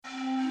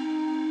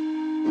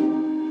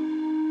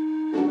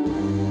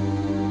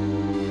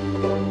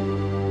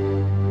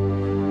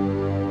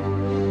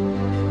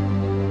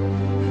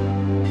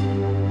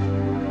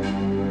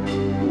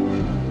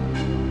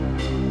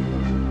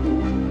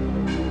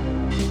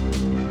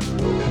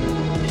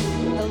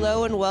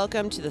Hello and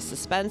welcome to the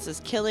Suspense is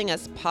Killing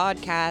Us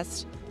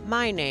podcast.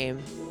 My name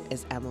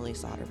is Emily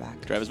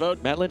Soderback. Travis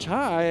Vogt. Matt Lynch,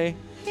 hi.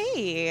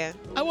 Hey.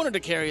 I wanted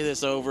to carry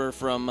this over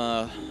from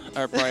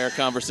our prior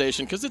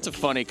conversation because it's a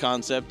funny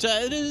concept.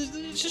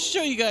 Just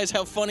show you guys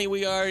how funny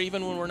we are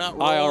even when we're not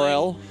rolling.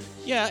 IRL.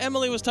 Yeah,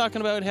 Emily was talking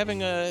about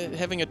having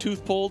a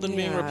tooth pulled and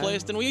being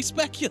replaced, and we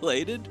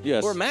speculated,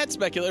 or Matt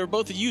speculated, or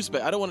both of you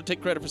I don't want to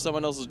take credit for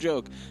someone else's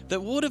joke,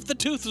 that what if the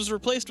tooth was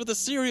replaced with a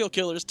serial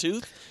killer's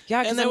tooth,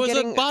 and there was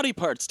a body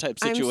parts type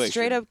situation? I'm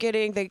straight up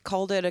getting, they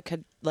called it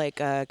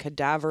a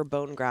cadaver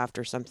bone graft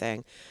or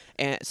something,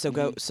 and so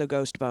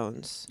ghost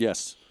bones.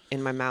 Yes.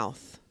 In my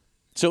mouth.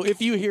 So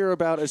if you hear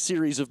about a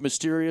series of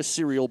mysterious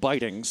serial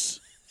bitings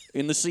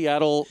in the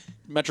Seattle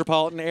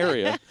metropolitan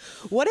area.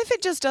 What if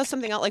it just does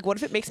something else? Like, what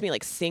if it makes me,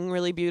 like, sing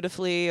really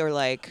beautifully or,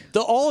 like...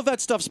 All of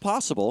that stuff's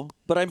possible,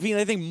 but I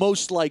think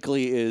most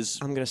likely is...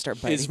 I'm going to start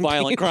biting is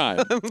violent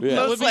crime. Yeah.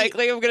 Most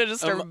likely I'm going to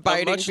just start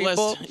biting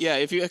people.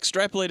 If you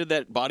extrapolated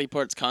that body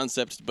parts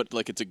concept, but,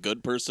 like, it's a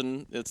good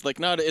person, it's, like,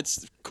 not...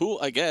 It's cool,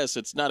 I guess.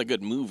 It's not a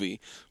good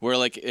movie. Where,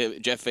 like,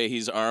 Jeff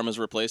Fahey's arm is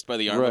replaced by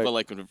the arm of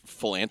a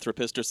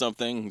philanthropist or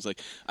something. He's like,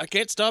 I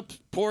can't stop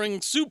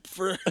pouring soup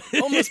for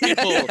homeless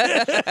people.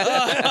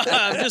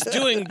 I'm just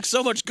doing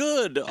so much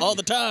good all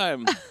the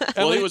time.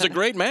 Well, he was a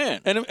great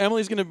man. And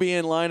Emily's going to be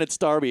in line at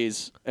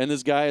Starbucks, and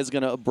this guy is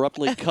going to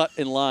abruptly cut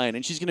in line,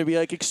 and she's going to be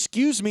like,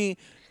 excuse me,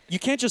 you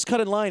can't just cut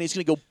in line. He's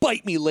going to go,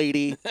 bite me,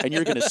 lady, and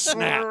you're going to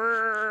snap.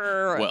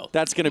 Well,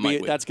 that's going to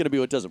be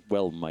what does it.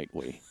 Well, might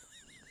we?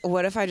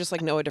 What if I just,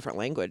 like, know a different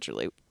language, or,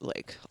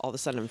 like all of a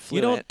sudden I'm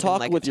fluent You don't talk in,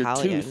 like, with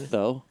Italian. your tooth,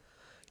 though.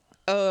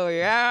 Oh,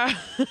 yeah.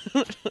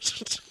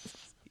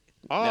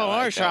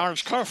 I sound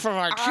tough for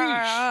my teeth.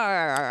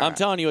 I'm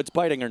telling you, it's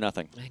biting or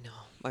nothing. I know.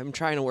 I'm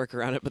trying to work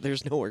around it, but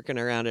there's no working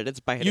around it. It's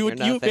biting or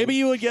nothing. Maybe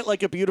you would get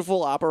like a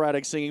beautiful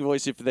operatic singing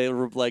voice if they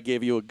like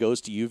gave you a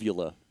ghost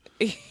uvula.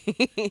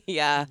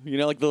 Yeah. You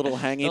know, like the little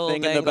hanging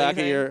thing in the back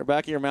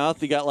of your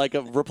mouth. You got like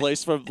a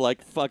replaced from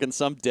like fucking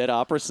some dead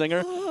opera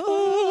singer.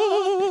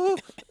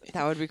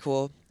 That would be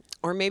cool.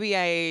 Or maybe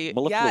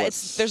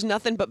Mellifluous. there's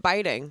nothing but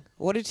biting.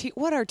 What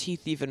are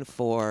teeth even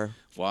for?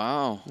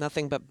 Wow.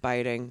 Nothing but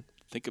biting.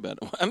 Think about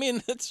it. I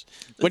mean, it's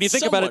when you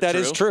think about it, that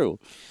is true.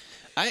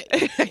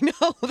 I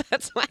know,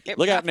 that's why.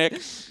 Look out,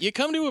 Nick. You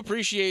come to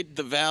appreciate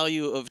the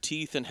value of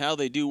teeth and how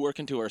they do work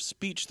into our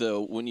speech,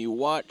 though, when you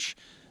watch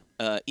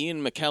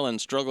Ian McKellen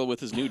struggle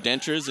with his new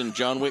dentures in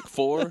John Wick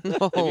 4.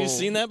 No. Have you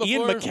seen that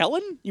before? Ian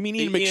McKellen? You mean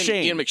Ian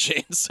McShane? Ian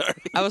McShane,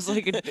 sorry. I was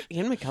like,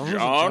 Ian McKellen was in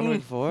John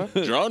Wick 4?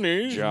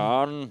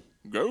 John.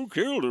 Go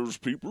kill those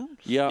people.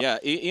 Yeah.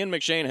 Ian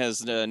McShane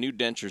has new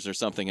dentures or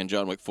something in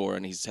John Wick 4,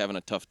 and he's having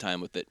a tough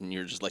time with it, and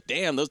you're just like,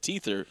 damn, those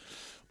teeth are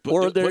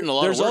putting a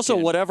lot there's of work also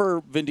in.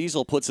 whatever Vin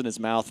Diesel puts in his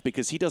mouth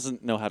because he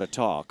doesn't know how to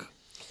talk.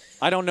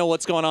 I don't know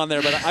what's going on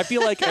there, but I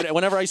feel like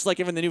whenever I like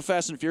even the new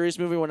Fast and Furious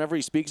movie, whenever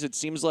he speaks, it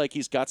seems like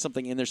he's got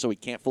something in there so he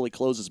can't fully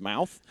close his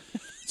mouth.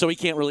 So he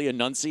can't really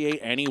enunciate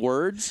any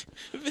words.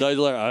 So he's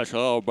like, it's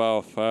all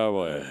about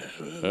family.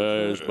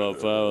 It's about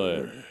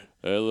family.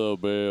 A little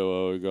bit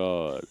of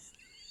God.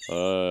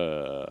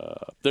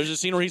 There's a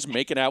scene where he's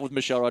making out with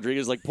Michelle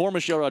Rodriguez. Like, poor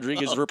Michelle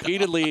Rodriguez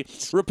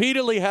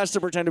repeatedly has to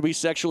pretend to be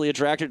sexually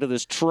attracted to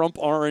this Trump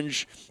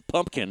orange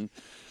pumpkin.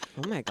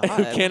 Oh, my God.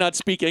 Who cannot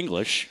speak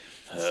English.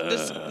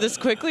 This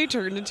quickly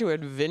turned into a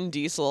Vin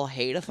Diesel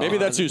hate-a-thon. Maybe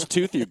that's whose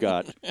tooth you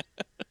got.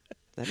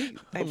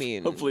 I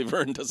mean, hopefully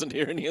Vern doesn't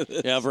hear any of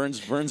this. Yeah,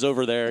 Vern's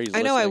over there. He's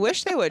I know.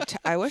 listening.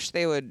 I wish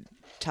they would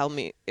tell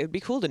me. It'd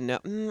be cool to know.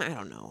 I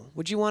don't know.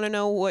 Would you want to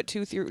know what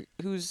tooth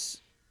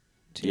whose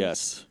tooth?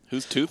 Yes.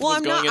 Whose tooth well,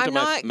 was going into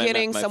my I'm not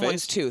getting my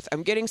someone's face? tooth.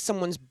 I'm getting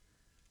someone's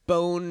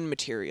bone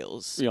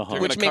materials, Uh-huh.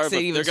 which makes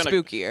it even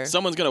spookier.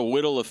 Someone's going to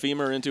whittle a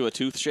femur into a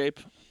tooth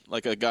shape,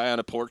 like a guy on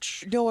a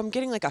porch. No, I'm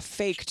getting like a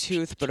fake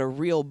tooth, but a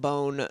real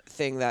bone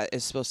thing that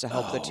is supposed to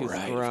help the tooth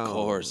grow. Of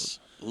course.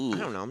 Ooh. I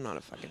don't know. I'm not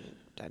a fucking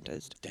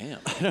dentist. Damn.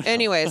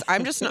 Anyways,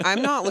 I'm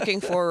not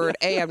looking forward.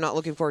 A, I'm not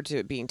looking forward to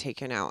it being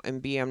taken out,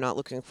 and B, I'm not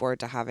looking forward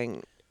to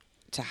having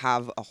to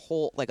have a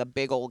whole, like a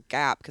big old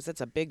gap, because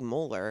it's a big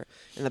molar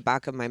in the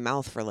back of my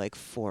mouth for like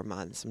 4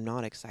 months. I'm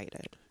not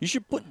excited. You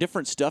should put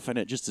different stuff in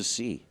it just to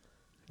see.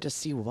 Just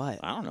see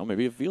what? I don't know.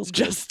 Maybe it feels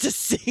good. Just to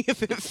see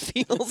if it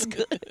feels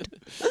good.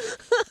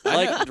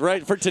 Like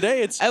right for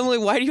today, it's Emily.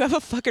 Why do you have a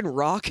fucking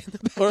rock in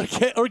the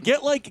back? or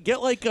get like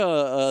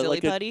a Silly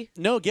like putty?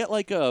 get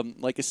like a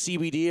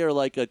CBD or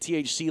like a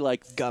THC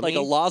like Gummy? like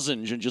a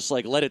lozenge and just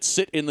like let it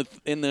sit in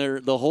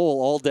the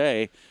hole all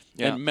day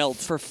and melt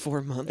for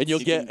 4 months. and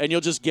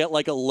you'll just get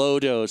like a low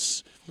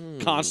dose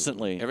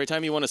constantly. Every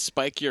time you want to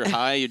spike your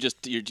high, you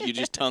just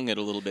tongue it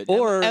a little bit.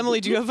 Or Emily,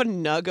 do you have a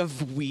nug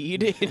of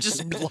weed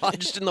just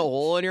lodged in the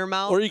hole in your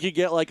mouth? or you could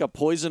get like a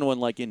poison one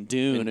like in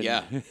Dune.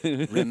 Yeah.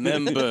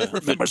 Remember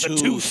the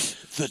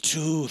tooth. The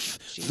tooth.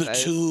 The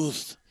Jesus.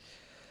 tooth.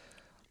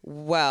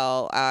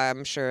 Well,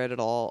 I'm sure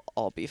it'll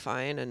all be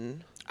fine,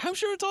 and I'm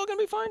sure it's all gonna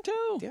be fine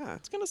too. Yeah.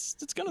 It's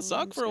gonna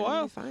suck for a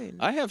while. Fine.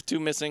 I have 2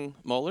 missing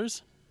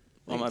molars.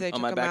 on Like, they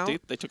my took 'em back out?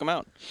 teeth. They took them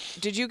out.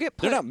 Did you get?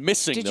 They're not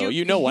missing, Did though.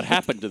 You know what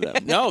happened to them.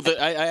 No,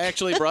 I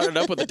actually brought it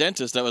up with the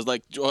dentist. I was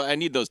like, I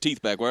need those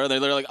teeth back. Where are they?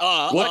 They're like,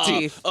 What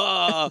teeth?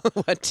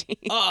 What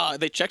teeth?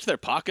 They checked their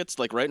pockets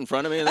like right in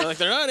front of me, and they're like,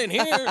 they're not in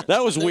here.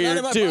 That was They're not weird,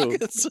 in my too.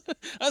 pockets.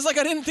 I was like,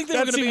 I didn't think they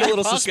were That going to be seemed a in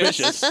little pockets.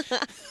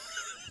 suspicious.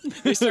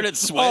 They started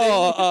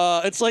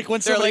sweating. It's like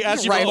when somebody like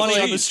asks you for money on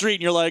rifling. the street,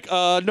 and you're like,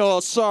 no,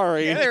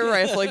 sorry. Yeah, they're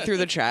rifling through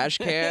the trash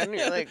can.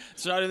 You're like,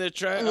 It's not in the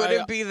trash. would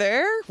it be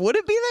there? Would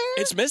it be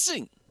there? It's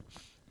missing.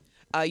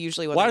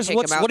 Usually when Why they does- take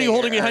what's- them out, what are you they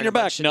holding are behind in your a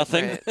back? bunch of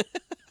Nothing. different-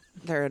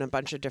 They're in a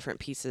bunch of different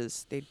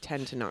pieces. They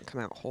tend to not come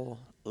out whole.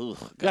 Ugh,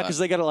 Yeah, because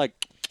they got to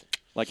like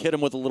hit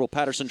them with a little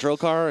Patterson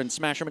trocar and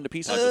smash them into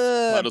pieces.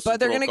 But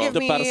they're gonna give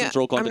The me. Patterson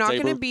trocar I'm on the not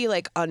gonna table. be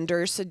like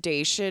under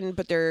sedation,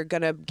 but they're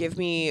gonna give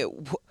me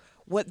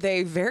what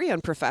they very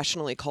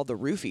unprofessionally call the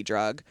roofie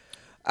drug.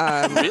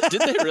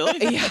 Did they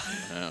really? Yeah,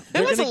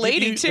 They're it was a gonna give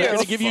lady you- too. They're going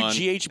to give you Fun.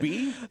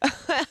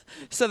 GHB?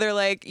 So they're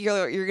like,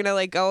 you're gonna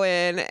like go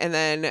in, and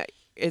then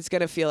it's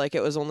gonna feel like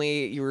it was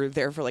only you were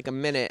there for like a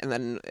minute, and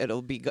then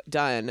it'll be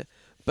done.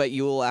 But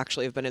you will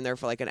actually have been in there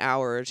for like an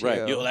hour or two.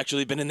 Right. You'll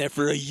actually been in there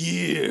for a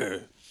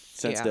year.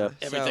 Since Yeah. that.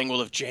 Everything will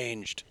have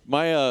changed.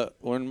 My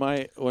when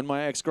my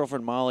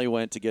ex-girlfriend Molly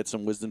went to get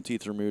some wisdom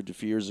teeth removed a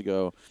few years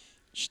ago,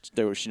 she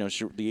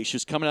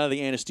was coming out of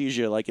the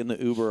anesthesia like in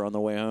the Uber on the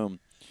way home,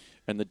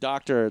 and the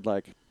doctor had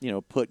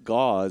put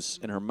gauze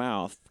in her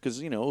mouth because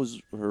it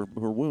was her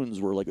wounds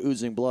were like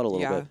oozing blood a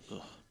little Yeah. bit.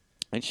 Ugh.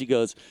 And she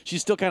goes,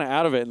 she's still kind of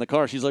out of it in the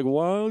car. She's like,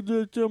 "Why is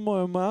it in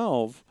my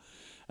mouth?"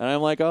 And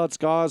I'm like, "Oh, it's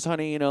gauze,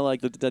 honey.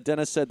 Like the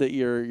dentist said that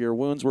your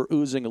wounds were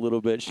oozing a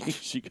little bit."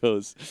 She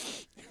goes,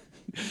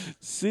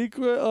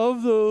 "Secret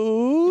of the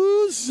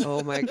ooze."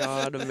 Oh my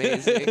god,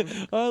 amazing.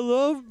 I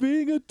love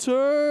being a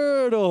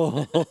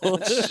turtle.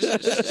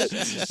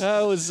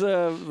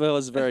 that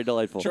was very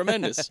delightful.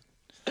 Tremendous.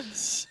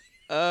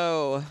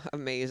 Oh,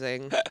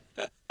 amazing.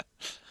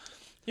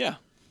 Yeah.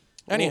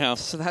 Anyhow,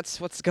 So that's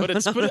what's going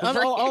But on.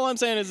 all I'm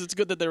saying is it's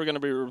good that they were going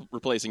to be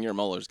replacing your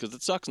molars because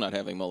it sucks not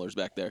having molars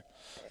back there.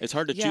 It's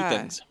hard to chew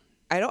things.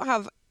 I don't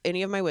have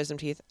any of my wisdom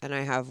teeth, and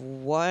I have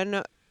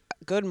one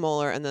good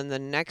molar, and then the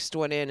next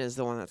one in is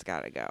the one that's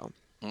got to go.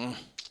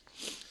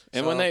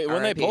 And So, when they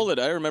RIP. pulled it,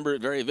 I remember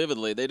it very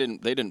vividly. They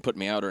didn't put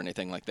me out or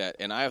anything like that.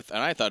 And I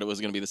thought it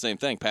was going to be the same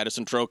thing,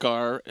 Patterson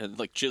trocar and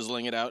like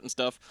chiseling it out and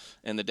stuff.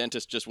 And the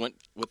dentist just went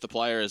with the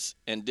pliers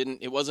and didn't.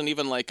 It wasn't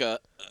even like a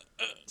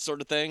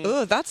sort of thing.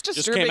 Ugh, that's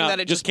disturbing out- that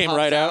it just just came pops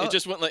right out. It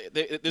just went like.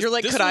 You're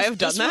like, could I have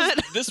done that?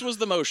 This was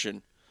the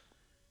motion.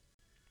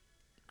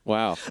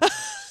 wow.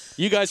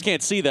 You guys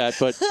can't see that,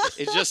 but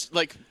It just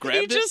like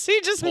grabbed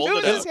he just pulled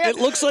moved it his out. hand.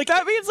 it looks like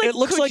That means, like, it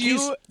looks could like you-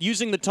 he's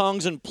using the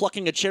tongs and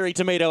plucking a cherry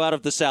tomato out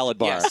of the salad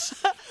bar.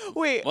 Yes.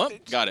 Wait. Well,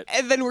 got it.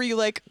 And then were you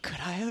like, could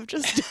I have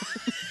just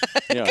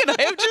Yeah. could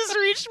I have just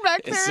reached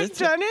back there and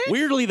done it?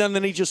 Weirdly,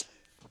 then he just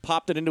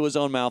popped it into his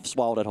own mouth,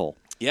 swallowed it whole.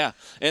 Yeah,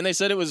 and they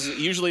said it was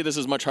usually this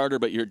is much harder,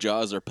 but your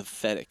jaws are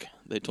pathetic.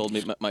 They told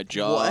me my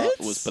jaw What?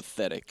 was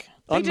pathetic,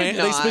 They did They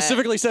not.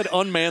 specifically said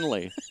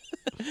unmanly.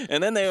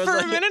 and then they was For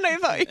like, a minute, I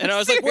thought. You and I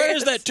was like, "Where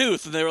is that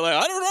tooth?" And they were like,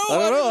 "I don't know.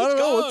 I don't know It's what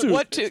gone. tooth.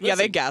 What It's to? Yeah,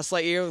 they missing."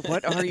 gaslight you.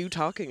 What are you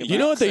talking about? You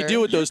know what they sir?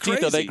 do with those You're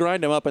teeth, though? They crazy.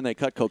 grind them up and they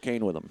cut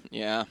cocaine with them.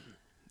 Yeah,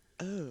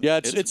 Yeah,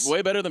 it's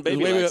way better than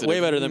baby way, laxative. way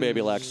better than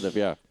baby laxative,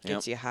 yeah.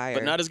 Gets you higher.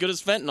 but not as good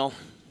as fentanyl.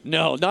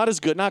 No, not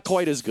as good. Not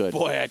quite as good.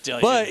 Boy, I tell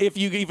you. But if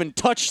you even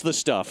touch the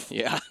stuff,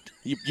 Yeah,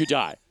 you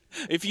die.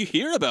 if you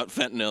hear about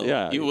fentanyl,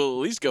 Yeah. you will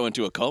at least go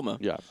into a coma.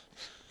 Yeah.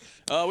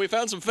 We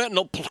found some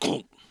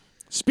fentanyl.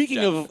 Speaking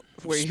of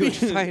where you would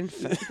find.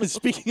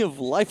 speaking of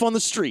life on the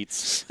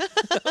streets,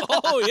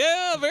 Oh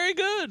yeah, very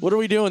good. what are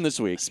we doing this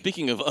week?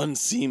 Speaking of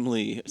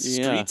unseemly street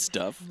Yeah.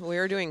 stuff, We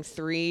are doing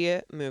 3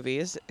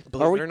 movies.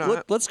 Believe it or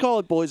not. Let's call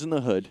it Boys in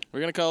the Hood.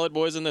 we're gonna call it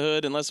Boys in the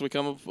Hood unless we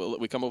come up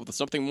with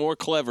something more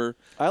clever.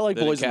 I like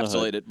that Boys in the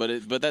encapsulate Hood.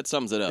 it, but that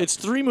sums it up. It's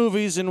 3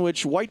 movies in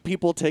which white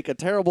people take a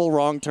terrible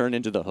wrong turn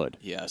into the hood.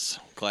 yes,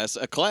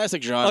 a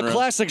classic genre. A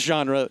classic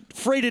genre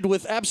freighted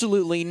with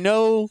absolutely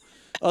no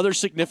other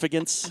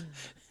significance.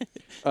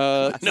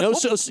 No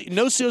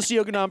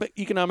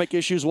socioeconomic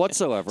issues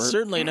whatsoever.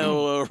 Certainly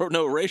no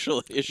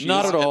racial issues.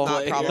 Not at all.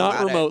 Not Not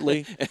problematic.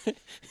 remotely.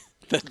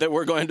 that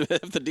we're going to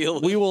have to deal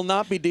with. We will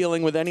not be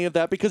dealing with any of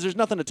that because there's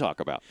nothing to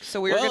talk about.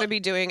 So we're Well- going to be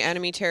doing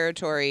Enemy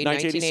Territory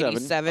 1987.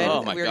 1987.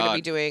 Oh, my we're going to God.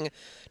 be doing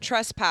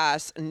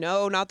Trespass.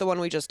 No, not the one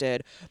we just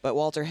did, but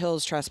Walter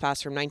Hill's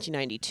Trespass from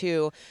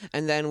 1992.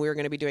 And then we're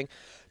going to be doing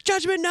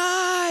Judgment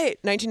Night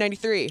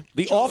 1993.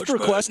 The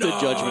oft-requested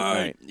Judgment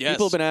Night. Yes.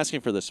 People have been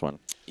asking for this one.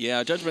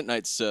 Yeah, Judgment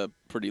Night's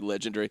pretty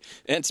legendary.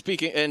 And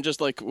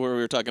just like where we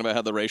were talking about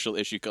how the racial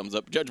issue comes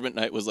up, Judgment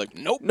Night was like,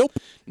 nope,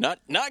 not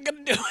gonna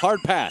do it. Hard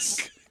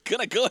pass.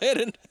 Gonna go ahead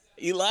and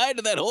he lied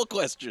to that whole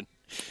question.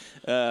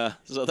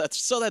 So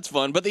that's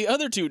fun. But the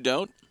other two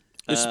don't.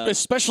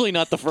 Especially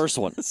not the first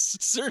one.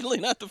 Certainly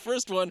not the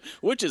first one,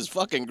 which is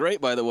fucking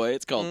great, by the way.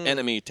 It's called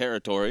Enemy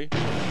Territory.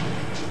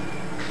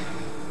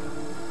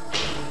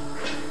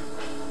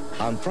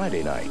 On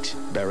Friday night,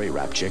 Barry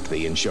Rapchick,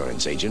 the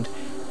insurance agent,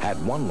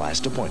 had one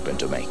last appointment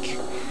to make.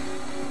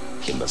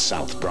 in the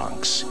South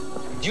Bronx.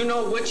 Do you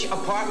know which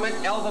apartment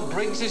Elva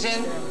Briggs is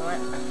in?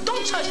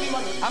 Don't touch me,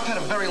 Mother. I've had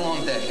a very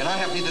long day, and I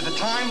have neither the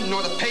time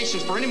nor the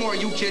patience for any more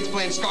of you kids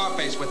playing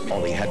Scarface with me.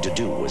 All he had to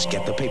do was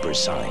get the papers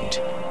signed.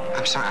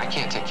 I'm sorry, I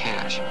can't take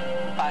cash.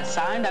 If I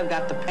signed, I've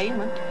got the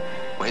payment.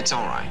 Well, it's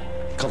all right.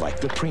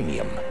 Collect the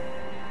premium.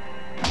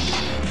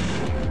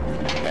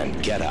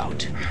 And get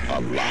out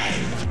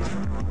alive.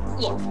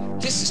 Look,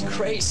 this is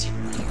crazy.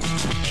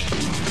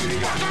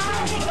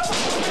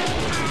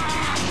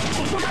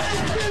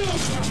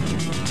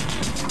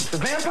 The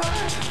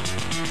vampires?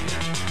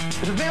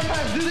 Did the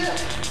vampires do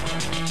this?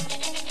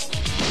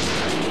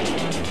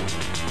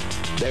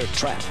 They're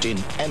trapped in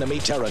enemy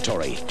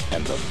territory,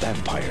 and the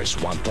vampires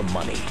want the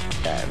money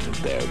and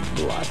their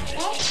blood.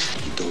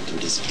 You go through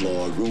this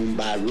floor, room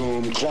by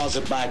room,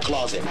 closet by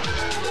closet.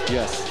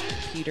 Yes.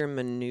 Peter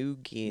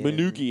Manoogian.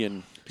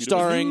 Manoogian.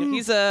 Starring...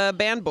 He's a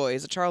band boy.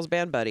 He's a Charles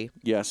band buddy.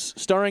 Yes.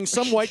 Starring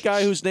some white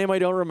guy whose name I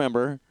don't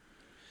remember.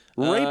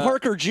 Ray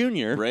Parker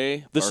Jr.,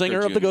 the singer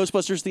of the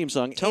Ghostbusters theme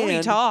song. Tony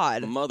and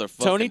Todd.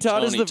 Tony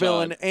Todd is the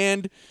villain.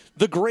 And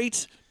the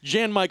great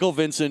Jan Michael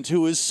Vincent,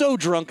 who is so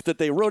drunk that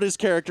they wrote his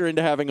character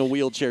into having a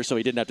wheelchair so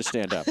he didn't have to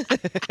stand up.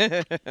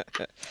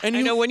 And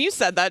I know when you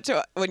said that,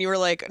 when you were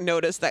like,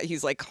 notice that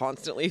he's like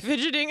constantly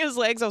fidgeting his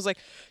legs, I was like,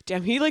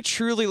 damn, he like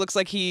truly looks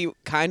like he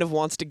kind of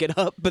wants to get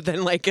up, but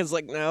then like is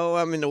like, no,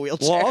 I'm in a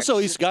wheelchair. Well, also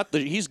he's got the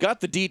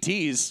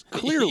DTs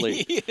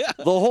clearly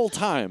the whole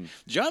time.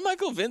 John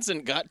Michael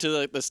Vincent got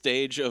to the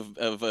stage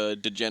of a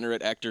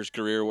degenerate actor's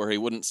career where he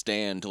wouldn't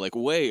stand like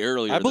way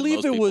earlier. I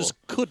believe than most it was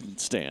people. couldn't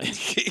stand.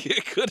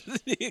 It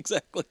couldn't.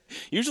 Exactly.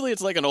 Usually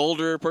it's like an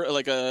older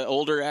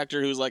older actor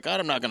who's like,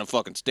 I'm not gonna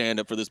fucking stand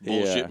up for this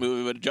bullshit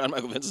movie. But John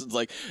Michael Vincent's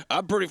like,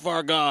 I'm pretty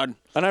far gone.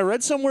 And I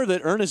read somewhere that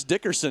Ernest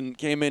Dickerson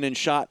came in and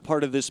shot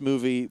part of this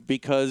movie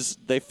because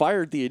they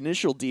fired the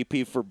initial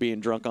DP for being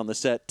drunk on the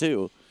set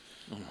too.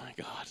 Oh my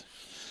god.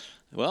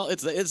 Well,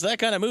 it's that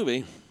kind of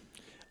movie.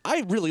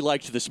 I really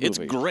liked this movie. It's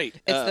great.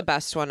 It's the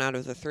best one out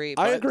of the three.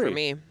 I but agree. For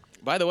me.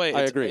 By the way,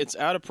 I agree. It's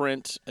out of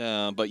print,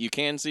 but you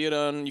can see it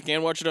on. You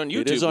can watch it on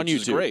YouTube. It is on which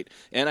is YouTube. great,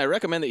 and I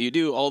recommend that you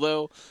do.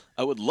 Although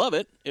I would love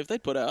it if they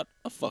put out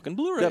a fucking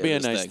Blu-ray. That'd be a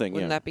of this nice thing.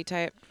 Wouldn't Yeah. that be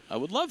tight? I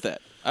would love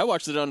that. I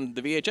watched it on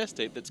the VHS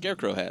tape that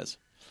Scarecrow has.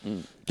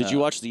 Did you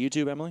watch the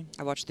YouTube, Emily?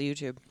 I watched the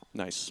YouTube.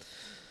 Nice.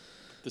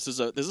 This is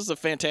a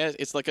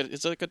fantastic. It's like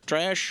a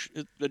trash,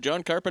 a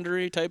John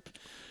Carpenter type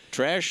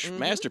trash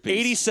masterpiece.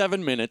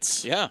 87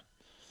 minutes. Yeah,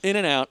 In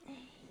and out.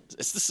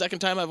 it's the second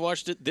time I've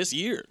watched it this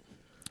year.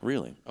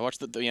 Really? I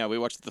watched it. We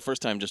watched it the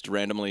first time just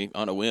randomly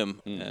on a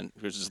whim, and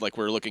it was just like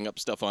we're looking up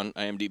stuff on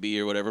IMDb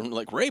or whatever. I'm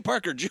like Ray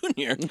Parker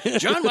Jr.,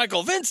 John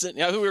Michael Vincent.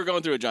 Yeah, we were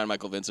going through a John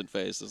Michael Vincent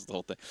phase. This is the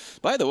whole thing.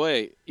 By the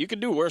way, you can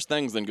do worse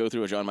things than go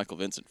through a John Michael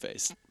Vincent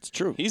phase. It's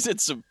true. He's in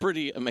some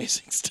pretty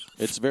amazing stuff.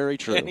 It's very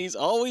true. And he's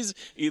always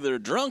either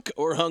drunk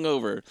or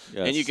hungover,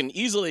 Yes. and you can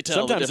easily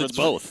tell. Sometimes the it's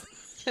difference.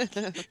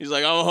 both. He's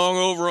like, I'm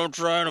hungover. I'm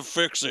trying to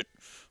fix it.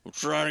 I'm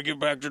trying to get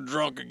back to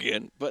drunk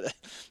again. But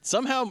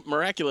somehow,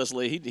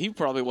 miraculously, he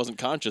probably wasn't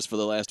conscious for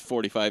the last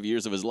 45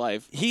 years of his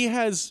life. He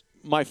has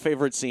my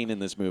favorite scene in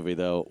this movie,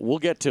 though. We'll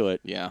get to it.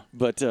 Yeah.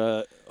 But,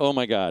 oh,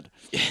 my God.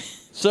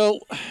 So,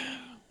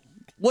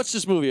 what's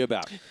this movie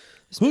about?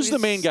 Who's the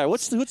main guy?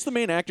 What's the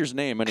main actor's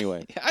name,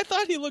 anyway? I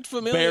thought he looked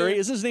familiar. Barry?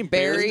 Is his name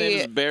Barry? His name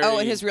is Barry. Oh,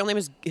 and his real name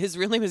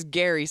is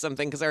Gary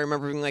something because I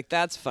remember being like,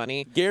 that's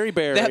funny. Gary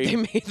Barry.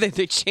 That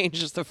they changed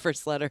just the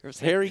first letter. Of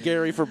his name. Harry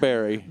Gary for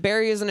Barry.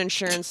 Barry is an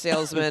insurance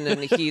salesman, and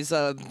he's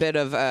a bit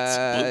of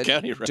a Blue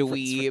County reference.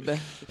 dweeb.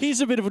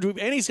 He's a bit of a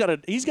dweeb, and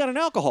he's got an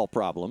alcohol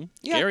problem.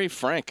 Yeah. Gary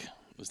Frank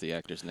was the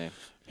actor's name.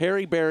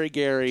 Harry Barry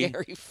Gary.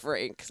 Gary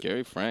Frank.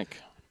 Gary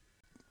Frank.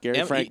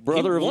 Gary Frank,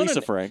 brother of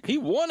Lisa Frank. He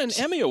won an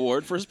Emmy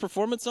Award for his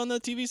performance on the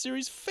TV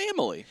series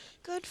Family.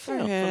 Good for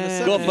From the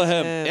him. Go for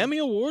him. Emmy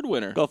Award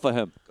winner. Go for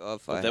him. Go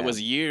for That him.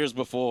 was years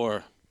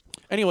before.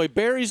 Anyway,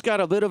 Barry's got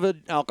a bit of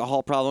an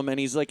alcohol problem, and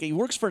he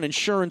works for an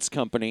insurance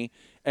company,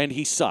 and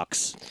he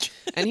sucks.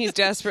 And he's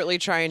desperately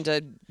trying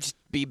to just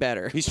be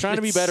better. He's trying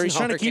to be better. He's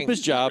trying to keep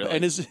his job, Really?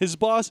 and his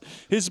boss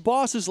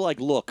is like,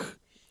 look,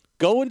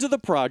 go into the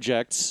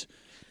projects.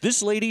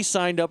 This lady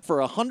signed up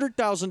for a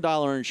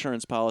 $100,000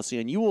 insurance policy,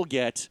 and you will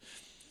get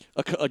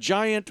a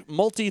giant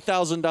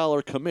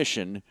multi-$1,000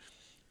 commission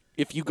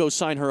if you go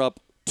sign her up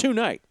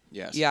tonight.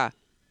 Yes. Yeah.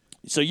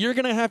 So you're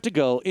going to have to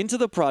go into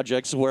the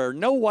projects where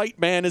no white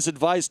man is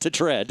advised to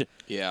tread.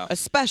 Yeah.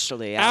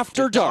 Especially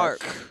After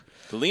dark.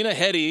 Lena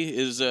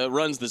Headey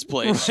runs this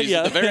place. She's Yeah.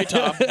 at the very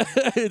top.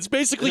 It's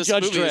basically This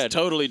Judge movie is Dredd.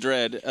 totally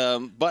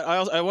Dredd. But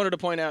I wanted to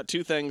point out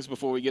two things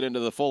before we get into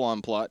the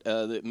full-on plot.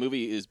 The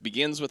movie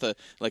begins with an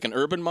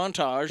urban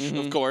montage,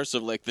 of course,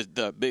 of like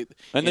the big.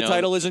 And the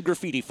title is in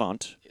graffiti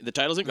font. The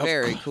title's in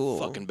Very cool.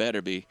 Fucking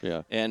better be.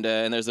 Yeah. And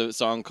there's a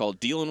song called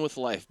 "Dealing with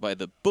Life" by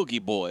the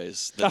Boogie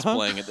Boys that's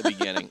playing at the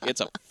beginning. It's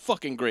a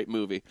fucking great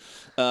movie.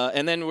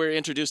 And then we're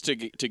introduced to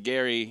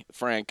Gary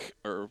Frank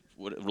or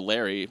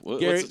Larry.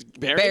 Gary-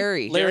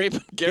 Barry. Barry.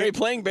 Gary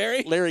playing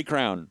Barry. Larry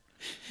Crown.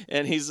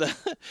 and he's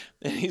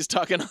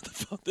talking on the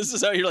phone. This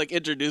is how you're like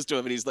introduced to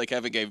him, and he's like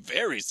having a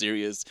very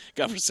serious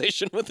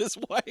conversation with his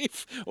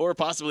wife, or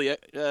possibly,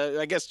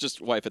 I guess,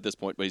 just wife at this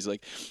point. But he's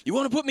like, "You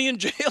want to put me in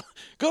jail?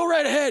 Go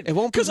right ahead. It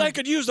won't because I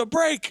could use a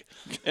break."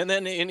 And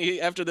then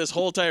after this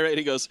whole tirade,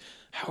 he goes,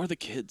 "How are the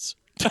kids?"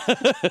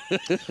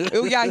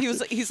 Oh yeah,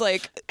 he's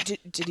like,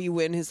 did he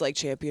win his like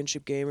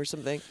championship game or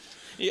something?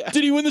 Yeah.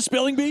 Did he win the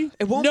spelling bee?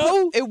 It won't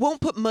No. it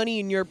won't put money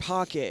in your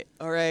pocket.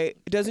 All right,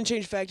 it doesn't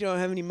change the fact you don't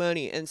have any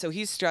money, and so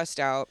he's stressed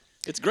out.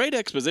 It's great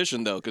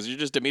exposition though, because you're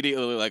just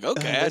immediately like,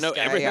 okay, I This know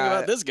guy, everything yeah.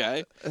 about this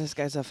guy. This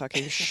guy's a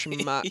fucking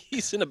schmuck.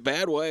 He's in a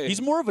bad way.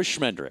 He's more of a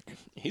schmendrick.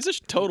 He's a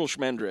total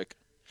schmendrick.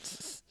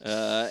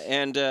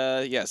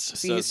 Yes.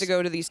 So he used to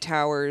go to these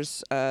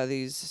towers,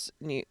 these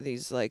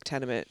like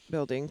tenement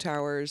building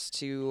towers,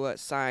 to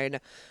sign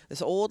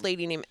this old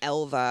lady named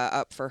Elva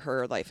up for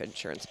her life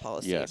insurance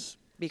policy. Yes.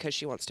 Because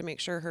she wants to make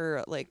sure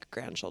her like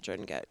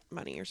grandchildren get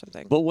money or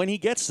something. But when he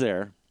gets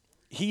there,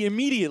 he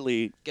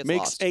immediately Gets makes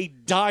lost. a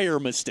dire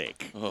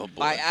mistake. Oh boy.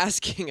 By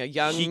asking a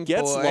young He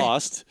gets boy.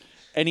 lost,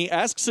 and he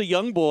asks a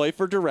young boy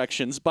for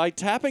directions by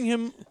tapping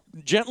him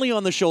gently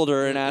on the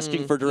shoulder and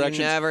asking for directions.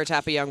 You never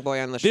tap a young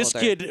boy on the This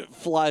shoulder. kid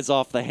flies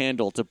off the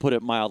handle, to put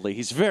it mildly.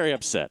 He's very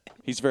upset.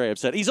 He's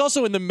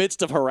also in the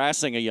midst of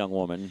harassing a young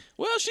woman.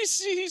 Well, he's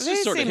They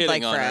just sort of seemed hitting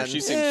like on her. friends. She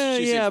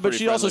seems but pretty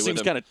she also friendly with seems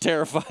him. kind of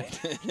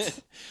terrified.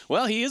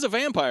 Well, he is a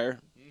vampire.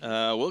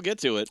 We'll get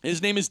to it.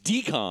 His name is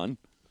Deacon.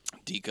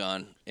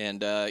 Deacon,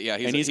 and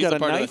He's got a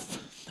part knife?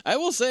 Of I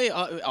will say,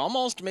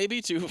 almost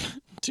maybe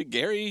to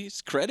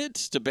Gary's credit,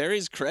 to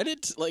Barry's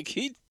credit, like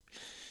he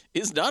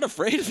is not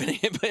afraid of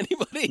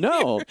anybody.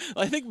 No. here.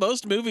 I think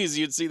most movies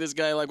you'd see this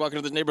guy like walking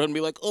through the neighborhood and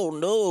be like, "Oh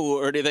no,"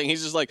 or anything.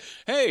 He's just like,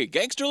 "Hey,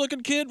 gangster-looking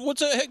kid,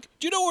 what's the heck?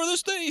 Do you know where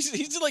this thing?"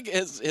 He's like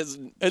his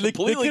And the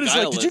completely kid is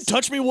like, "Did you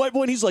touch me, white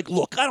boy?" And he's like,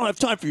 "Look, I don't have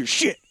time for your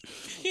shit."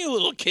 You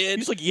little kid.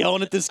 He's like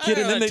yelling at this kid,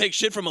 I and then don't the take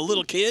shit from a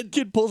little kid.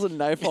 kid pulls a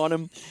knife on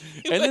him.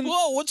 He's and like, then,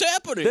 whoa, what's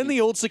happening? then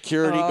the old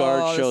security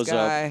guard this shows up.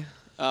 guy.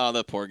 Oh,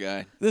 the poor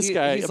guy. This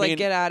guy, He's I like, mean,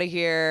 get out of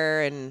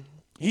here, and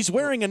he's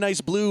wearing a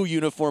nice blue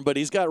uniform, but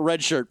he's got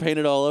red shirt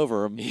painted all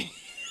over him.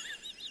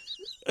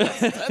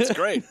 That's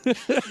great.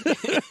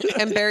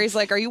 and Barry's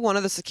like, "Are you one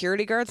of the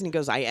security guards?" And he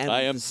goes, "I am."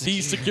 I am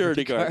the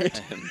security guard.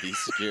 And the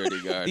security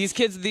guard. These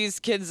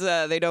kids,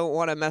 they don't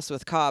want to mess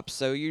with cops,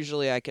 so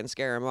usually I can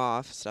scare them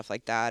off, stuff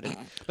like that.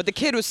 But the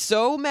kid was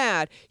so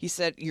mad, he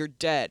said, "You're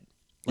dead."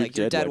 Like,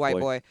 you're dead, white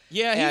boy.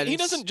 Yeah, he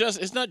doesn't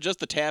just. It's not just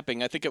the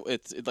tapping. I think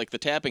it's like the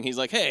tapping. He's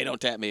like, "Hey, don't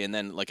tap me," and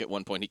then like at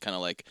one point he kind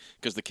of like,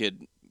 because the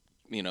kid,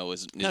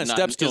 is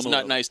steps to him a not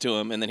little. nice to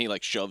him, and then he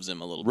like shoves him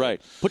a little Right.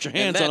 bit. Put your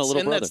hands on a little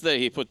and brother. that's the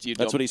he puts you.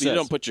 That's don't, what he You says.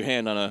 don't put your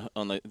hand on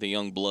the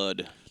young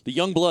blood. The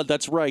young blood,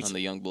 that's right. On the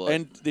young blood.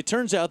 And it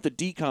turns out that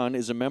Deacon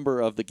is a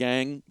member of the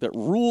gang that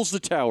rules the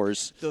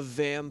towers. The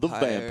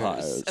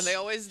vampires. And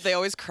they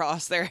always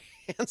cross their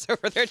hands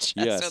over their chest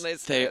Yes. when they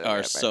say They they're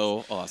are vampires.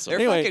 so awesome. They're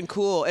Anyway. fucking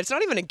cool. It's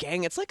not even a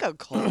gang. It's like a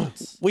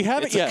cult. We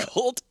haven't It's yet. a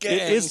cult gang.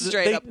 It is,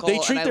 Straight up they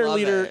cult, treat and I their love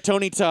leader, it.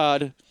 Tony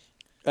Todd,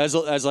 as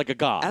like a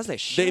god. As they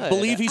should. They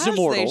believe he's As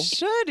immortal. They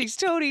should. He's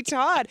Tony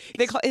Todd.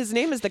 His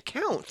name is the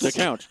Count. The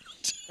Count.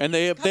 And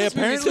they This movie's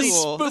apparently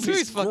cool. This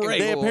movie's fucking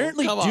they cool.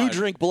 apparently Come do on.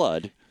 drink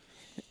blood.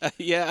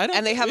 Yeah, I don't.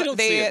 And they have we don't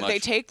see it they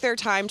much. take their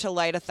time to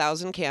light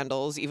 1,000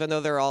 candles, even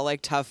though they're all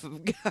like tough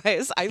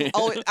guys. I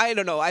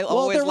don't know. I Well,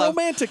 always they're love.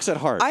 romantics at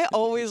heart. I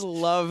always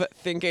love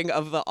thinking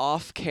of the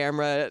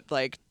off-camera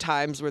like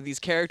times where these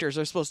characters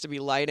are supposed to be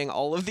lighting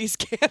all of these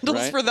candles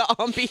Right. for the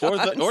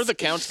ambiance. Or the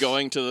Count's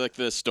going to like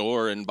the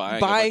store and buying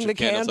a Buying bunch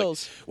the of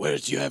candles. Like, where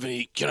do you have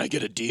any? Can I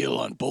get a deal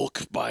on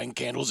bulk buying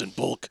candles in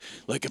bulk?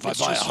 Like if I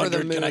buy just for the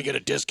 100, can I mood. get a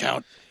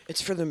discount?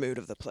 It's for the mood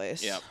of the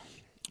place. Yeah.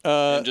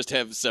 And just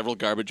have several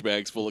garbage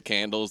bags full of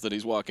candles that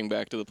he's walking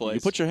back to the place. You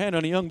put your hand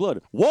on a young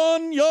blood.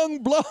 One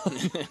young blood.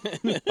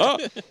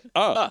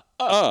 Oh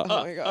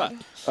my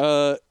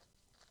god.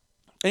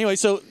 Anyway,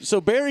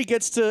 so Barry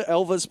gets to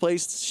Elva's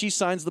place. She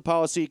signs the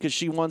policy because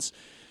she wants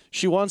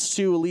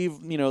to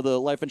leave the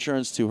life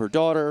insurance to her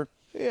daughter,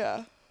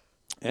 Yeah.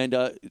 and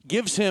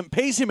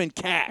pays him in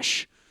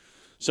cash.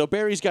 So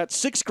Barry's got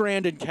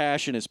 $6,000 in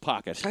cash in his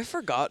pocket, I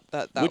forgot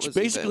that which was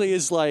basically even...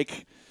 is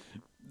like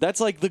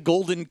the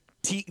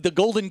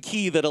golden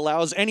key that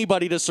allows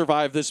anybody to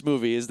survive this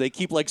movie. Is they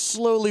keep like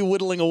slowly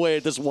whittling away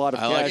at this wad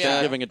of I like cash that.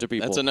 and giving it to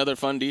people. That's another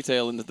fun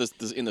detail in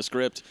the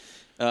script.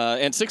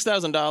 And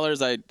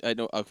 $6,000, I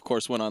of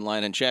course went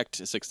online and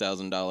checked.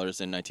 $6,000 in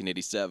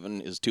 1987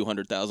 is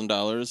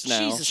 $200,000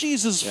 now.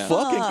 Jesus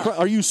fucking Christ.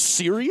 Are you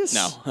serious?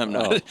 No, I'm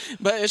not.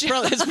 But it's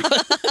probably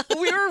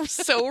we were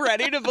so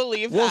ready to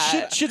believe Well,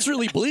 that. shit's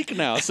really bleak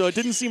now, so it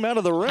didn't seem out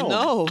of the realm.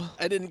 No.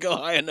 I didn't go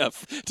high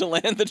enough to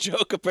land the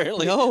joke.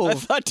 Apparently, No. I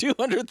thought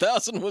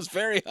 200,000 was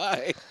very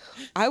high.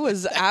 I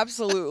was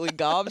absolutely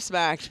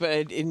gobsmacked,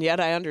 and yet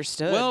I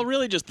understood. Well,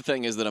 really, just the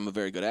thing is that I'm a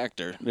very good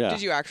actor. Yeah.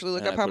 Did you actually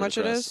look And up I how put it much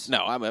it across. is?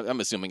 No, I'm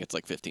assuming it's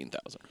like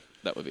 15,000.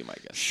 That would be my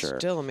guess. Sure.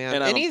 Still, man,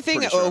 And I'm anything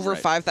pretty sure I'm over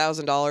right.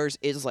 $5,000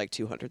 is like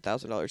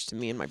 $200,000 to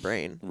me in my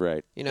brain.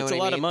 Right. You know It's what a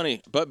I lot mean? of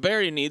money, but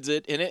Barry needs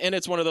it, and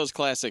it's one of those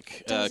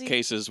classic Does he?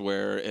 cases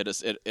where at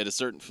a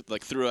certain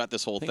like throughout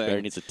this whole I think thing,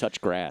 Barry needs to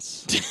touch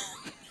grass.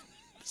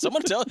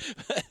 someone tell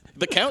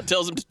the Count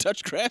tells him to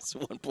touch grass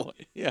at one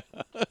point. Yeah.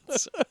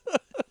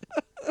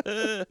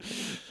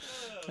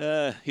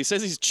 He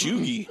says he's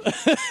chuggy.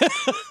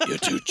 You're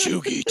too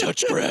chuggy.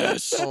 Touch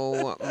grass.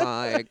 Oh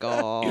my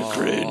god. You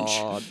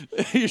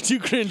cringe. You're too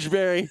cringe,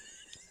 Barry.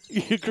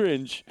 You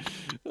cringe.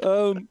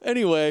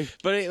 Anyway,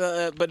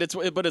 But it's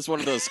one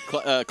of those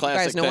classic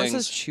Guys, no one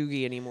things. says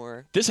chuggy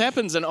anymore. This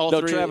happens in all no,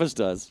 three. Travis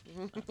does.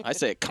 I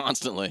say it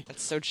constantly.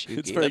 That's so chuggy.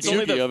 It's very That's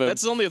only, chuggy of him.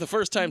 that's only the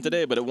first time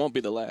today, but it won't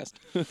be the last.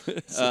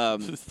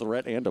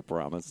 Threat and a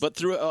promise. But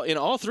through in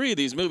all three of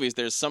these movies,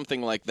 there's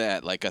something like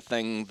that, like a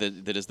thing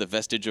that is the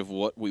vestige of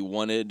what we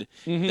wanted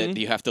that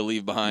you have to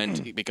leave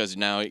behind because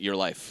now it's your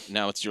life.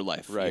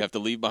 Right. You have to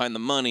leave behind the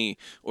money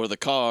or the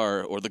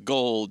car or the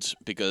gold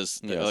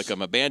because like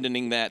I'm abandoning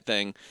that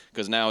thing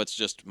because now it's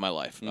just my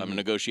life. I'm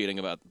negotiating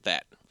about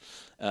that.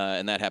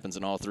 And that happens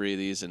in all three of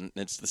these, and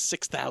it's the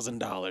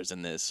 $6,000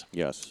 in this.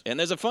 Yes. And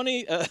there's a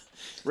funny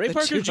Ray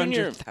Parker Jr.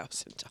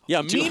 $200,000.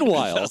 Yeah.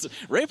 Meanwhile, $200,000.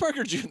 Ray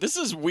Parker Jr. This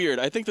is weird.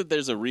 I think that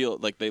there's a real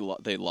they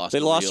lost. they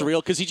lost the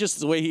reel because he just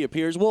the way he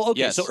appears. Well,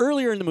 okay. Yes. So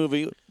earlier in the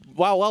movie,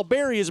 while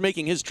Barry is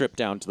making his trip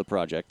down to the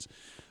project,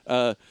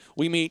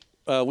 we meet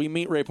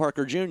Ray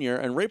Parker Jr.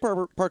 and Ray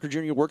Parker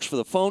Jr. works for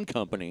the phone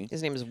company.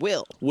 His name is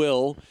Will.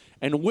 Will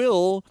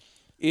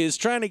is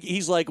trying to.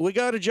 He's like, we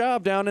got a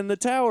job down in the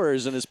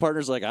towers, and his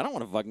partner's like, I don't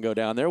want to fucking go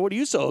down there. What are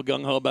you so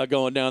gung ho about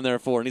going down there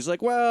for? And he's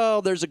like,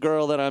 well, there's a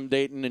girl that I'm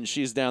dating, and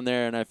she's down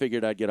there, and I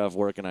figured I'd get off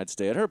work and I'd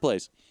stay at her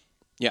place.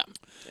 Yeah,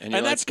 And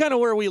that's kind of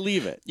where we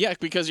leave it. yeah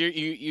because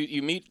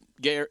you meet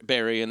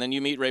Barry and then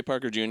you meet Ray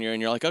Parker Jr. and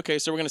you're like, okay,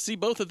 so we're gonna see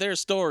both of their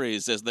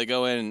stories as they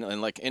go in,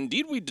 and like,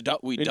 indeed we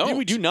don't. Indeed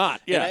we do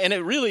not. Yeah. and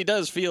it really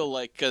does feel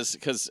like because.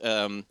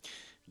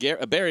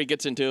 Barry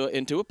gets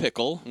into a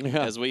pickle,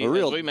 as we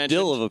mentioned.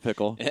 Dill of a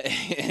pickle.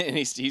 And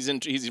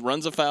he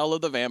runs afoul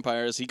of the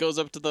vampires. He goes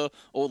up to the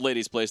old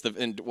lady's place,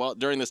 and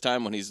during this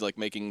time when he's like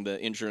making the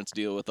insurance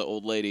deal with the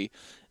old lady,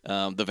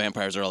 the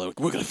vampires are all like,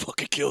 "We're gonna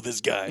fucking kill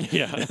this guy."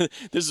 Yeah.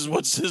 this is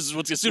what's as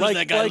soon as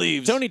that guy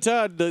leaves. Tony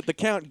Todd, the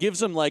Count,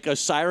 gives him like a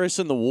Cyrus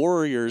and the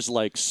Warriors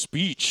like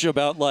speech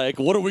about like,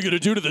 what are we gonna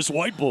do to this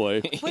white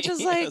boy? Which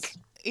is like,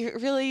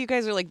 really, you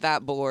guys are like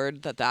that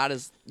bored that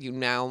is, you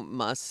now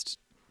must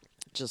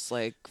just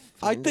like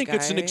I find think the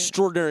it's an guy.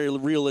 extraordinary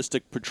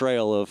realistic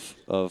portrayal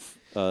of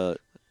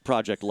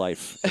project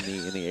life in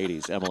the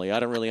 80s, Emily. I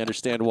don't really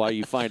understand why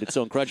you find it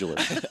so incredulous.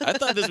 I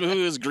thought this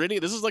movie was gritty.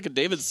 This is like a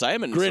David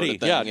Simon sort Gritty, of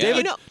thing.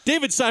 yeah.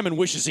 David Simon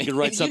wishes he could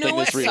write something you know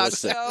this what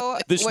realistic, sucks, though?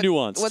 this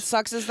nuanced. What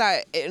sucks is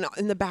that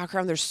in the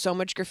background there's so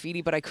much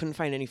graffiti, but I couldn't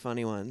find any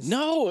funny ones.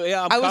 No,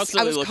 yeah, I was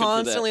looking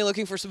constantly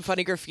looking for some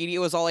funny graffiti. It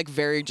was all like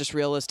very just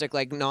realistic,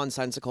 like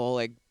nonsensical,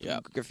 like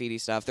graffiti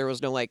stuff. There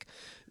was no like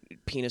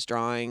penis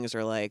drawings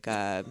or like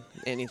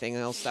anything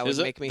else that would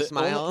make me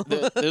smile.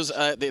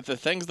 The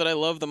things that I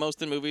love the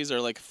most in movies are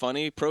like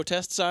funny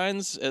protest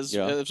signs,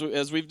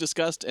 as we've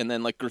discussed, and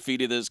then like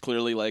graffiti that is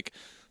clearly like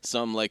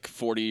some like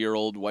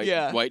 40-year-old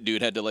white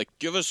dude had to like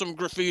give us some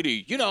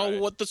graffiti. You know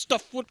what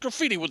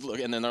graffiti would look,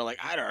 and then they're like,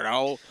 I don't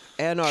know,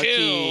 anarchy.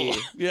 kill.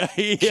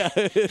 Yeah.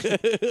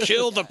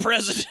 Kill the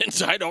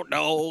president. I don't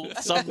know,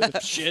 some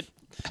shit.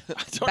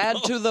 Bad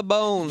to the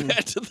bone.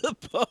 Bad to the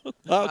bone.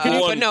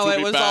 But no,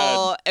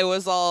 it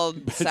was all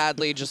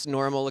sadly just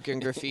normal looking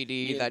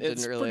graffiti that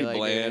it's didn't really pretty like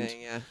bland.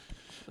 anything. Yeah.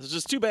 It's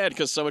just too bad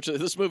because so much of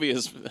this movie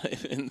is,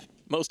 in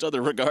most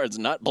other regards,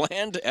 not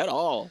bland at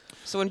all.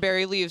 So when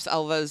Barry leaves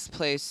Elva's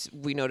place,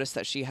 we notice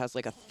that she has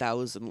like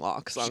 1,000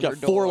 locks on She's her got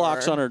door. 4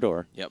 locks on her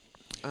door. Yep.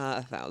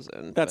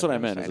 1,000. That's but what I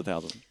that was meant, fine. is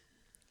 1,000.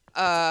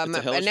 It's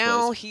a hellish And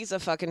now place. he's a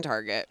fucking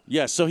target.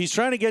 Yes, so he's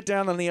trying to get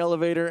down on the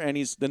elevator, and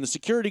then the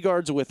security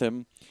guard's with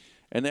him,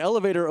 and the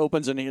elevator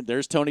opens, and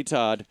there's Tony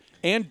Todd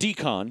and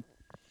Deacon.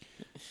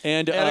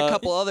 And a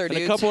couple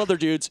other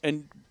dudes.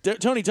 And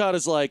Tony Todd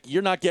is like,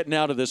 you're not getting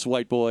out of this,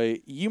 white boy.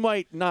 You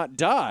might not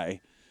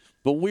die,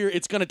 but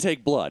it's going to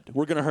take blood.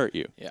 We're going to hurt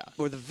you. Yeah.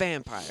 We're the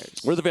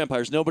vampires. We're the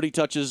vampires. Nobody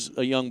touches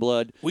a young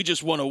blood. We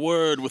just want a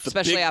word with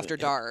Especially a big... after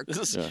dark.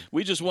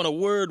 We just want a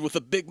word with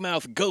a big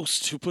mouth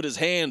ghost who put his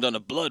hand on a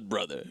blood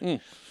brother. Yeah,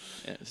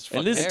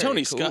 And this is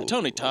Tony cool. Scott.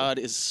 Tony Todd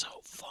is so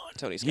fun.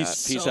 Tony Scott.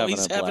 He's having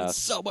a having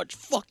blast. so much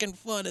fucking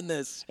fun in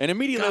this. And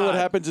immediately God. what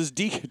happens is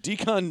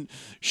Deacon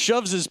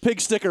shoves his pig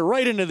sticker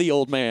right into the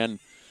old man.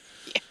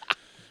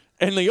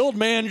 And the old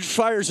man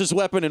fires his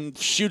weapon and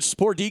shoots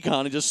poor Deacon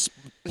and just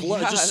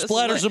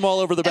splatters him all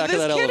over the back of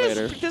that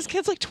elevator. This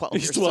kid's like 12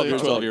 He's years 12 old.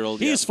 years old. 12-year-old,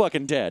 He's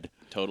fucking dead.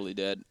 Totally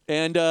dead.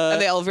 And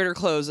And the elevator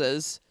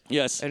closes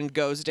yes. and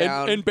goes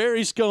down. And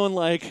Barry's going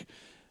like,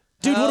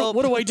 dude, Help.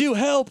 what do I do?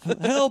 Help,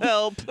 help,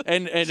 Help.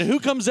 And who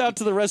comes out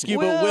to the rescue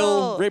but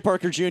Will, Ray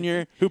Parker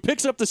Jr., who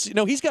picks up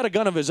no, he's got a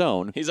gun of his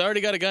own. He's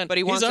already got a gun. But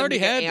he wants he's him already to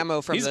get had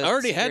ammo from He's the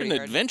already had an security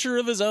guard. adventure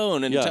of his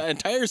own, and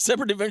entire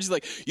separate adventures.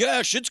 Like,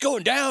 yeah, shit's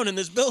going down in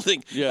this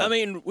building. Yeah. I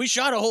mean, we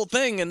shot a whole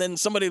thing, and then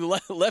somebody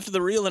left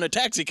the reel in a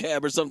taxi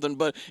cab or something.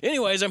 But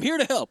anyways, I'm here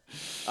to help.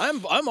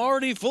 I'm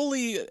already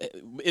fully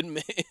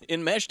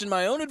enmeshed in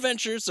my own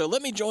adventure, so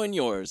let me join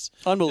yours.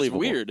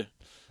 Unbelievable. It's weird.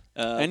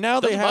 And now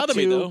they have bother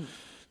me, though.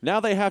 Now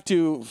they have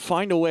to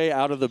find a way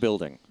out of the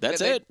building. That's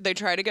they, it. They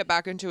try to get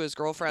back into his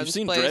girlfriend's You've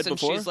seen place, Dredd and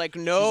before? she's like,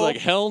 no. She's like,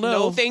 hell no.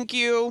 No, thank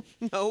you.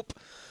 Nope.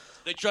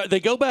 They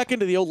go back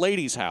into the old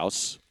lady's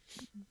house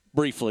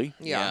briefly.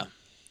 Yeah.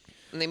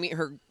 And they meet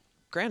her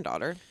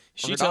granddaughter.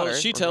 She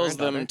She tells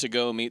them to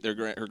go meet her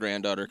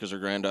granddaughter because her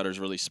granddaughter's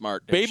really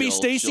smart. and Baby she'll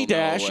Stacey know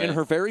Dash a in way.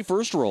 her very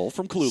first role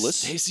from Clueless.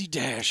 Stacey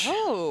Dash.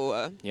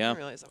 Oh. Yeah, I didn't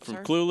realize that was from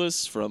her.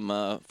 Clueless,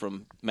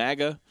 from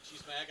MAGA.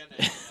 She's MAGA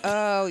now.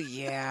 Oh,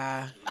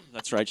 yeah.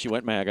 That's right, she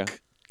went MAGA.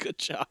 Good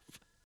job.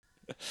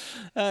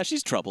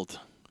 She's troubled.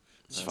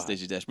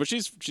 Stacey Dash, but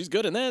she's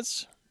good in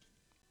this,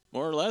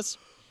 more or less.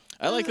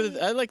 I like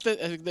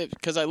that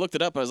because I looked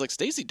it up. I was like,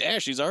 Stacey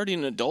Dash, she's already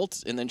an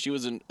adult, and then she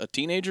was a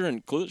teenager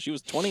in Clueless. She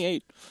was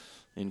 28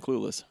 in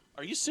Clueless.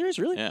 Are you serious,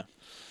 really? Yeah.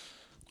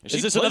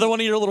 Is this another one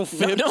of your little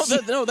fibs?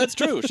 No, that's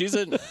true. She's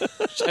a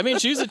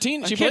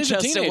teen. She plays a Can't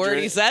trust teenager. a word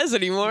he says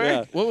anymore.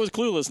 Yeah. What was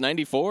Clueless?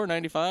 94,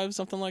 95,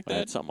 something like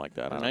that. Something like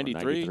that. I don't know,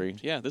 93. 93.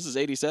 Yeah, this is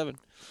 87.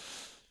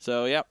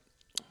 So yeah,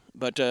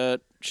 but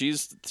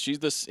she's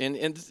this, and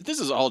this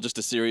is all just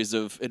a series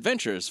of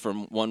adventures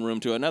from one room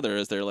to another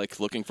as they're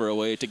like looking for a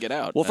way to get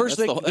out. Well, first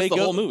that's they the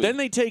go. whole movie. Then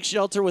they take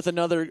shelter with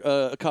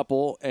another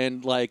couple,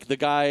 and like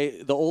the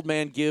old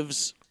man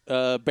gives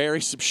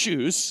Barry some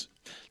shoes.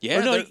 Yeah,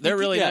 Or no, they're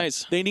really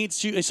nice. They need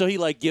shoes, so he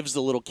like gives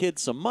the little kid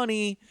some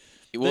money.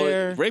 Well,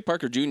 there. Ray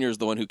Parker Jr. is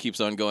the one who keeps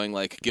on going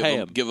like, give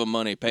him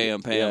money, pay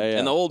him. Yeah.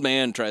 And the old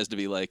man tries to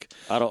be like,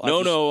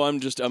 I'm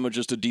just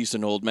a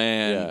decent old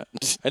man.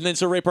 Yeah. And then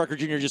so Ray Parker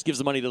Jr. just gives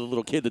the money to the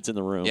little kid that's in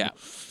the room. Yeah.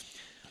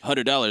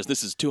 $100.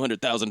 This is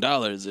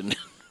 $200,000 in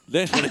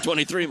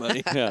 2023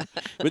 money. Yeah.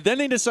 But then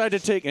they decide to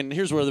take, and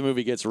here's where the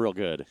movie gets real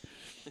good.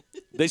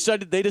 They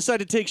decide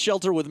to take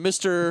shelter with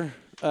Mr.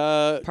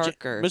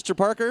 Parker. Mr.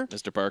 Parker.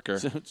 Mr. Parker.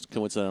 It's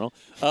coincidental.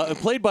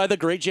 Played by the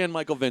great Jan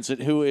Michael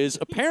Vincent, who is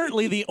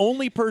apparently the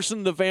only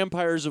person the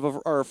vampires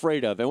are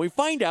afraid of. And we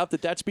find out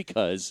that that's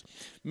because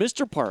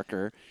Mr.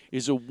 Parker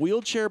is a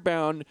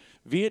wheelchair-bound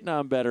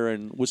Vietnam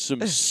veteran with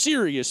some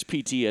serious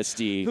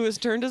PTSD. Who has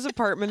turned his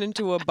apartment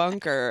into a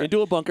bunker.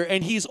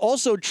 And he's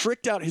also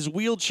tricked out his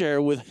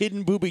wheelchair with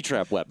hidden booby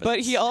trap weapons.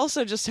 But he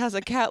also just has a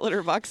cat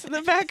litter box in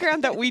the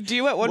background that we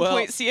do at one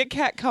point see a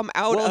cat come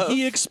out well, of.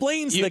 he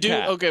explains You the do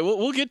cat. okay.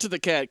 We'll get to the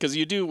cat because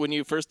you do when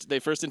they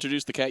first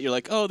introduce the cat. You're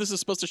like, oh, this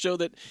is supposed to show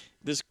that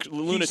this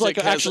lunatic like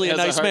has, actually has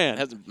a nice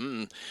heart,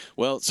 man.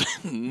 Well,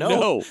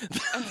 no,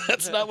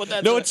 that's not what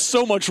that. No, it's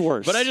so much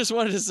worse. But I just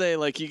wanted to say,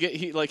 like,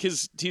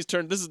 he's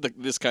turned. This is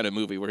this kind of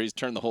movie where he's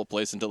turned the whole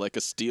place into like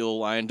a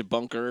steel-lined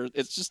bunker.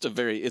 It's just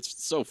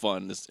it's so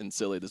fun and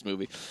silly, this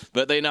movie.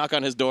 But they knock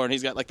on his door and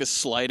he's got like this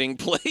sliding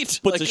plate,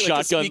 Puts a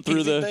shotgun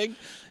through the thing,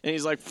 and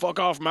he's like, "Fuck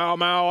off, Mau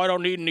Mau! I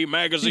don't need any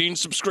magazine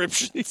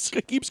subscription." He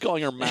keeps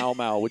calling her Mau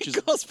Mau, which is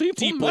calls people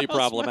deeply mouse,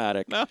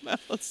 problematic. Mau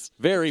Mau's.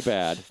 Very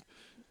bad.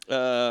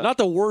 Not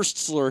the worst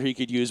slur he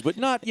could use, but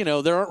not,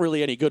 there aren't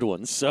really any good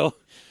ones. So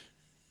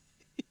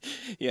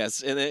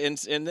Yes,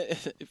 and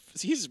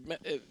he's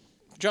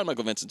John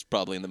Michael Vincent's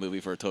probably in the movie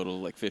for a total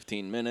of like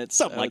 15 minutes.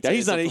 something like that.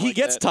 He's not. He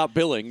gets top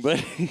billing, but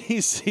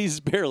he's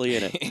barely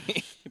in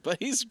it. But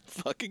he's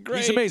fucking great.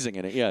 He's amazing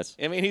in it. Yes.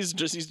 I mean, he's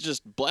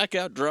just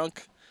blackout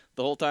drunk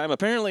the whole time.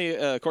 Apparently,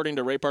 according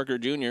to Ray Parker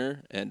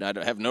Jr., and I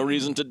have no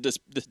reason to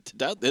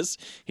doubt this,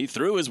 he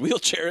threw his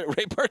wheelchair at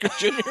Ray Parker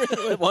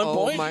Jr. at one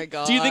point. Oh my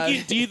god! Do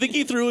you think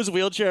he threw his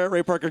wheelchair at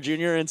Ray Parker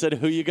Jr. and said,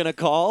 "Who you gonna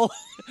call?"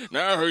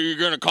 Now who you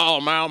gonna call,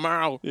 Mau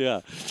Mau?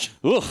 Yeah.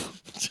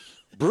 Oof.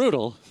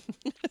 Brutal.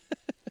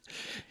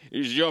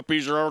 These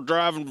yuppies are all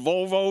driving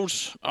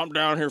Volvos. I'm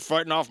down here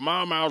fighting off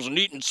Mau Mau's and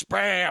eating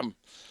Spam.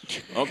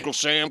 Uncle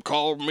Sam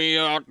called me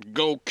out to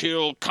go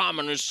kill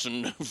communists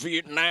in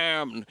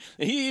Vietnam.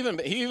 And he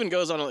even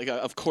goes on like,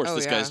 of course,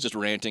 this guy's just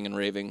ranting and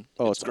raving.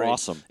 Oh, it's great.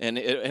 awesome. And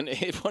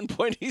at one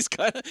point, he's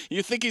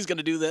you think he's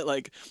gonna do that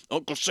like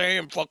Uncle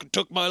Sam fucking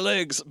took my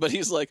legs, but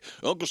he's like,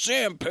 Uncle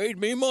Sam paid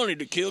me money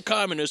to kill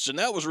communists, and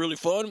that was really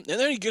fun. And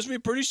then he gives me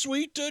pretty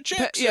sweet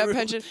checks.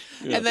 pension.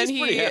 Yeah. And then he's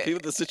pretty happy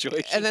with the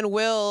situation. And then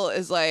Will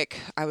is like,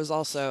 I was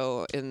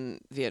also in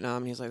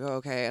Vietnam. And he's like, oh,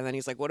 okay. And then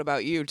he's like, what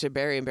about you, to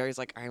Barry? And Barry's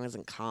like, I was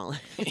in college.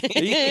 And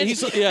then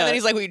he's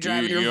like, we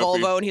driving your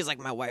Volvo? And he's like,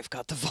 my wife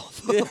got the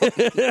Volvo.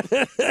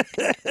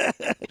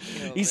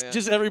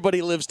 Just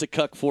everybody lives to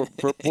cuck for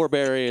poor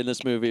Barry in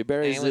this movie.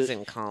 Barry's I was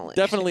in college.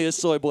 definitely a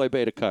soy boy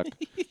beta cuck.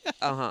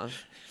 Uh-huh.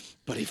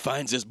 But he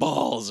finds his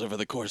balls over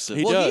the course of.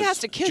 He Well, he does. has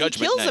to kill. He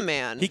Judgment kills Night. a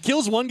man. He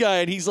kills one guy,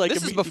 and he's like,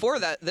 This is before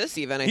that. This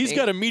even. I he's think.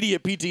 got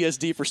immediate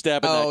PTSD for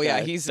stabbing that guy. Oh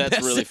yeah, That's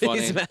really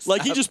funny. He's messed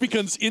Like, he up. just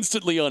becomes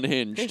instantly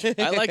unhinged.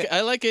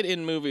 I like it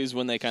in movies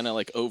when they kind of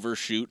like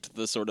overshoot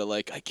the sort of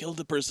like I killed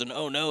the person,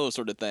 oh no,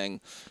 sort of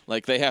thing.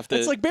 Like they have to.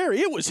 It's like,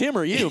 Barry, it was him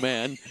or you,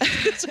 man.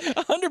 It's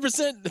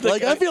 100%.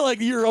 Like, I feel like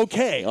you're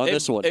okay on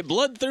this one. A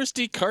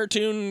bloodthirsty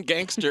cartoon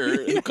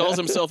gangster who calls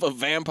himself a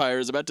vampire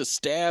is about to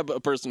stab a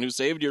person who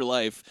saved your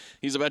life.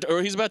 He's about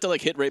to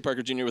like hit Ray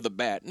Parker Jr. with a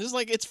bat. And it's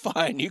like, it's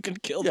fine. You can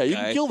kill the guy. Yeah, you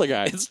can kill the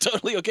guy. It's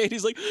totally okay. And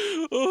he's like,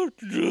 oh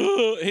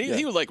no.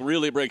 He like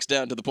really breaks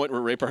down to the point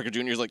where Ray Parker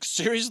Jr. is like,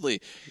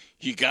 seriously,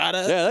 you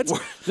gotta. Yeah, this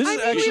is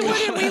I mean,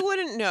 actually. we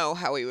wouldn't know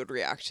how he would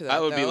react to that. I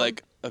would be though.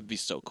 like, I'd be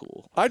so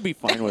cool. I'd be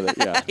fine with it,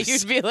 yeah.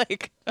 You'd be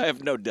like, I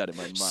have no doubt in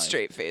my mind.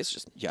 straight face,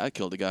 just Yeah, I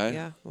killed a guy.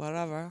 yeah,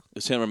 whatever,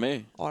 It's him or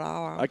me.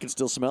 whatever. I can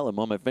still smell him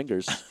on my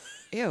fingers.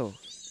 Ew.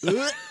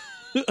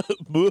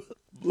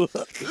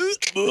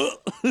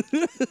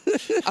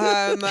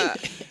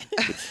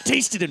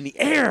 Taste it in the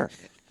air.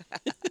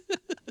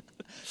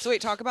 So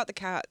wait, talk about the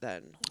cat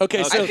then.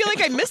 Okay, so I feel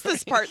like I missed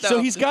this part though.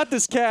 so he's got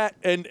this cat,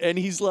 and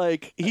he's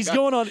like,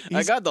 going on.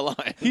 I got the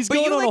line. He's But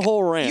going you, on a like,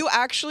 whole rant. You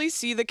actually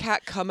see the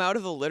cat come out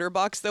of the litter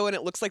box though, and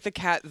it looks like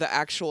the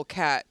actual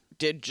cat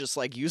did just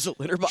like use a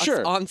litter box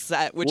Sure. on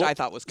set, which Well, I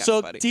thought was kind so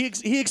of funny.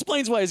 he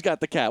explains why he's got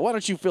the cat. Why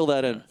don't you fill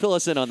that in? Fill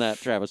us in on that,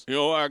 Travis. You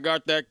know, I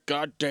got that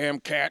goddamn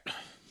cat.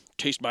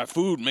 Taste my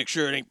food, make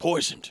sure it ain't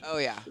poisoned. Oh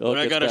yeah. Oh, But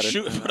I it gets gotta better.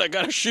 shoot. But I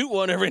gotta shoot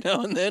one every now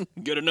and then.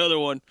 Get another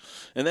one,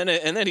 and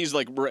then he's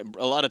like,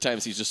 a lot of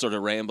times he's just sort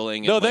of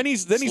rambling. No, and, then like,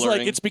 he's like,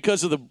 slurring. it's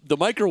because of the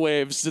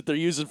microwaves that they're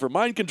using for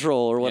mind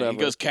control or Yeah, whatever. he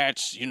goes,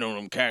 cats, you know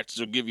them cats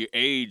will give you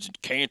AIDS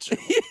and cancer,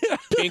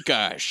 pink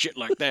eye, shit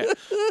like that.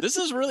 This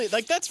is really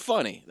like that's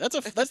funny.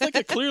 That's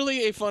like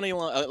clearly a funny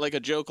line, like a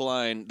joke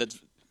line. That's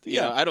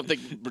Yeah. I don't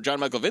think John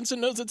Michael Vincent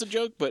knows it's a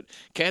joke, but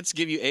cats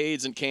give you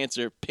AIDS and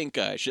cancer, pink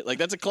eye, shit like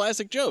that's a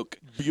classic joke.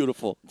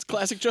 Beautiful. It's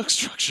classic joke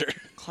structure.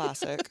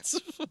 Classic.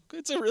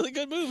 It's a really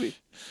good movie.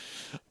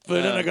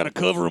 But then I got to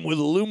cover him with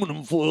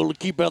aluminum foil to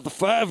keep out the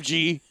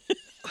 5G.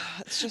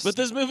 It's just But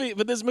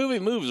this movie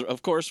moves,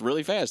 of course,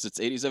 really fast. It's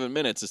 87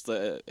 minutes.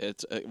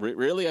 It's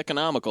really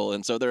economical,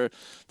 and so they're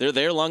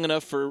there long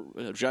enough for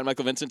John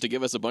Michael Vincent to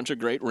give us a bunch of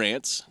great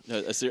rants,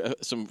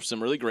 some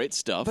really great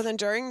stuff. But then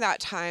during that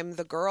time,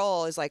 the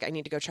girl is like, I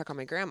need to go check on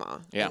my grandma.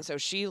 Yeah. And so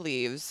she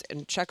leaves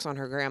and checks on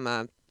her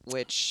grandma,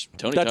 which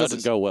Tony That Todd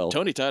doesn't go well.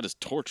 Tony Todd is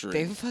torturing.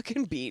 they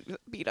fucking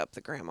beat up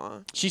the grandma.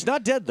 She's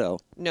not dead, though.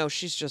 No,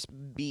 she's just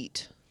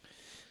beat.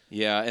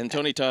 Yeah, and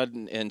Tony Todd,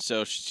 and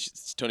so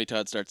Tony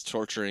Todd starts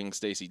torturing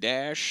Stacey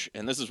Dash,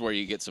 and this is where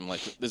you get some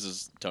this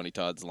is Tony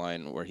Todd's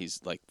line where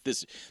he's like,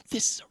 "This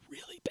is a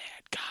really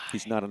bad guy."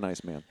 He's not a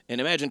nice man.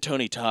 And imagine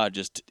Tony Todd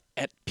just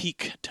at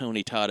peak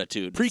Tony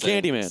Todditude.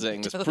 Pre-Candyman.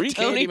 saying this. Tony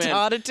Pre-Candyman.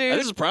 Todditude?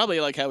 This is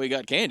probably like how we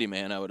got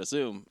Candyman, I would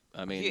assume.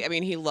 I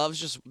mean, He loves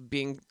just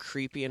being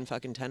creepy in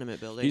fucking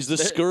tenement buildings. He's the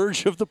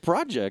scourge of the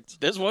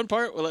project. there's one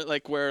part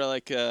where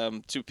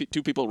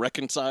two people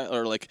reconcile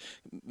or like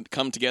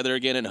come together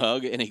again and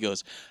hug, and he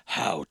goes,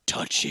 "How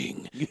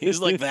touching!"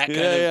 He's like that kind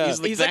Yeah. of. He's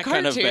like He's that a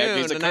kind of cartoon, bad.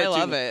 He's a and I cartoon.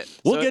 love it.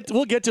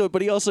 We'll get to it,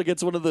 but he also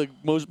gets one of the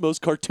most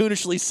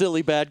cartoonishly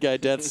silly bad guy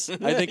deaths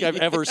I think I've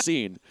ever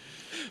seen.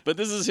 But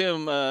this is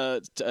him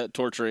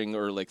torturing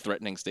or like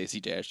threatening Stacey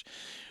Dash.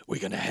 We're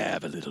going to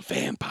have a little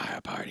vampire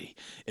party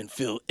and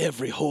fill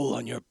every hole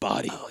on your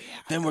body. Oh, yeah.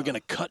 Then we're going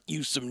to cut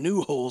you some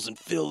new holes and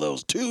fill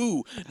those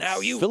too. Now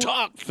you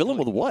talk. Fill him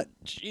with what?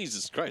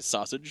 Jesus Christ,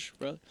 sausage,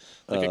 bro.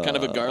 Like a kind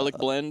of a garlic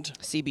blend.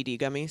 CBD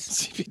gummies.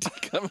 CBD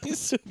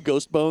gummies.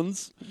 Ghost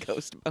bones?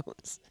 Ghost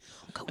bones.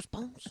 Ghost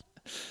bones.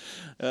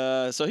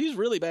 So he's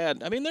really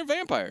bad. I mean, they're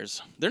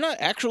vampires. They're not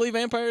actually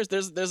vampires.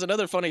 There's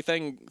another funny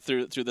thing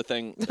through the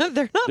thing.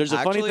 They're not There's a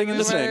funny actually thing in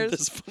the thing. vampires.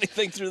 There's a funny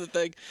thing through the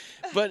thing,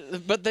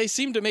 but they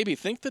seem to maybe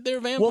think that they're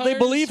vampires. Well, they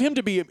believe him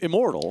to be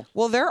immortal.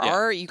 Well, there Yeah.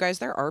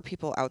 are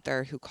people out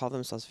there who call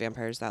themselves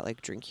vampires that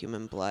like drink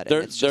human blood. There-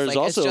 and it's just there's like,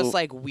 also- it's just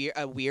like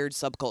a weird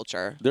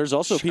subculture. There's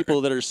also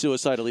people that are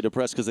suicidally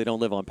depressed because they don't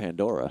live on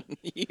Pandora.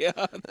 Yeah,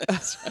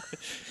 that's right.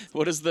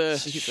 What is the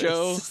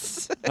show?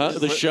 Huh?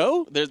 The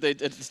show? There's a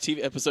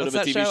TV episode What's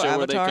of a that TV show, show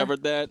where they Avatar?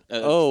 covered that.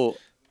 Oh,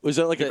 was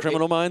that like a the-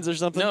 Criminal Minds or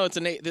something? No, it's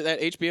that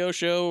HBO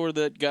show where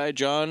that guy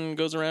John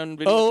goes around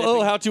videotaping.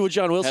 Oh, How to with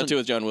John Wilson. How to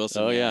with John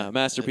Wilson. Oh, yeah, a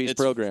masterpiece It's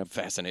program.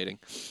 Fascinating.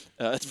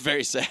 It's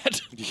very sad.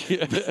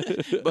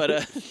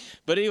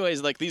 But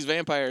anyways, like these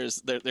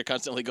vampires, they're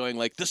constantly going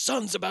like, the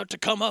sun's about to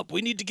come up.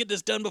 We need to get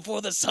this done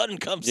before the sun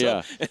comes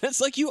up. Yeah. And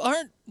it's like you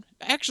aren't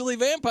actually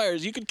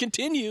vampires. You can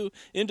continue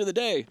into the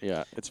day.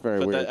 Yeah, it's very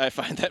But weird. I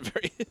find that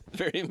very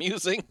very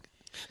amusing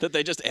that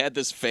they just add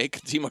this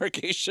fake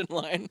demarcation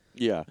line.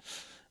 Yeah.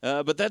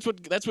 But that's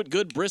what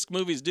good brisk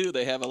movies do.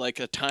 They have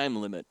a time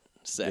limit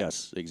set.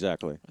 Yes,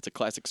 exactly. It's a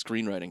classic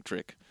screenwriting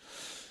trick.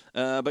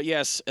 But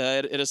yes,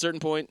 at a certain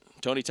point,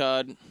 Tony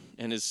Todd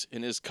and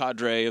his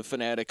cadre of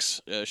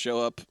fanatics show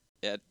up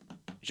at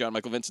John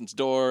Michael Vincent's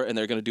door, and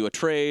they're going to do a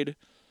trade.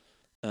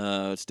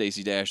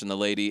 Stacey Dash and the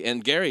lady,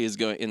 and Gary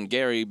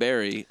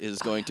Barry is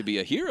going to be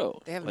a hero.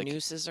 They have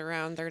nooses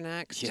around their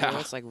necks. Yeah. Too.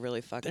 It's like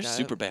really fucked They're up.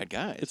 super bad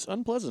guys. It's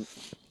unpleasant.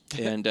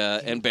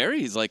 And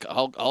Barry's like,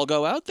 I'll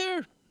go out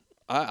there.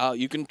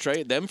 You can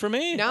trade them for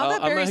me. Now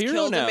that I'm a Barry's hero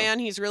killed now. a man,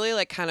 he's really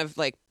like kind of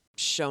like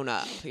shown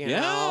up. You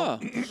know?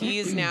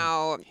 He's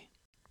now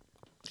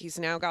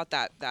got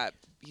that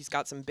he's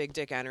got some big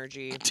dick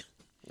energy.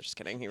 I'm just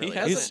kidding. He really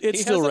doesn't.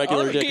 It's still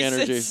regular dick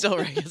energy. It's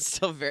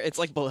still very. It's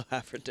like below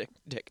average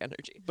dick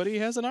energy. But he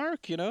has an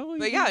arc,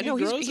 But yeah, no,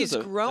 he's growing, as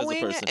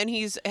a person.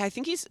 and I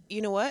think he's.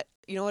 You know what?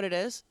 You know what it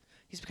is?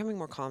 He's becoming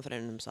more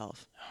confident in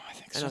himself. Oh, I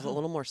think and a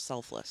little more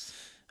selfless.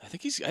 I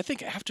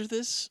think after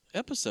this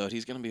episode,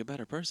 he's going to be a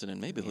better person,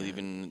 and maybe he'll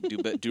even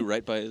do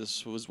right by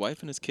his wife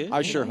and his kid.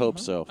 I sure hope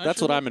so.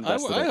 That's what I'm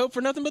invested in. I hope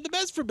for nothing but the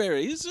best for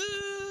Barry. He's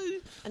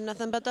and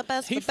nothing but the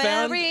best he for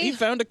found Barry. he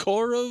found a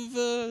core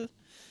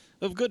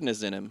of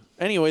goodness in him.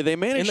 Anyway, they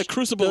managed in the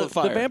crucible of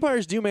fire. The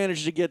vampires do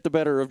manage to get the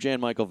better of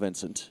Jan Michael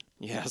Vincent.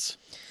 Yes.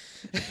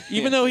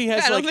 Even though he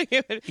has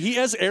he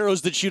has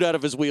arrows that shoot out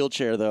of his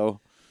wheelchair,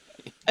 though.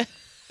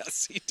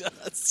 Yes, he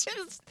does.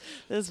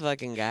 This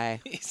fucking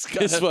guy. He's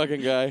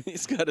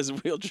got his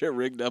wheelchair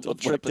rigged up,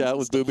 tricked out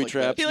with booby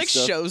traps. He like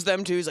shows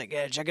them too. He's like,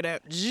 yeah, check it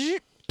out.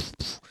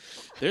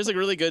 There's a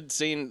really good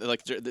scene,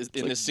 like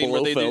in this scene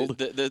where they do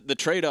the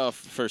trade-off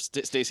for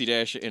Stacey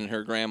Dash and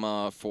her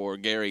grandma for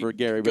Gary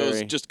Barry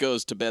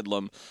goes to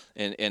Bedlam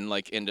and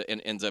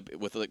ends up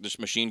with like just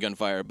machine gun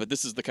fire. But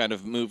this is the kind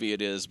of movie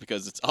it is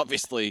because it's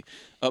obviously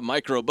a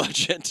micro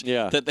budget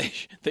that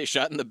they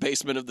shot in the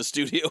basement of the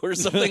studio or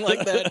something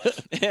like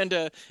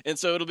that. And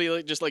so it'll be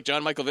like just like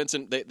John Michael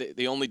Vincent.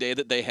 The only day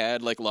that they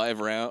had like live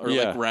round or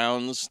like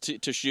rounds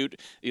to shoot,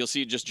 you'll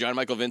see just John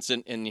Michael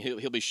Vincent and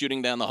he'll be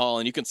shooting down the hall,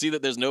 and you can see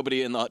that there's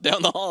nobody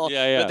down the hall.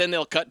 But then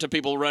they'll cut to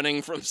people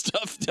running from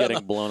stuff,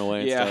 getting blown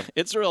away. Yeah,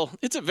 and stuff.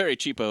 It's a very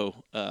cheapo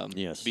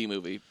B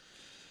movie,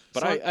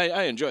 but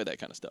I enjoy that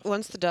kind of stuff.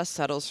 Once the dust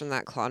settles from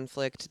that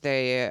conflict,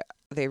 they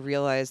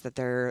realize that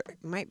there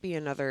might be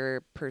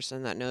another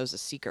person that knows a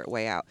secret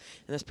way out,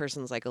 and this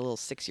person's like a little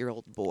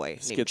 6-year-old boy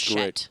named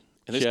Chet.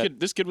 And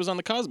this kid was on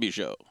the Cosby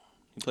Show.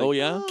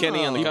 Kenny on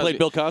the He Cosby. played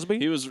Bill Cosby.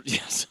 He was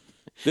yes.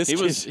 He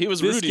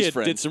was Rudy's kid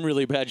friend. Did some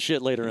really bad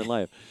shit later in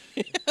life.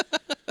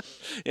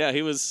 Yeah,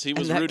 he was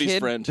that Rudy's kid,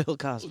 friend. Bill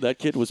Cosby. That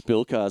kid was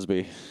Bill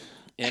Cosby.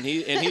 And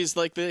he's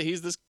like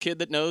he's this kid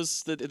that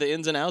knows the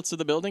ins and outs of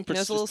the building,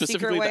 knows a little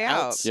specifically secret way the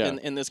outs out.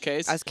 in this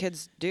case. As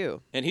kids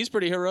do. And he's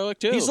pretty heroic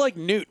too. He's like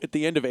Newt at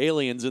the end of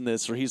Aliens in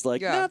this, where he's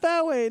like, not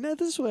that way, not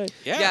this way.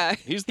 Yeah.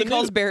 He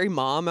calls Barry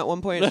mom at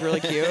one point. It's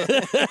really cute.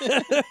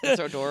 It's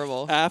so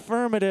adorable.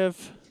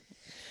 Affirmative.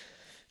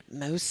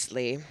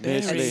 Mostly.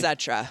 Mostly.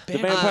 Etc. The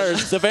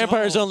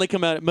vampires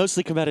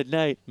mostly come out at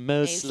night.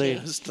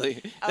 Mostly.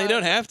 They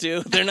don't have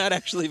to. They're not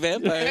actually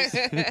vampires.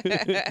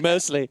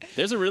 Mostly.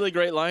 There's a really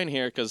great line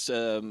here because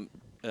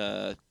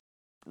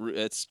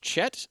it's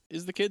Chet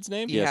is the kid's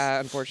name. Yeah,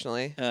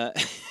 unfortunately.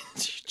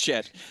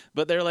 Chet.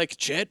 But they're like,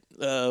 Chet,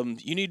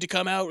 you need to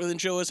come out and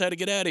show us how to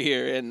get out of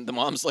here. And the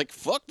mom's like,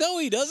 fuck no,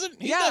 he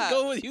doesn't. He's not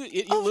going with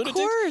you, lunatic. Of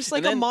course.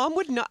 Like a mom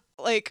would not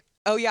like.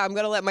 Oh yeah, I'm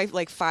gonna let my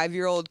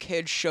 5-year-old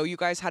kid show you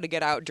guys how to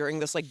get out during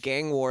this like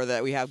gang war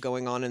that we have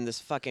going on in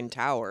this fucking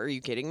tower. Are you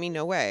kidding me?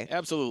 No way.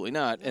 Absolutely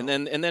not. No.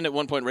 And then at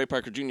one point, Ray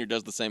Parker Jr.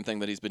 does the same thing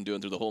that he's been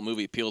doing through the whole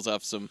movie. Peels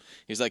off some.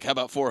 He's like, "How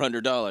about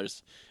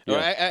 $400?" Yeah. Or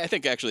I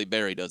think actually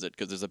Barry does it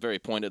because there's a very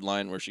pointed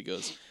line where she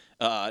goes,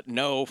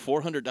 "No,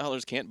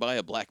 $400 can't buy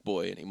a black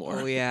boy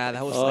anymore." Oh yeah,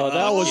 that was.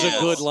 That was a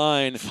good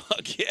line.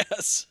 Fuck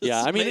yes.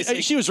 Yeah, I mean,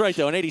 she was right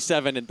though. In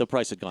 '87, the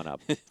price had gone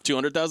up.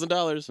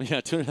 $200,000. Yeah,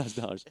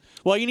 $200,000.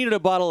 Well, you needed a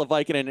bottle of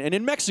Vicodin, and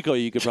in Mexico,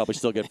 you could probably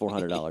still get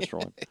 $400 for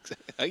one.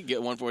 I can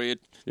get one for you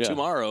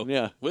tomorrow.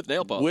 Yeah, with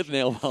nail polish. With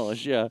nail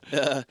polish, yeah.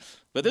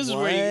 But this is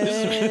where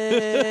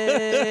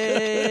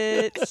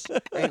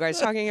are you guys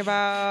talking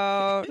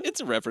about?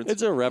 It's a reference.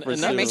 It's a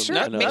reference. Make sure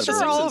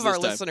all of our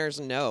this time. listeners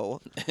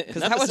know,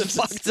 because that was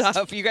fucked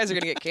up. You guys are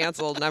gonna get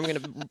canceled, and I'm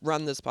gonna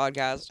run this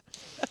podcast.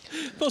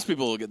 Most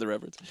people will get the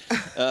reference.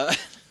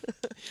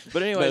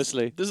 But anyway,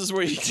 mostly. This is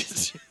where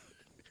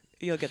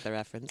you'll get the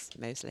reference,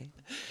 mostly.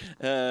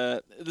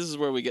 This is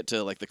where we get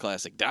to like the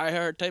classic Die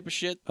Hard type of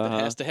shit that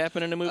has to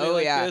happen in a movie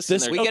like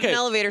this. We get an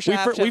elevator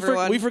shaft,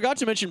 we forgot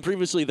to mention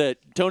previously that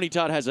Tony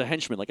Todd has a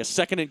henchman, like a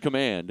second in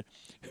command,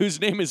 whose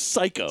name is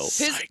Psycho.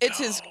 It's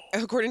his,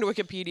 according to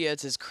Wikipedia,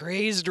 it's his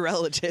crazed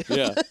relative.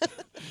 Yeah,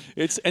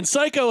 and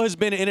Psycho has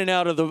been in and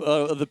out of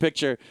the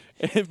picture,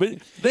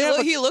 but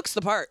he looks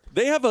the part.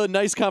 They have a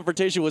nice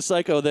confrontation with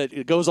Psycho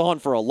that goes on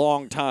for a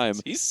long time.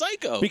 He's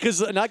Psycho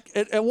because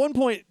at one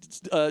point,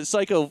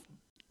 Psycho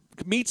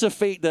meets a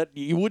fate that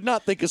you would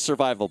not think is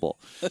survivable,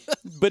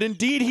 but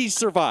indeed he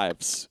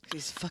survives.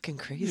 He's fucking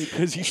crazy.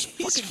 Because he's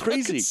fucking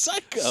crazy.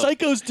 Psycho.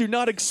 Psychos do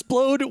not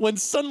explode when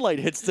sunlight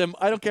hits them.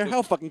 I don't care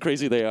how fucking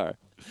crazy they are.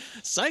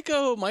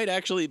 Psycho might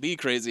actually be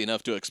crazy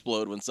enough to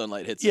explode when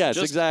sunlight hits him. Yes,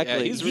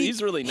 exactly. Yeah,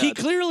 he's really nuts. He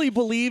clearly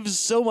believes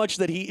so much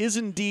that he is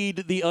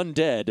indeed the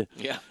undead.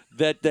 Yeah.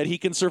 That he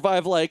can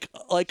survive like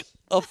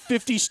a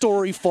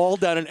 50-story fall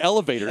down an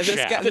elevator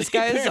shaft. This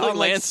guy is apparently on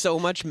like lands- so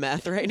much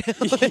meth right now.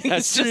 Yeah, He's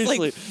just seriously.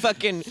 like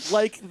fucking.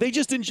 Like, they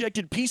just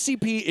injected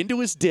PCP into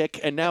his dick,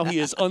 and now he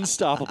is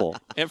unstoppable.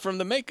 And from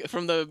the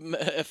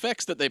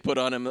effects that they put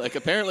on him, like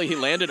apparently he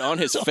landed on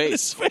his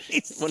face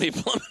when he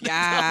plummeted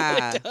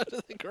Yeah. down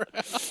to the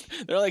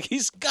ground. They're like,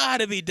 he's got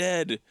to be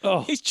dead.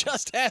 Oh. He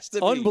just has to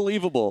be.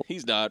 Unbelievable.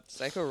 He's not.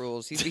 Psycho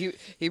rules.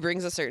 He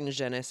brings a certain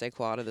je ne sais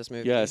quoi to this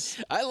movie.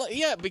 Yes.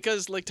 Yeah,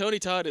 because like Tony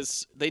Todd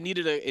they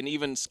needed an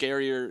even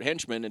scarier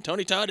henchman, and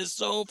Tony Todd is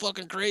so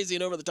fucking crazy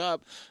and over the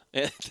top,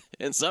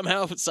 and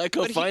somehow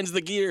Psycho finds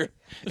the gear.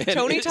 And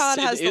Tony Todd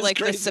has it is the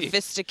crazy.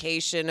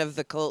 sophistication of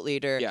the cult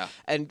leader. Yeah.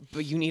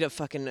 But you need a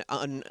fucking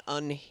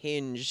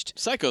unhinged.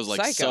 Psycho's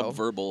like Psycho.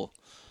 subverbal.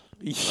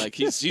 Like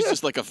he's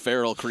just like a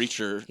feral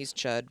creature. He's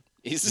Chud.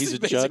 He's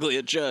basically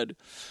a chud.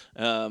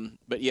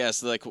 But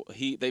yes, like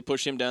they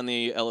push him down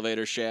the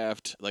elevator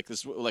shaft. Like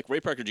Ray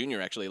Parker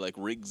Jr. actually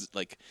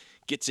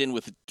gets in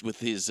with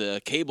his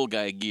cable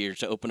guy gear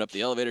to open up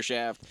the elevator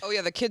shaft. Oh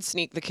yeah, the kid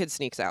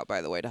sneaks out,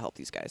 by the way, to help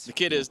these guys. The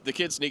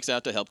kid sneaks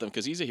out to help them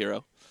because he's a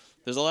hero.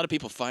 There's a lot of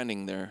people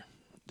finding their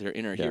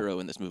inner hero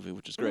in this movie,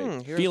 which is great.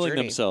 Hero's Feeling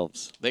journey.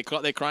 themselves. They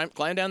climb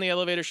down the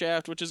elevator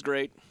shaft, which is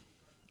great.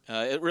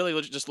 It really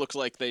just looks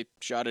like they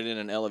shot it in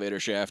an elevator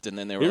shaft, and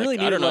then they were It really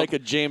I don't needed know. like a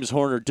James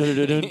Horner,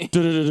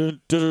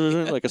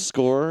 like a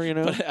score, you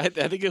know? But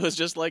I think it was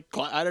just like,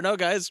 I don't know,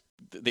 guys.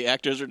 The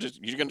actors are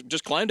you're going to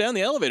just climb down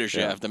the elevator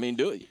shaft. I mean,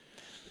 do it.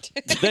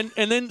 Then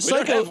We don't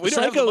have the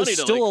Psycho money is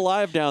to, still like-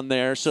 alive down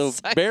there, so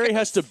Barry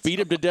has to beat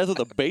him to death with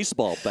a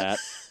baseball bat.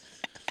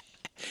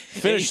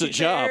 Finish the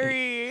job.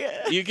 Barry,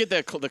 You get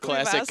the we've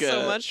classic asked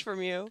so much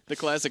from you. the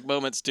classic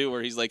moments too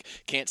where he's like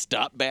can't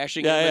stop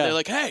bashing Yeah, him, yeah. and they're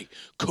like, "Hey,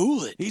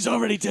 cool it. He's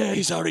already dead.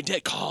 He's already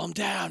dead. Calm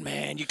down,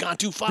 man. You gone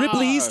too far."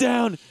 Ripley, he's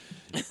down.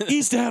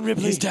 He's down,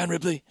 Ripley. He's down,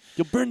 Ripley.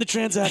 You'll burn the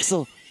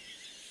transaxle.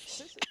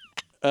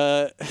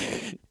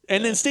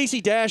 And then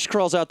Stacey Dash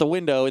crawls out the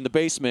window in the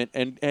basement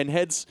and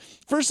heads.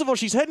 First of all,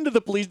 she's heading to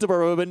the police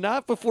department, but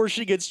not before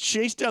she gets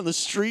chased down the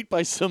street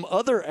by some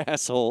other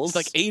assholes. It's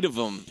like 8 of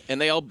them, and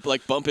they all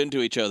like bump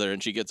into each other,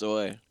 and she gets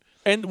away.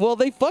 And well,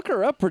 they fuck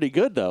her up pretty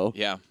good though.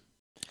 Yeah.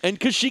 And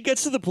because she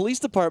gets to the police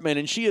department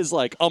and she is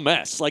like a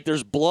mess. Like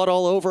there's blood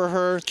all over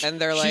her. And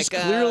they're she's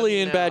like, clearly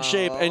in bad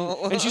shape.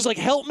 no. And she's like,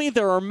 help me.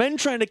 There are men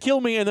trying to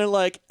kill me. And they're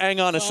like, hang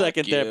on a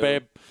second there, you.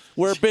 babe.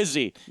 We're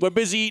busy. We're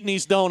busy eating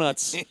these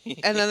donuts.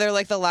 And then they're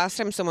like, the last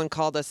time someone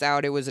called us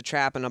out, it was a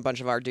trap, and a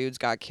bunch of our dudes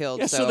got killed.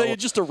 Yeah, so they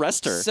just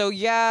arrest her. So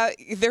yeah,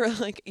 they're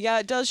like, yeah,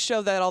 it does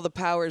show that all the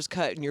power's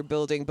cut in your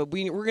building, but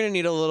we're gonna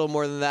need a little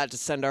more than that to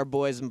send our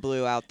boys in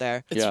blue out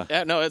there. Yeah.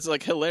 No, it's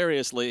like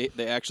hilariously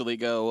they actually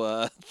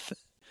go.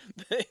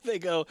 They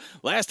go.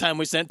 Last time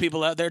we sent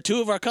people out there,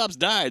 2 of our cops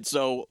died.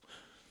 So.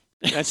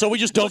 And so we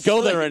just don't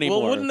go there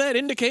anymore. Well, wouldn't that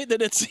indicate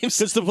that it seems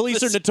Because the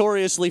police are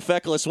notoriously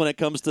feckless when it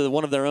comes to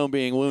one of their own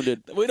being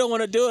wounded. we don't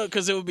want to do it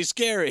because it would be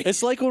scary.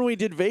 It's like when we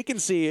did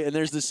Vacancy, and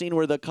there's the scene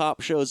where the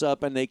cop shows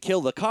up and they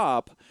kill the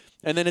cop.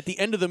 And then at the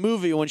end of the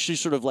movie, when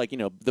she's sort of like,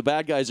 the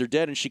bad guys are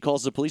dead, and she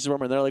calls the police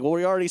department, and they're like, well,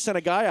 we already sent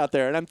a guy out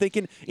there. And I'm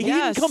thinking, he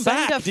didn't come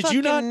back. Did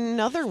you not?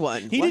 Another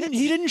one. He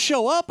didn't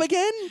show up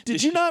again?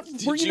 Did you not?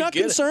 Were you not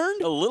get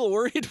concerned? A little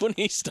worried when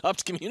he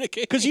stopped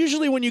communicating. Because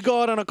usually when you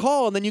go out on a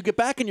call and then you get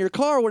back in your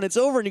car when it's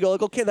over and you go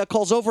like, okay, that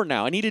call's over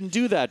now, and he didn't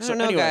do that. I So don't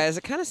know, anyway, guys.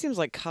 It kind of seems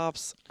like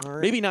cops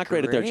aren't maybe not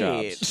great at their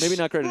jobs. Maybe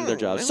not great at their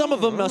jobs. Some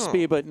of them must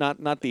be, but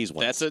not these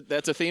ones.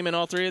 That's a theme in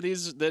all 3 of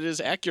these that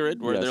is accurate.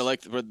 Where Yes. they're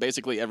like, where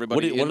basically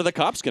everybody. What are the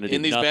cops going to do?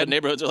 in these Nothing? bad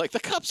neighborhoods are like, the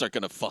cops aren't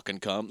gonna fucking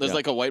come. There's Yeah.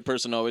 like a white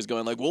person always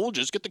going like, well, we'll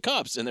just get the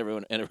cops, and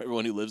everyone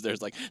who lives there is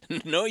like,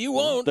 no, you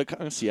won't.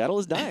 Seattle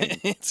is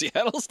dying.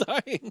 Seattle's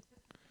dying.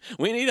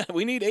 We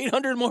need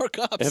 800 more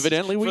cops.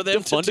 Evidently, we for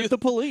them to defunded do- the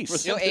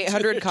police.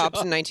 800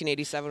 cops in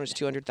 1987 was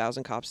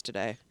 200,000 cops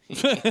today.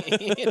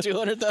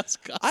 200,000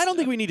 cops. I don't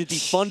think we need to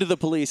defund the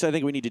police. I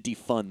think we need to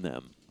defund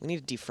them. We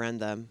need to defriend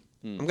them.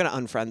 I'm gonna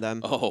unfriend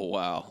them. Oh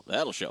wow,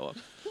 that'll show up.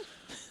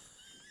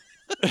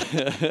 We're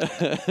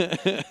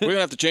gonna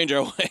have to change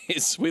our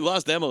ways. We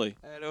lost Emily.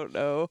 I don't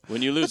know.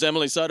 When you lose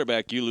Emily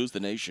Soderback, you lose the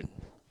nation.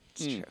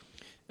 It's true.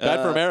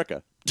 Bad for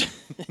America.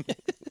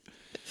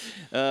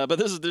 But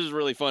this is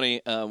really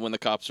funny when the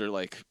cops are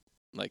like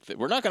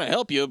we're not gonna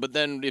help you, but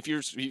then if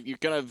you're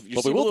kind of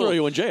But we will throw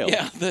you in jail.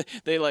 Yeah,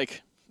 they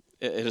like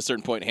at a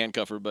certain point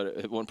handcuff her, but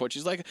at one point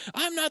she's like,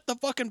 "I'm not the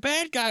fucking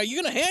bad guy. Are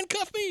you gonna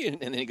handcuff me?" And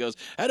then he goes,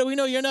 "How do we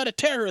know you're not a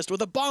terrorist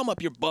with a bomb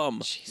up your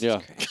bum?"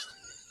 Yeah.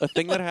 A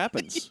thing that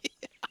happens.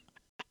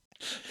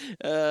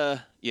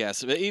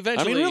 Yes, but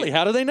eventually. I mean, really,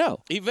 how do they know?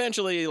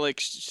 Eventually,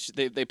 like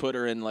they put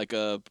her in like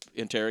a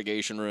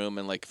interrogation room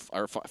and like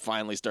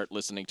finally start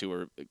listening to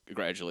her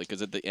gradually,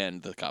 because at the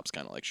end the cops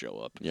kind of like show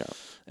up. Yeah,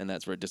 and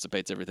that's where it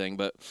dissipates everything.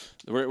 But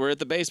we're at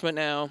the basement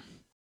now,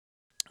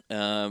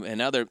 and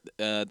now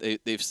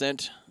they've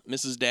sent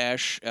Mrs.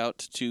 Dash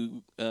out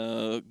to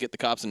get the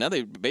cops, and now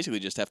they basically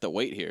just have to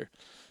wait here.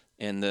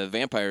 And the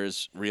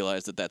vampires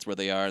realize that that's where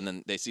they are, and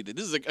then they see that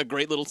this is a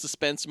great little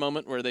suspense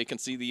moment where they can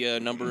see the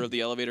number of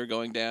the elevator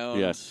going down.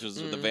 Yes. Because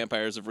the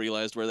vampires have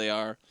realized where they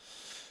are.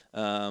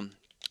 and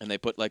they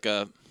put like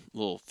a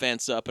little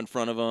fence up in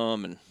front of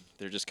them, and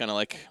they're just kind of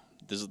like,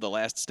 this is the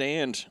last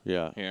stand.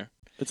 Yeah. Here.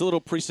 It's a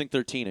little Precinct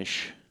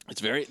 13-ish.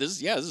 It's very.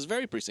 This is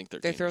very Precinct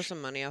 13. They throw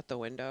some money out the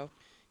window.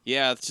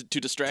 Yeah, to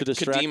distract the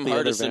Kadeem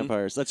other Hardison.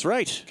 vampires. That's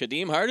right.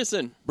 Kadeem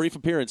Hardison. Brief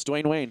appearance,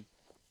 Dwayne Wayne.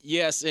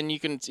 Yes, and you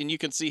can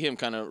see him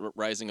kind of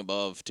rising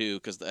above too,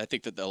 because I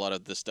think that a lot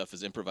of this stuff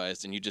is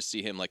improvised, and you just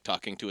see him like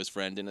talking to his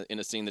friend in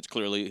a scene that's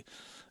clearly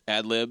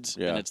ad-libbed,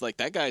 Yeah. and it's like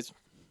that's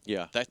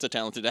a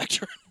talented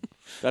actor.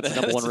 That's the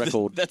number one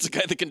record. That's a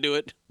guy that can do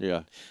it.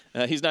 Yeah.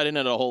 He's not in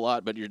it a whole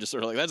lot, but you're just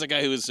sort of like, that's a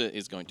guy who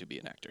is going to be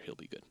an actor. He'll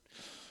be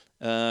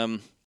good.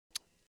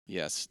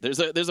 Yes, there's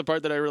a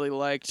part that I really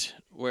liked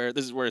where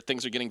this is where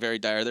things are getting very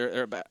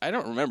dire. I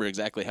don't remember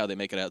exactly how they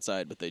make it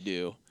outside, but they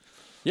do.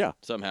 Yeah.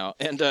 Somehow.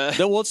 And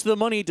once the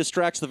money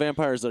distracts the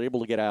vampires, they're able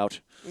to get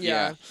out.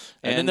 Yeah.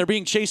 And then they're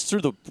being chased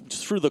through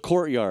the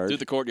courtyard. Through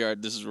the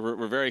courtyard.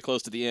 We're very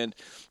close to the end.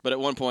 But at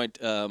one point,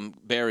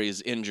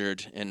 Barry's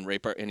injured, and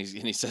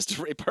he says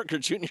to Ray Parker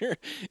Jr.,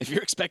 "If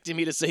you're expecting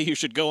me to say you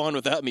should go on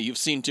without me, you've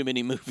seen too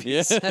many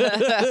movies." Yeah.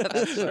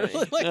 That's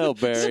right. Oh,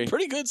 Barry. This is a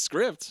pretty good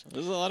script.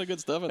 There's a lot of good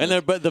stuff in And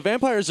there. but the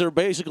vampires are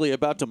basically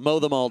about to mow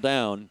them all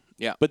down.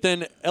 Yeah. But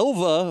then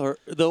Elva, or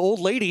the old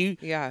lady,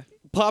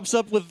 pops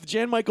up with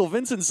Jan Michael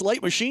Vincent's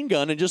light machine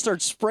gun and just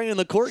starts spraying in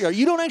the courtyard.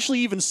 You don't actually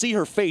even see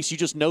her face. You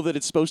just know that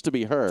it's supposed to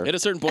be her. At a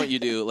certain point, you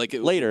do.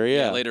 Later,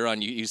 yeah. Later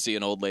on, you see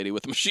an old lady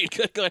with a machine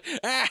gun going,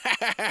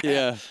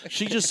 Yeah.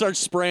 She just starts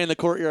spraying the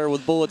courtyard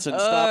with bullets and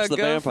stops the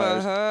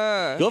vampires. Good for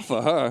her. Good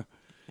for her.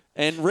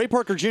 And Ray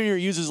Parker Jr.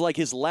 uses like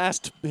his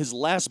last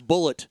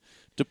bullet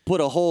to put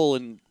a hole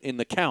in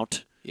the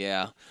count.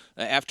 Yeah.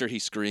 After he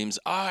screams,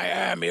 "I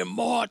am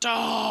immortal!"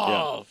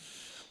 Yeah.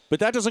 But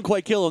that doesn't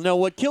quite kill him. No,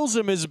 what kills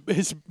him is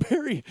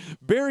Barry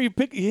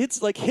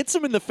hits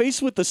him in the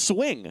face with the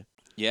swing.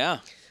 Yeah.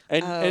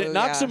 And it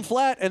knocks him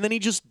flat, and then he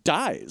just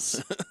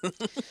dies.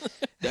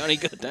 Down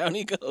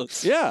he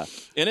goes. Yeah.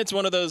 And it's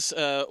one of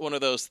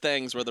those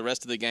things where the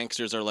rest of the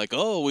gangsters are like,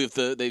 "Oh,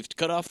 they've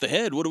cut off the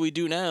head. What do we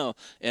do now?"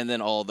 And then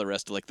all the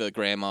rest, like the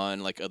grandma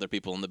and like other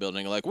people in the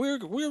building, are like,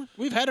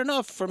 "We've had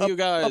enough from you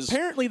guys."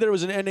 Apparently, there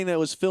was an ending that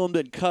was filmed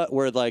and cut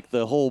where like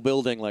the whole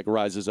building like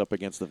rises up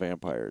against the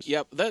vampires.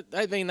 Yep.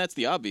 That's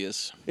the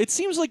obvious. It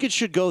seems like it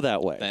should go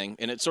that way. Thing,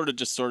 and it sort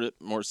of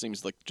more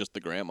seems like just the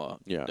grandma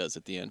does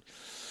at the end.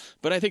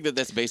 But I think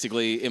that's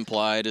basically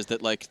implied is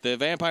that like the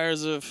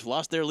vampires have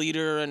lost their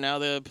leader, and now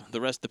the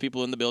rest of the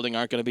people in the building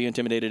aren't going to be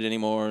intimidated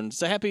anymore, and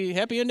it's a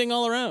happy ending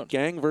all around.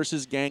 Gang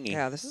versus gangy.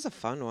 Yeah, this is a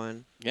fun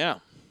one. Yeah.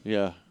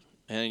 Yeah.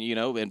 And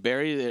and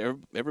Barry,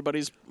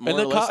 everybody's more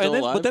or less still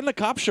alive. But then the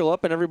cops show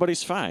up and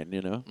everybody's fine.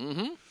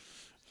 Mm-hmm.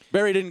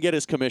 Barry didn't get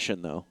his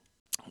commission though.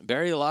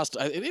 Barry lost.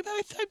 I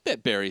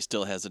bet Barry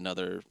still has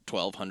another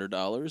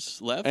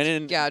 $1,200 left. And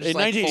in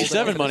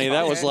 1987 money,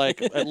 that was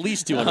like at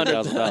least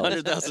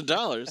 $200,000.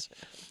 $100,000.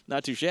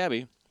 Not too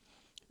shabby.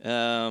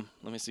 Let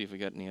me see if we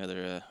got any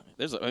other.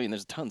 There's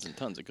tons and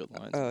tons of good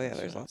lines. Oh yeah,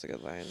 there's lots of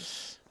good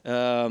lines.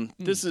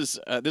 This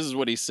is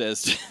what he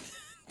says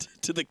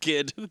to the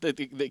kid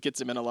that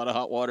gets him in a lot of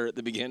hot water at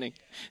the beginning.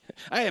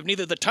 "I have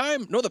neither the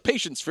time nor the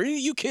patience for any of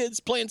you kids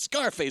playing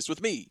Scarface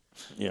with me."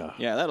 Yeah.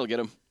 Yeah, that'll get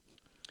him.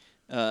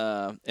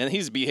 And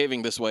he's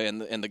behaving this way,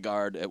 and the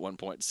guard at one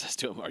point says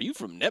to him, "Are you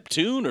from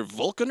Neptune or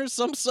Vulcan or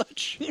some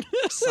such?"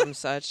 Some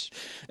such.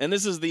 And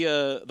this is the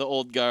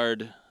old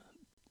guard,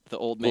 the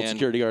old man,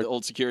 the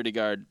old security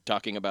guard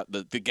talking about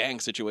the gang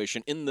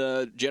situation in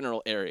the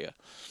general area.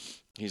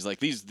 He's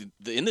like,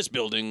 in this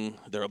building,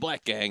 they're a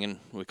black gang, and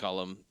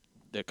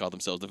they call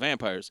themselves the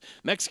Vampires.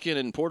 Mexican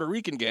and Puerto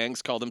Rican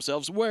gangs call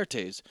themselves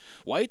Huertes.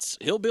 Whites,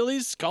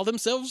 hillbillies, call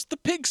themselves the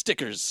Pig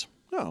Stickers.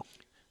 Oh.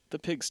 The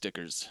Pig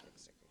Stickers.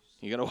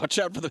 You got to watch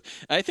out for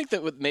I think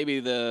that with maybe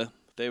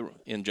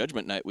in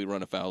Judgment Night, we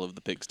run afoul of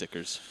the Pig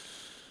Stickers.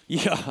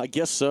 Yeah, I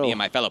guess so. Me and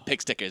my fellow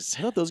Pig Stickers.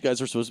 I thought those guys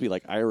were supposed to be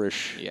like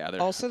Irish. Yeah.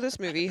 Also, this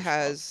movie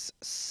has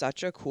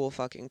such a cool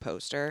fucking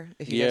poster.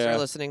 If you guys are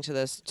listening to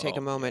this, take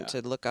a moment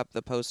to look up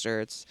the poster.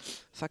 It's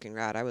fucking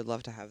rad. I would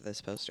love to have this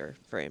poster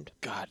framed.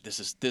 God,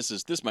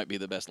 this might be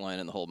the best line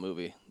in the whole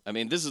movie. I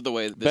mean, this is the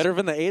way. Better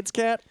than the AIDS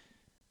cat?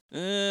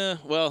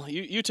 Well,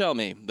 you tell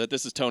me that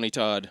this is Tony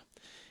Todd,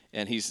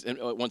 and he's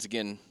once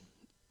again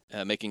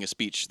making a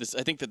speech.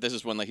 I think that this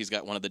is when he's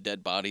got one of the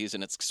dead bodies,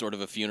 and it's sort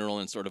of a funeral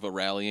and sort of a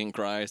rallying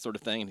cry sort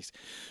of thing. And he's,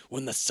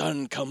 "When the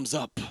sun comes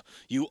up,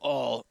 you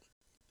all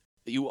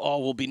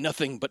will be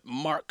nothing but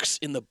marks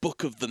in the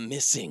book of the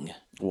missing."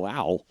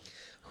 Wow.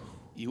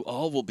 You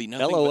all will be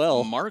nothing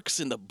LOL. but marks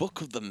in the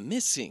book of the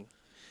missing.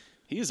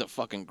 He is a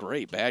fucking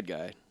great bad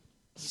guy.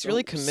 He's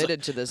really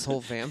committed to this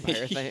whole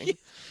vampire thing.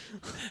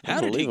 How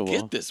did he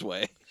get this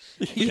way?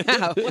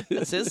 Yeah,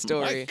 what's his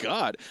story? My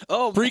God.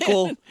 Oh,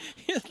 prequel.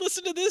 Man.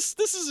 Listen to this.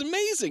 This is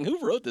amazing.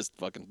 Who wrote this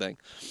fucking thing?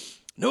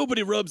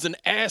 "Nobody rubs an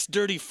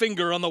ass-dirty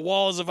finger on the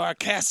walls of our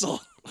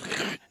castle."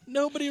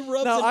 Nobody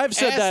rubs an I've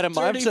said that in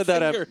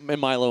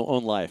my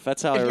own life.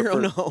 That's how I your refer.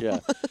 own home. Yeah.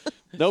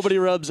 Nobody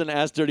rubs an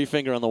ass-dirty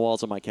finger on the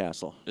walls of my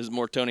castle. This is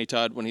more Tony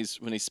Todd when he's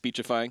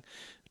speechifying.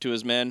 to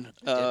his men.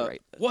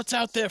 right. What's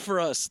out there for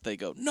us? They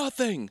go,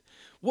 nothing.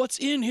 What's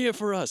in here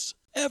for us?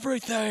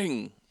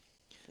 Everything.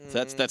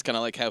 So that's kind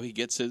of like how he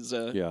gets his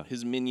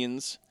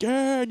minions.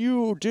 Can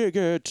you dig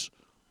it?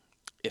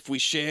 If we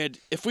shared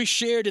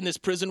in this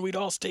prison, we'd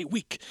all stay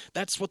weak.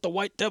 That's what the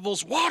white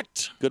devils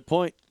want. Good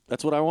point.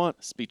 That's what I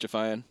want.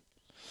 Speechifying.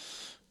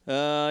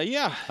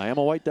 Yeah. I am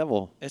a white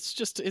devil. It's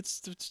just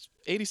it's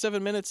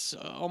 87 minutes.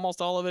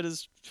 Almost all of it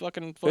is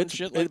fucking fun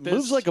shit like it this.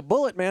 moves like a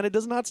bullet, man. It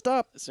does not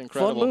stop. It's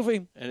incredible. Fun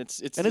movie. And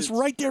it's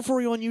right there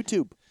for you on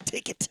YouTube.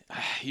 Take it.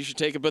 You should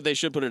take it, but they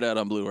should put it out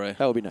on Blu-ray.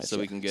 That would be nice. So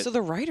we can get. So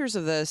the writers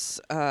of this,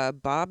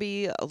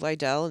 Bobby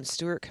Lydell and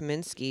Stuart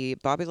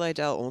Kaminsky. Bobby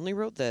Lydell only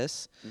wrote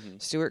this.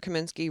 Stuart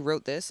Kaminsky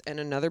wrote this and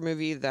another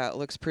movie that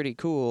looks pretty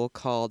cool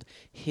called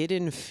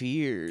Hidden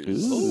Fears.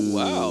 Oh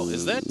wow!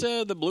 Is that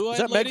the blue-eyed Is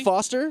that lady? Meg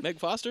Foster? Meg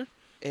Foster?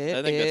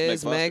 It think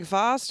that's is Meg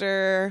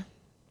Foster.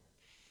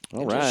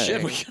 All right.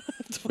 Shit,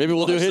 Maybe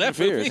we'll do watch Hidden that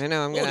movie. Fears. I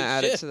know, I'm going to Holy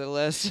add shit. it to the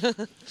list.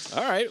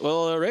 All right.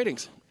 Well,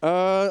 ratings.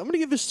 I'm going to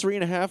give this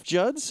 3.5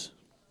 Juds.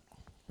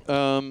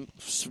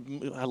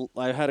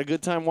 I had a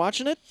good time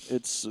watching it.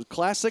 It's a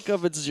classic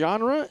of its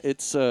genre.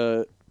 It's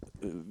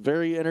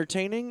very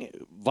entertaining,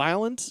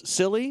 violent,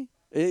 silly.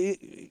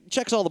 It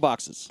checks all the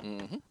boxes.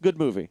 Good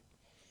movie.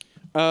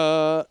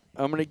 I'm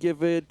gonna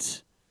give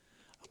it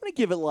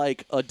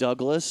like a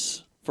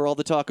Douglas for all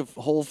the talk of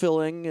hole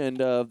filling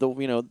and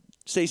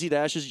Stacey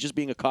Dash is just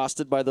being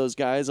accosted by those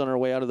guys on her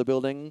way out of the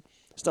building,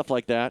 stuff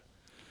like that.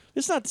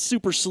 It's not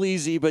super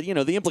sleazy, but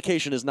the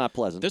implication is not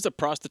pleasant. There's a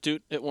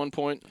prostitute at one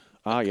point.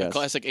 Yes. A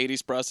classic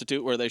 80s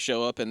prostitute where they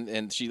show up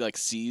and she like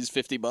sees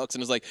 $50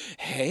 and is like,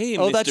 hey,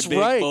 Oh, Mr. that's Big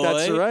right, Boy,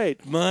 that's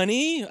right.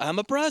 money, I'm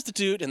a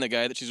prostitute. And the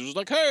guy that she's just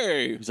like,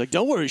 hey. He's like,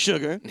 don't worry,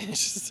 sugar.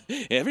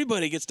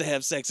 Everybody gets to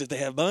have sex if they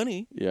have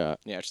money. Yeah.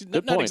 Yeah, she's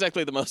Good not point.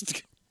 exactly the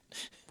most.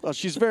 Well,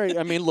 she's very.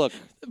 I mean, look.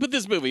 But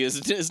this movie is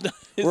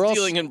We're all-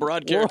 dealing in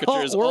broad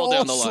caricatures we're all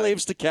down the line.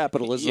 slaves to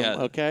capitalism. Yeah,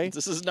 Okay.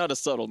 This is not a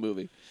subtle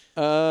movie.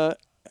 So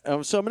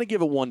I'm going to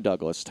give it 1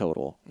 Douglas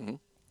total,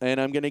 and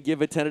I'm going to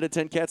give it 10 out of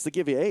 10 cats that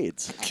give you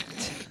AIDS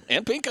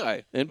And pink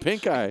eye. and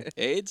pink eye.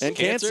 AIDS, And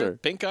cancer.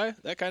 pink eye,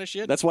 that kind of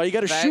shit. That's why you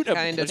got to That shoot him.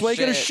 kind of That's why you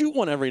got to shit. shoot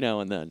one every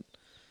now and then.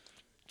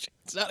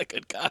 It's not a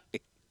good guy.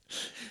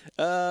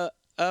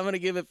 I'm gonna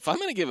give it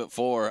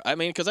 4. I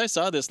mean, because I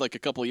saw this like a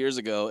couple years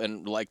ago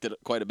and liked it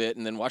quite a bit,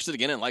 and then watched it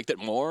again and liked it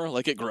more.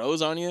 Like it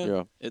grows on you.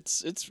 Yeah.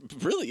 It's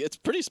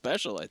pretty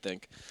special. I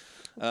think.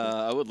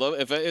 I would love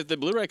if the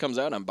Blu-ray comes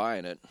out. I'm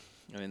buying it.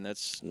 I mean,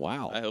 that's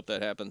Wow. I hope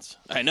that happens.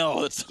 I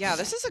know. Yeah,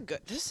 this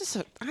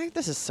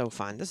is so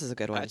fun. This is a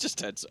good one. I just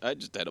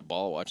had a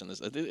ball watching this.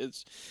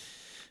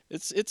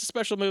 It's a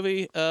special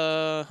movie.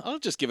 I'll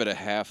just give it a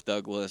half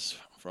Douglas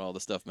for all the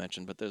stuff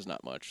mentioned, but there's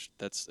not much.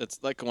 It's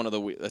like one of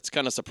the. That's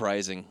kind of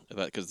surprising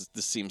about because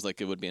this seems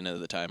like it would be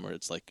another time where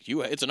it's like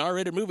it's an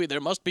R-rated movie. There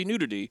must be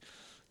nudity,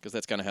 because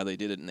that's kind of how they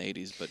did it in the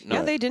 80s. But no,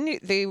 Yeah, they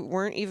didn't. They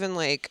weren't even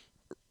like.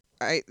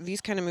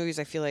 These kind of movies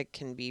I feel like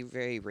can be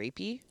very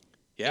rapey.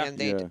 Yeah. And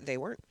they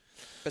weren't.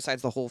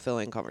 Besides the whole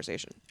filling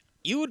conversation.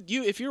 You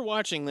if you're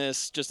watching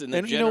this just in the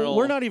And general.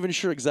 we're not even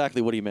sure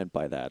exactly what he meant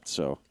by that.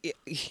 So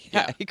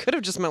Yeah, he could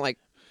have just meant like.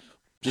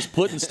 just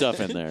putting stuff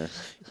in there.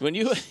 When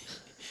you.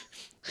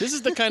 This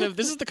is the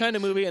kind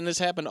of movie, and this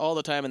happened all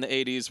the time in the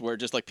 80s, where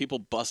just like people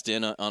bust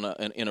in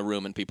in a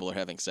room and people are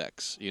having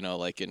sex,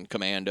 like in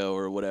Commando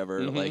or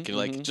whatever, like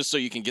just so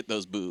you can get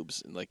those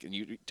boobs, and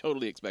you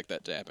totally expect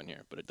that to happen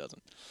here, but it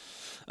doesn't.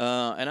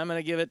 And I'm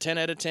gonna give it 10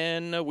 out of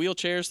 10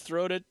 wheelchairs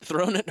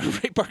thrown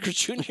at Ray Parker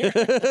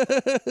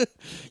Jr.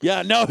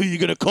 Yeah, now who you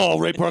gonna call,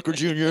 Ray Parker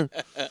Jr.?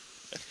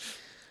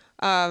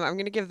 I'm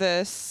gonna give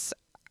this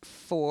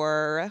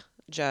 4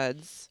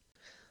 Juds.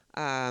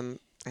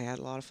 I had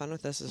a lot of fun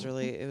with this.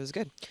 It was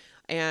good.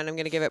 And I'm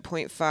going to give it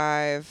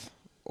 0.5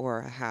 or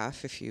a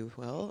half, if you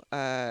will,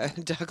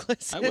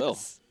 Douglas. I will.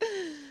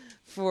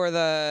 For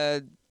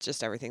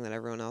just everything that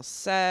everyone else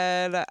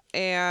said.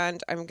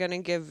 And I'm going to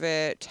give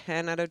it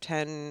 10 out of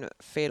 10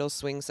 fatal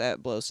swing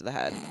set blows to the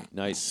head.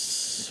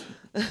 Nice.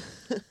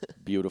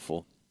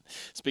 Beautiful.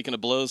 Speaking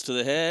of blows to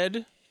the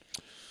head,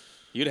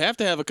 you'd have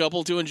to have a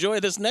couple to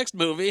enjoy this next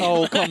movie.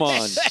 Oh, come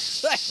on.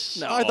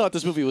 No. I thought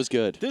this movie was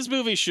good. This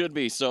movie should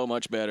be so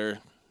much better.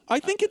 I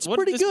think it's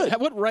pretty good.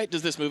 What right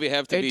does this movie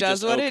have to be It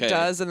does just what okay? it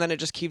does, and then it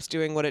just keeps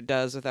doing what it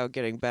does without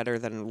getting better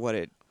than what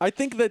it I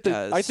think that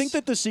does.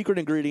 the secret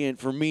ingredient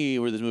for me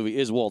with this movie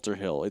is Walter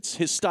Hill.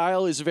 His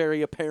style is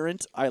very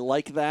apparent. I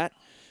like that.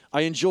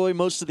 I enjoy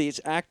most of these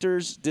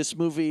actors.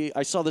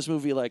 I saw this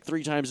movie like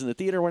 3 times in the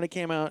theater when it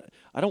came out.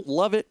 I don't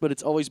love it, but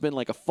it's always been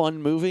like a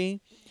fun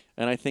movie.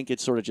 And I think it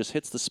sort of just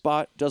hits the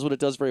spot, does what it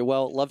does very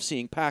well. Love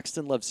seeing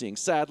Paxton, love seeing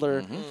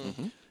Sadler.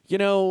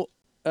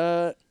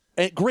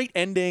 A great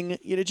ending.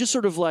 Just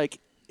sort of like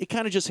it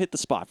kind of just hit the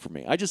spot for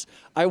me.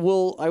 I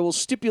will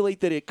stipulate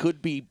that it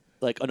could be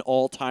like an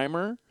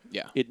all-timer.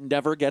 Yeah. It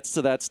never gets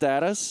to that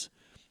status,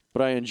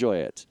 but I enjoy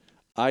it.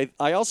 I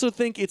also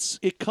think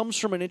it comes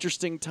from an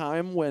interesting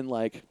time when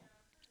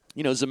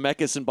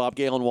Zemeckis and Bob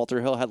Gale and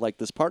Walter Hill had like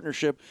this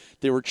partnership.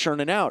 They were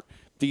churning out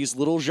these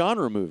little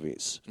genre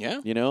movies. Yeah.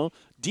 You know,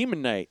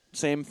 Demon Knight,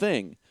 same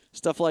thing.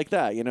 Stuff like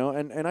that, you know.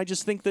 And I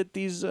just think that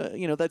these,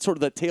 you know, that sort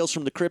of the Tales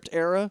from the Crypt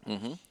era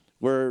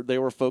where they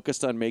were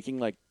focused on making,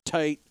 like,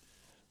 tight,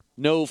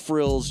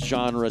 no-frills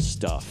genre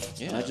stuff.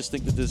 Yeah. I just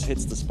think that this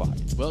hits the spot.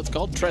 Well, it's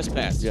called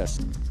Trespass. Yes.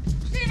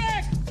 Stevie!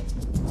 I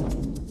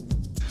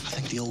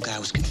think the old guy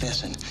was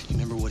confessing. You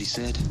remember what he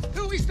said?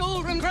 Who we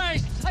stole from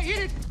Christ? I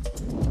hit it.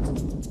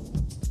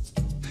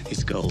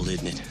 It's gold,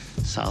 isn't it?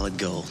 Solid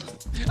gold.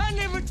 I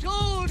never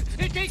told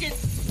to take it.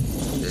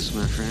 This,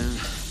 my friend,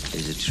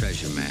 is a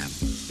treasure map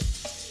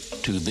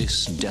to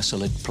this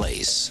desolate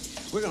place.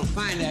 We're gonna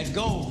find that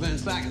gold,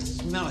 Vince. I can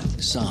smell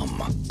it.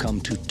 Some come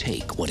to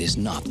take what is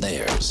not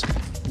theirs.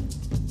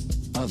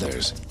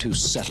 Others to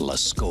settle a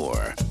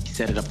score.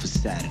 Set it up for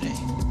Saturday.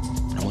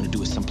 But I want to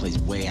do it someplace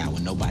way out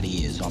where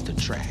nobody is, off the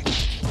track.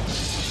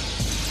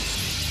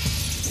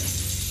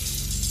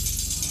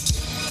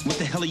 What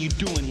the hell are you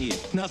doing here?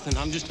 Nothing.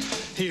 I'm just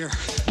here.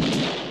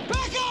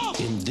 Back up!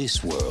 In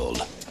this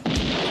world,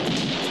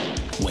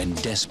 when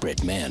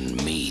desperate men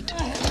meet,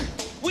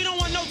 We don't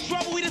want no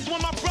trouble. We just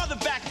want my brother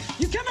back.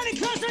 You come any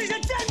closer, he's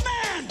a dead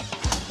man!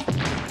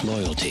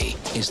 loyalty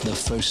is the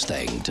first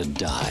thing to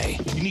die.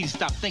 You need to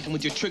stop thinking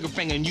with your trigger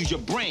finger and use your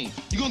brain.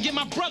 You're gonna get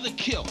my brother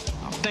killed.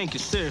 I'm thinking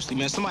seriously,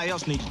 man. Somebody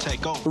else needs to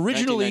take over.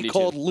 Originally 1992.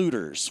 called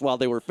Looters while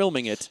they were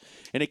filming it,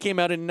 and it came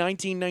out in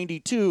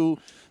 1992,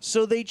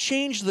 so they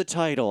changed the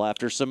title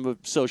after some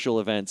social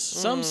events.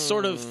 Some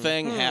sort of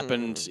thing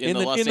happened in, In the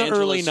the- Los in the Angeles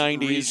early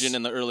 90s. region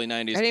in the early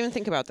 90s. I didn't even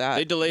think about that.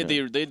 They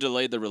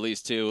delayed the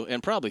release too,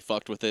 and probably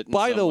fucked with it. In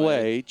By some the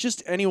way,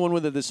 just anyone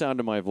within the sound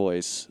of my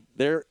voice,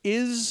 there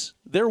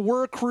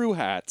were crew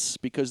hats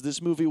because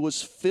this movie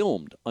was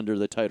filmed under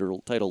the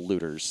title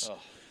Looters. Oh.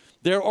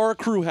 There are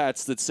crew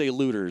hats that say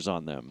Looters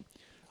on them.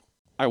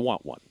 I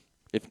want one.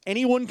 If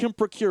anyone can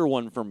procure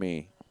one for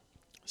me,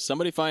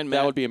 somebody find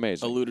Matt that would be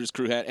amazing. a Looters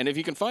crew hat, and if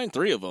you can find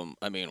 3 of them,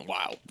 I mean,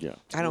 wow. Yeah.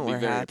 I don't We'd be wear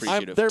very hats.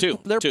 appreciative.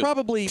 They're Two.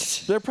 probably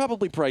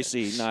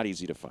pricey, not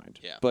easy to find.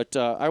 Yeah. But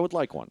I would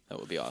like one. That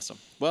would be awesome.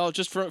 Well,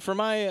 just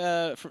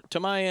to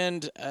my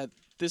end,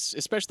 this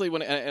especially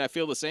when, and I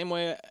feel the same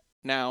way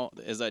now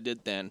as I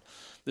did then.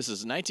 This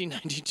is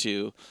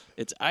 1992.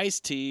 It's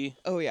Ice-T.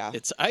 Oh, yeah.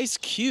 It's Ice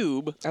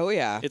Cube. Oh,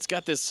 yeah. It's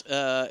got this.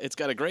 It's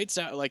got a great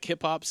sound, like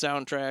hip hop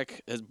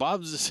soundtrack. As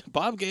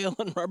Bob Gale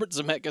and Robert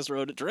Zemeckis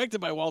wrote it, directed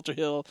by Walter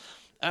Hill.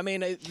 I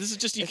mean, this is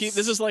just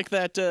This is like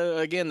that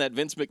again, that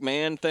Vince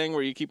McMahon thing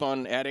where you keep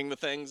on adding the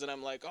things, and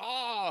I'm like,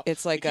 oh.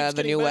 It's like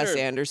the new Wes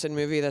Anderson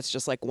movie that's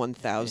just like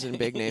 1,000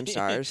 big name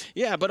stars.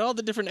 Yeah, but all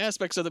the different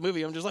aspects of the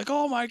movie, I'm just like,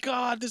 oh my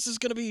god, this is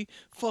gonna be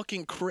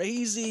fucking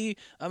crazy.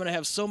 I'm gonna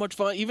have so much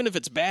fun. Even if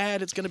it's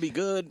bad, it's gonna be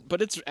good.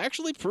 But it's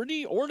actually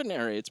pretty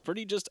ordinary. It's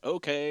pretty just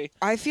okay.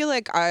 I feel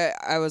like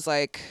I was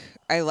like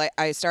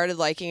I started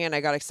liking it and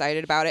I got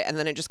excited about it, and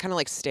then it just kind of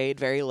like stayed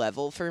very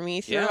level for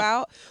me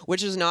throughout,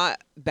 which is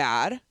not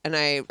bad, and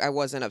I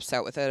wasn't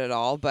upset with it at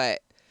all. But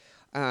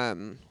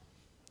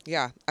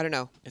yeah, I don't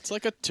know. It's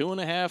like a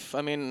 2.5.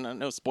 I mean,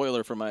 no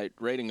spoiler for my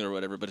rating or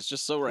whatever, but it's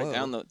just so right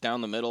down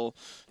the middle.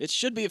 I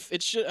should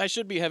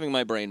be having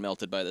my brain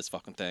melted by this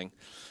fucking thing.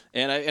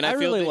 And I feel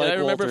really like I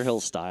remember Walter Hill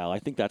style. I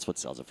think that's what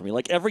sells it for me.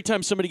 Like every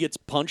time somebody gets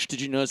punched, did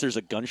you notice there's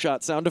a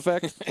gunshot sound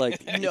effect?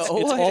 Like No,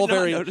 it's I all did not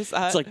very. notice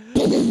that. It's like.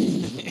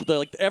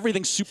 Like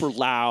everything's super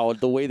loud.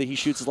 The way that he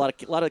shoots, a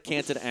lot of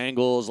canted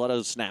angles, a lot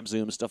of snap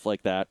zooms, stuff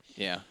like that.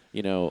 Yeah.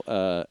 You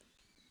know,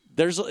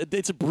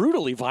 it's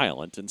brutally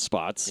violent in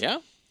spots. Yeah.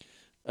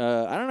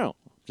 I don't know.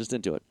 Just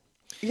into it.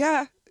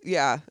 Yeah.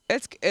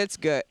 It's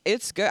good.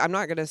 It's good. I'm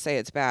not gonna say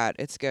it's bad.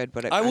 It's good,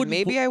 but I wouldn't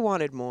maybe I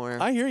wanted more.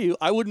 I hear you.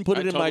 I wouldn't put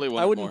it in totally my.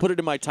 wanted I wouldn't more. put it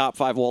in my top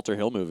 5 Walter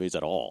Hill movies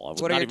at all. I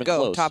would What not are your even go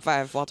close. top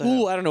 5 Walter Ooh,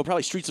 Hill? I don't know.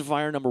 Probably Streets of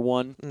Fire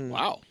 #1.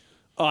 Wow.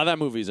 Oh, that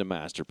movie's a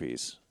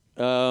masterpiece.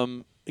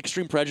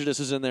 Extreme Prejudice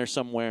is in there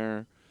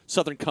somewhere.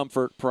 Southern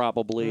Comfort,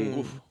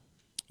 probably.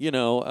 You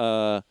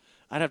know,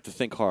 I'd have to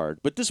think hard.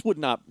 But this would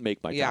not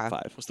make my top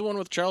 5. What's the one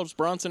with Charles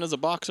Bronson as a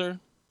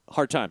boxer?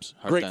 Hard Times.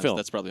 Hard Great Times. film.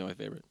 That's probably my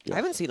favorite. I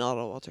haven't seen all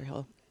of Walter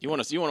Hill. You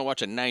want to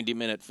watch a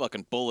 90-minute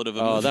fucking bullet of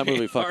a Oh, movie? that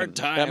movie fucking. Hard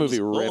Times. That movie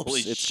rips.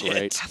 Holy It's shit.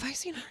 great. Have I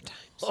seen Hard Times?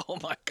 Oh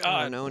my I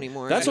god. don't know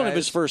anymore. That's one of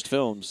his guys. first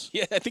films.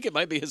 Yeah, I think it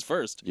might be his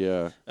first.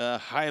 Yeah.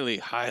 Highly,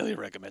 highly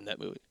recommend that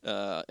movie.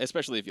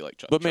 Especially if you like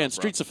Charles. But man, Charles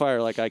Streets Bronson. of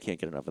Fire, like I can't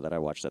get enough of that. I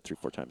watch that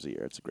 3-4 times a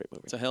year. It's a great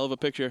movie. It's a hell of a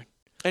picture.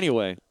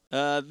 Anyway,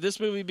 This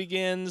movie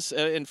begins,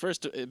 and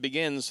first it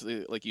begins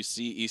like you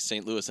see East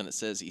St. Louis, and it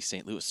says East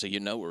St. Louis, so you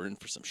know we're in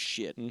for some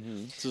shit.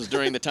 This was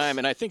during the time,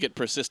 and I think it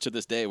persists to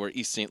this day, where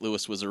East St.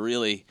 Louis was a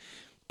really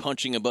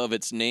punching above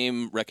its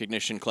name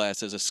recognition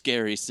class as a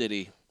scary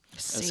city, a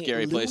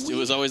scary place. It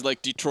was always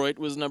like Detroit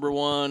was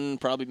 #1,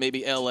 probably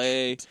maybe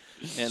L.A.,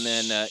 and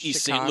then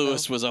East St. Chicago.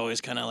 Louis was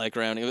always kind of like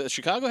around.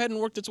 Chicago hadn't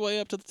worked its way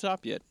up to the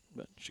top yet,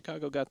 but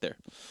Chicago got there.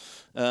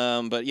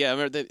 But yeah, I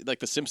remember like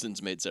the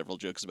Simpsons made several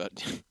jokes about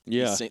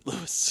Yeah. East St.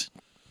 Louis.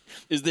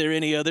 Is there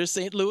any other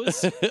St.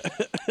 Louis?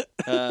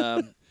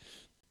 But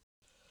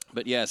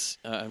yes,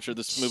 I'm sure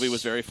this movie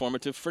was very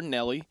formative for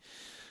Nelly.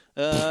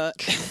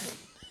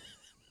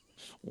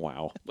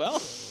 wow.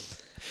 Well,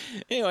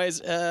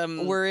 Anyways,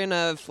 We're in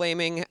a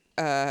flaming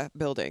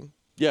building.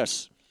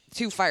 Yes.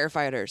 2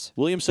 firefighters.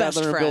 William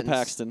Sadler and Bill friends.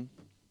 Paxton.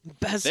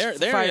 Best they're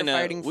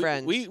firefighting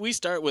friends. We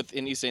start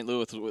in East St.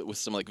 Louis with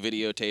some like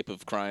videotape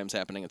of crimes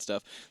happening and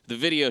stuff. The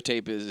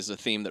videotape is a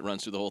theme that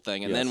runs through the whole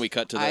thing, and then we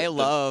cut to I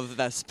love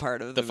this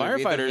part of the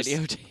movie, firefighters. The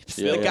videotapes.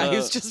 Yeah, the guy yeah.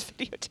 who's just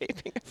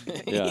videotaping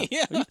everything. Yeah.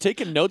 Yeah. Are you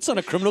taking notes on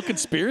a criminal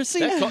conspiracy?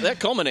 that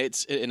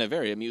culminates in a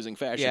very amusing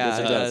fashion.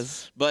 Yeah, doesn't it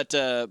does.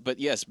 But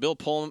yes, Bill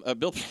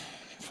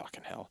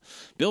fucking hell,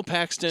 Bill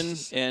Paxton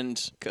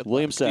and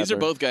William Sadler. These are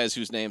both guys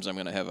whose names I'm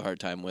going to have a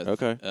hard time with.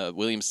 Okay.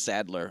 William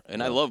Sadler,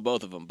 and I love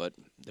both of them, but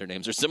their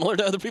names are similar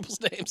to other people's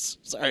names.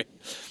 Sorry.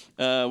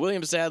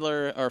 William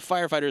Sadler are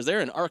firefighters. They're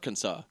in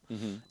Arkansas,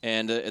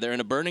 and they're in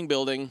a burning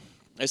building.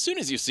 As soon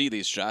as you see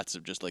these shots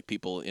of just like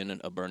people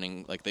in a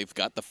burning, like they've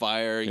got the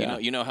fire,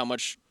 you know how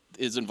much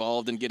is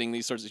involved in getting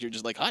these sorts of. You're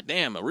just like, hot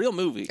damn, a real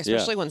movie.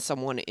 Especially when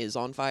someone is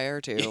on fire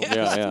too.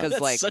 Yeah.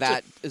 Because like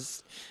that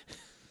is.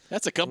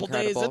 That's a couple days.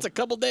 Incredible. That's a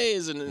couple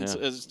days, and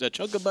it's a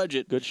chunk of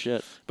budget. Good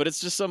shit. But it's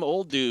just some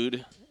old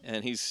dude,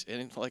 and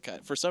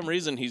for some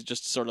reason he's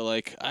just sort of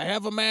like, I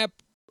have a map.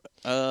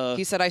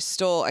 He said, "I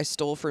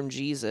stole from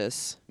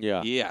Jesus."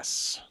 Yeah.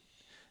 Yes,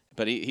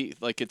 but he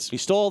He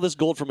stole all this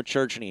gold from a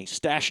church and he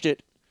stashed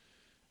it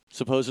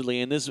supposedly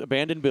in this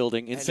abandoned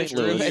building in St.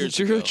 Louis. And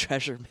drew a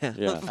treasure map.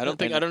 Yeah. I don't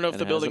know if and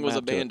the it building has a was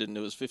map to it. abandoned.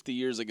 It was 50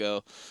 years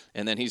ago,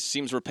 and then he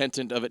seems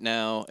repentant of it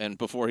now. And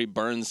before he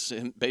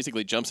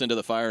basically jumps into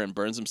the fire and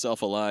burns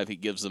himself alive, he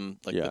gives them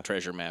the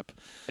treasure map.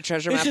 A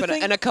treasure It's map a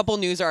thing- and a couple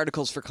news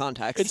articles for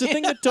context. It's a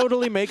thing that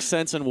totally makes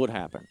sense and would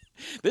happen.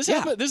 This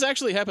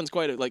actually happens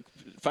quite like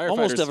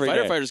Almost every day.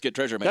 firefighters get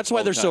treasure maps. That's why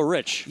all they're the so time.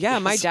 rich. Yeah,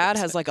 my dad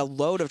has like a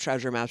load of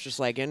treasure maps just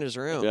like in his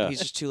room. Yeah. He's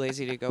just too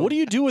lazy to go. What do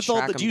you do with all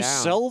track the? them Do you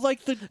down. sell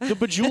like the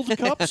bejeweled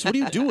cups? What do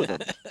you do with them?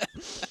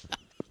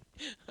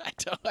 I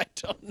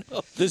don't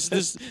know.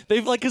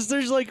 They've like because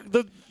there's like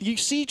you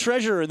see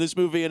treasure in this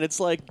movie and it's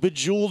like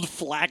bejeweled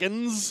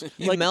flagons,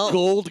 like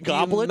gold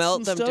goblets. You melt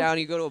and them stuff. down.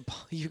 You go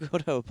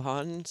to a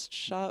pawn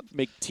shop.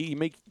 Make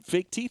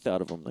fake teeth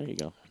out of them. There you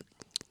go.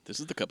 This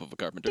is the cup of a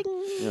carpenter.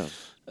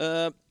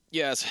 Yeah.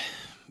 Yes,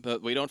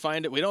 but we don't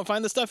find it. We don't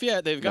find the stuff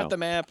yet. They've got No. the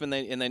map, and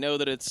they know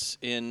that it's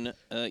in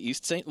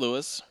East St.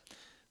 Louis.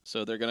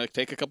 So they're gonna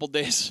take a couple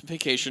days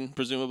vacation,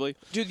 presumably.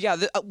 Dude, yeah.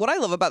 What I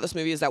love about this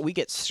movie is that we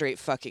get straight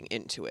fucking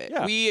into it.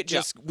 Yeah. We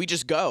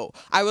just go.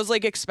 I was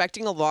like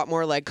expecting a lot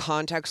more like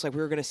context, like we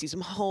were gonna see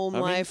some home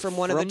life from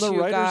one of the two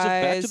writers guys.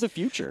 of Back to the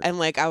Future. And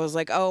like I was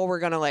like, oh, we're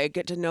gonna like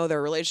get to know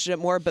their relationship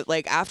more. But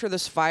like after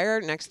this fire,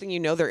 next thing you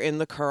know, they're in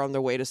the car on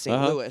their way to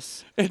St.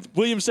 Louis. And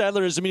William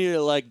Sadler is immediately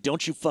like,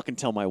 "Don't you fucking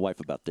tell my wife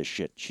about this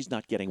shit. She's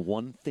not getting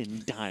one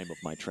thin dime of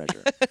my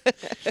treasure."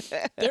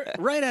 They're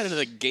right out of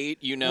the gate,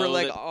 you know. We're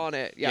like that- on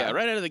it. Yeah, Yeah.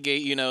 right out of the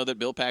gate, you know that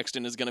Bill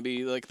Paxton is going to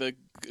be like the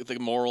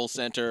moral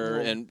center,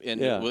 and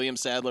Yeah. William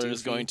Sadler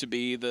is going to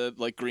be the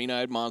like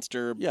green-eyed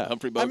monster. Yeah.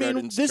 Humphrey Bogart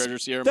and Treasure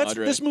Sierra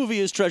Madre. This movie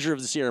is Treasure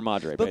of the Sierra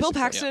Madre. But Bill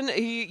basically. Paxton,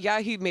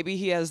 he maybe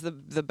he has the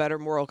better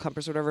moral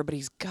compass or whatever, but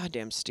he's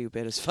goddamn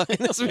stupid as fuck in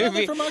this they're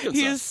movie. from Arkansas.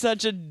 He is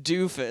such a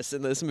doofus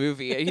in this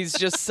movie. He's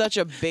just such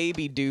a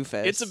baby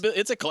doofus.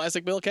 It's a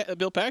classic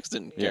Bill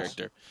Paxton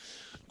character.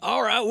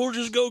 All right, we'll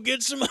just go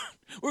get some.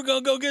 We're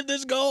gonna go get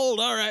this gold.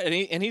 All right,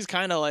 and he's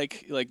kind of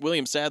like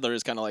William Sadler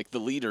is kind of like the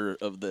leader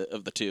of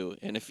the two.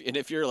 And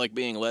if you're like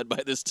being led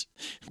by this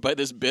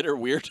bitter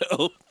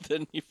weirdo,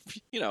 then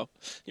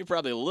you're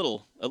probably a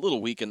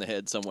little weak in the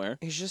head somewhere.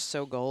 He's just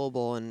so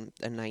gullible and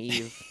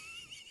naive.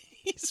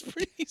 He's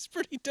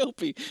pretty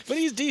dopey, but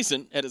he's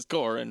decent at his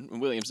core.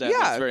 And William Sadler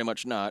is very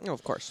much not. Oh,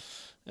 of course.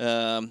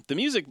 The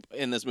music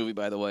in this movie,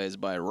 by the way, is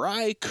by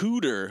Ry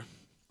Cooder.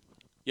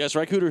 Yes,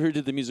 Ry Cooder, who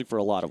did the music for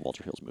a lot of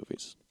Walter Hill's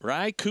movies.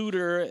 Ry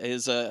Cooder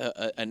is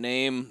a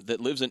name that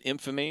lives in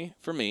infamy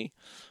for me.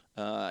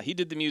 He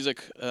did the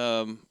music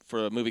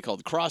for a movie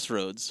called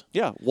Crossroads.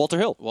 Yeah, Walter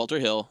Hill. Walter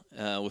Hill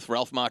with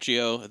Ralph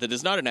Macchio. That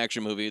is not an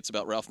action movie. It's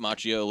about Ralph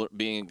Macchio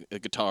being a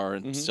guitar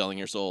and selling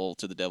your soul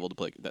to the devil to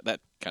play that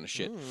kind of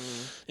shit.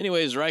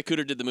 Anyways, Ry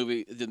Cooder did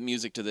the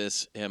music to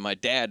this, and my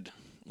dad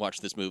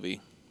watched this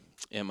movie,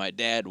 and my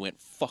dad went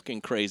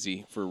fucking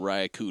crazy for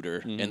Ry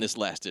Cooder, and this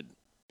lasted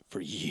for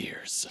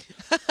years.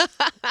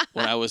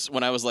 when I was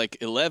like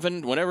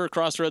 11, whenever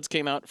Crossroads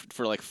came out,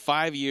 for like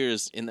 5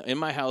 years in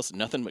my house,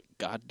 nothing but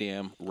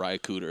goddamn Ry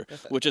Cooder,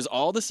 which is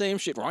all the same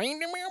shit.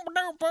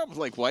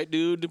 Like white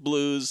dude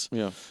blues.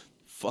 Yeah.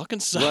 Fucking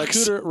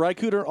sucks. Ry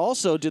Cooder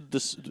also did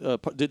this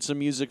did some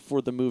music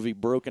for the movie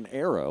Broken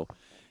Arrow.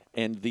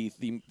 And the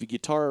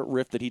guitar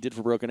riff that he did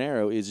for Broken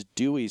Arrow is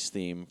Dewey's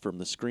theme from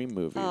the Scream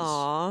movies.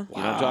 Aww. You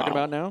know what I'm talking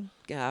about now?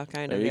 Yeah,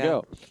 kind There of. you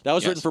go. That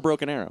was written for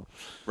Broken Arrow.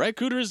 Ry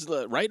Cooder is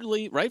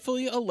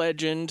rightfully a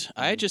legend.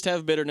 I just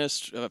have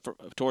bitterness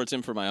towards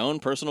him for my own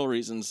personal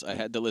reasons. I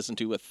had to listen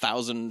to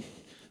 1,000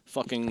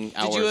 fucking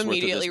hours. Did you worth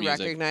immediately of this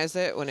music. recognize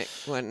it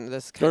when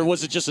this? Or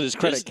was it just that his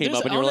credit came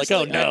up and you were like,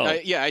 oh, no.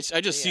 I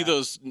just see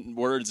those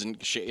words and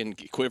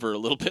quiver a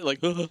little bit like,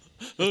 oh,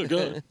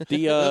 God.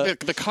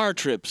 The car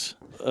trips.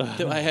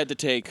 that I had to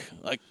take.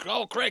 Like,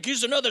 oh, Craig,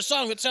 here's another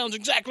song that sounds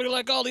exactly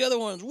like all the other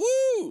ones.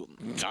 Woo!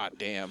 God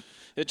damn.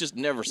 It just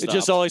never stops. It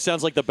just always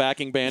sounds like the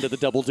backing band of the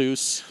Double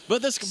Deuce.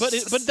 But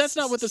that's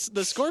not what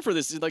the score for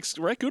this is. Like,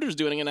 Ray Cooder's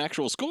doing an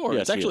actual score.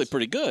 Yes, it's actually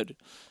pretty good.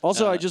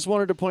 Also, I just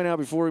wanted to point out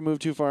before we move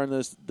too far in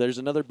this, there's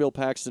another Bill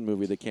Paxton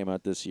movie that came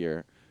out this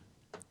year,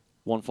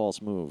 One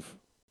False Move.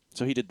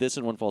 So he did this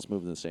and One False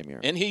Move in the same year.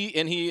 And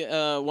he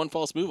One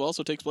False Move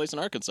also takes place in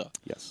Arkansas.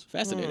 Yes.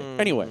 Fascinating.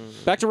 Anyway,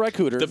 back to Ray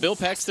Cooder. The Bill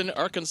Paxton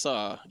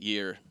Arkansas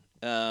year.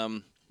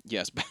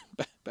 Yes,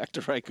 back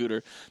to Ray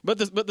Cooder. But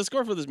the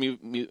score for this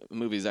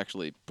movie is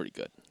actually pretty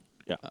good.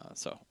 Yeah.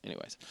 So,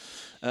 anyways.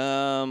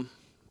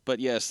 But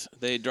yes,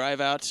 they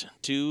drive out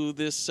to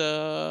this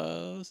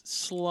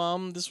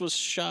slum. This was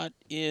shot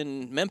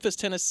in Memphis,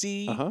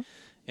 Tennessee.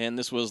 And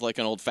this was like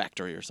an old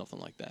factory or something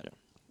like that.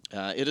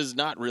 It is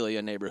not really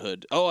a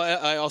neighborhood. Oh,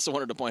 I also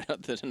wanted to point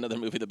out that another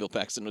movie that Bill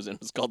Paxton was in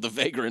was called The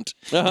Vagrant.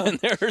 And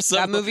there are some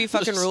that movie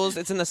fucking rules.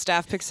 It's in the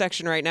staff pick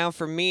section right now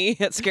for me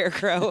at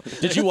Scarecrow.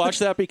 Did you watch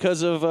that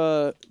because of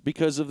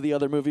the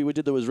other movie we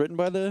did that was written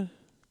by the?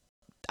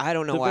 I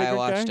don't know why I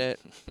watched it.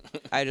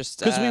 I just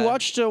because we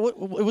watched it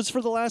was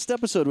for the last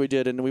episode we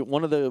did, and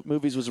one of the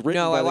movies was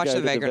written. No, by I the watched guy The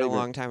who did Vagrant a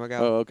long time ago.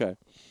 Oh, okay.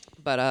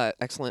 But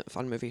excellent,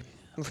 fun movie.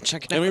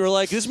 Check it out. And we were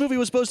like, this movie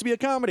was supposed to be a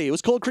comedy. It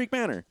was Cold Creek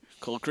Manor.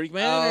 Cold Creek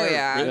Manor. Oh,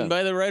 yeah. Written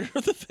by the writer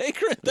of The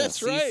Vagrant.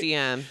 That's right.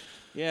 CCM.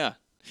 Yeah.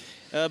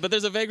 But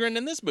there's a vagrant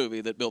in this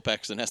movie that Bill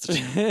Paxton has to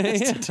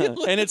deal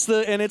with. And it's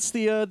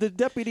the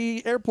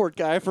deputy airport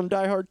guy from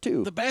Die Hard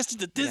 2. The bastard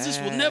that did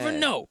this will never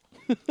know.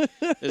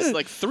 There's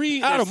like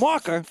three Adam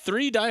Walker.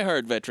 3 Die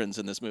Hard veterans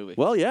in this movie.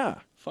 Well, yeah.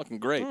 Fucking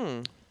great.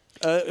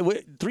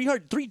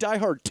 Three Die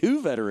Hard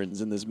 2 veterans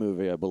in this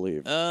movie, I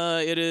believe.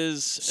 It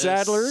is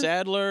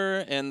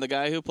Sadler and the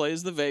guy who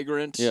plays the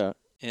vagrant. Yeah.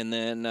 And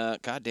then,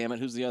 God damn it,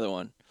 who's the other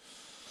one?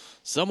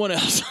 Someone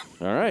else.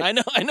 All right. I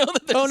know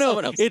that there's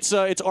someone else.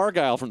 It's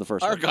Argyle from the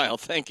first one. Argyle,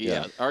 thank you.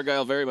 Yeah.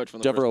 Argyle very much from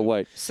the Deborah first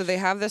White. So they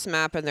have this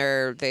map, and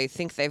they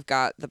think they've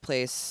got the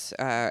place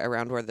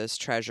around where this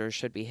treasure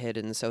should be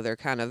hidden. So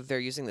they're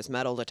using this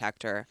metal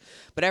detector,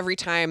 but every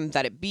time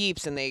that it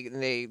beeps and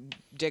they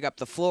dig up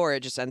the floor, it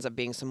just ends up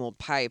being some old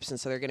pipes, and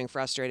so they're getting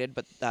frustrated.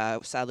 But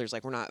Sadler's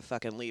like, we're not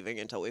fucking leaving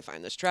until we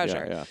find this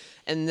treasure. Yeah.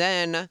 And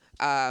then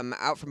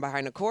out from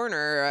behind a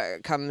corner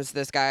comes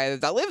this guy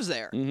that lives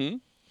there. Mm-hmm.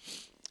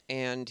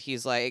 And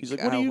he's like,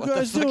 what are you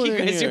guys the fuck doing are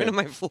you guys here?" doing to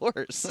my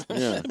floors?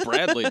 Yeah.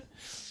 Bradley.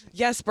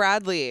 Yes,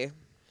 Bradley.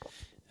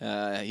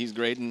 He's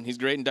great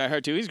in Die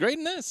Hard 2. He's great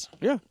in this.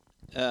 Yeah.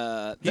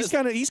 He's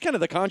kind of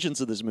the conscience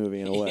of this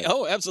movie in a way.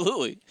 Oh,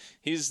 absolutely.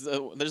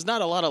 There's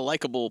not a lot of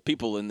likable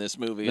people in this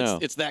movie. No.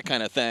 It's that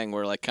kind of thing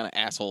where like kind of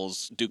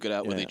assholes duke it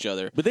out with each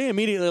other. But they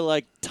immediately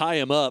like tie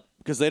him up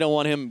because they don't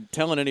want him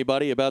telling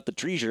anybody about the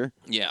treasure.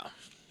 Yeah.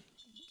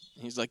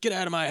 He's like, get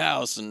out of my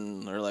house,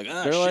 and they're like,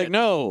 they're like,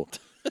 no.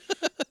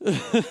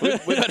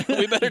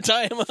 we better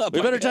tie him up.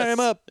 We better tie him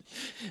up.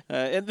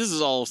 And this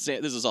is all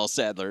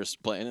Sadler's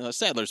playing.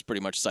 Sadler's pretty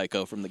much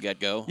psycho from the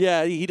get-go.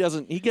 Yeah, he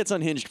gets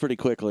unhinged pretty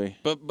quickly.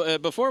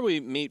 But before we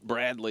meet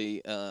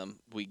Bradley,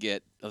 we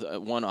get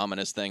one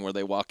ominous thing where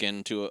they walk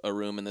into a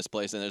room in this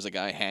place and there's a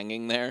guy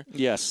hanging there.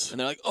 Yes. And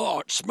they're like, oh,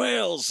 it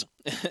smells.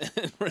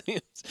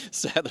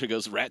 Sadler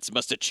goes, rats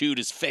must have chewed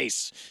his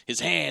face,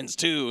 his hands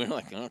too. And we're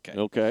like, okay.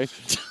 Okay.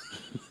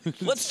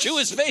 Let's chew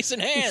his face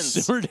and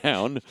hands. Simmer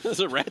down.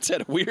 The rats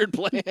had a weird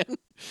plan.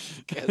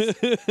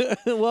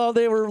 Well,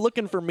 they were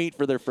looking for meat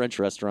for their French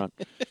restaurant.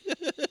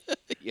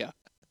 Yeah.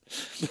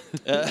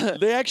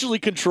 They actually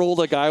controlled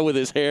a guy with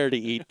his hair to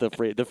eat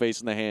the face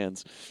and the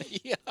hands.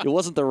 Yeah. It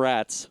wasn't the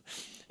rats.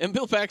 And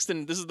Bill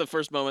Paxton, this is the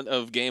first moment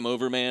of Game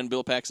Over Man.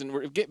 Bill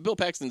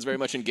Paxton's very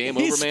much in Game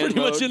Over Man He's pretty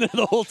mode. much in it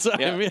the whole time.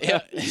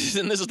 Yeah.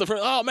 And this is the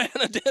first, oh man,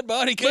 a dead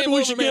body. Game Maybe over,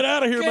 we should man. get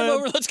out of here, Game man.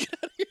 over, let's get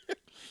out of here.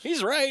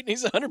 He's right.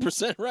 He's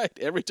 100% right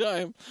every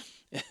time.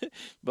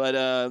 But,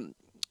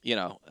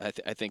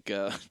 I think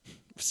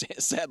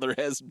Sadler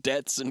has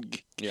debts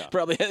and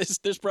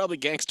there's probably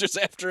gangsters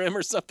after him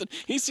or something.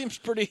 He seems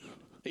pretty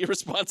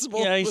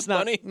irresponsible. Yeah, he's with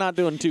money. not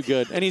doing too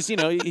good, and he's in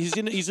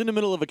the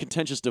middle of a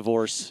contentious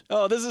divorce.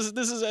 Oh, this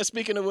is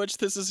speaking of which,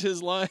 this is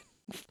his line.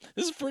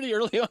 This is pretty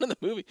early on in the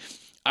movie.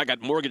 I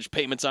got mortgage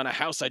payments on a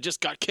house I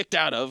just got kicked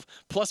out of,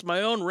 plus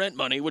my own rent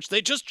money, which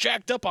they just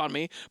jacked up on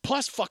me,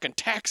 plus fucking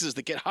taxes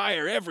that get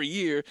higher every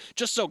year,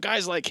 just so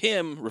guys like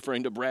him,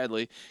 referring to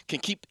Bradley, can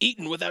keep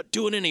eating without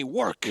doing any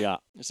work. Yeah.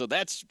 So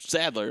that's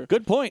Sadler.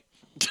 Good point.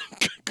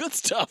 Good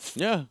stuff.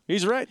 Yeah,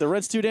 he's right. The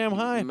rent's too damn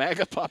high.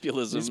 MAGA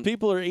populism. These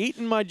people are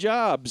eating my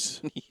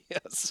jobs.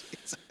 Yes,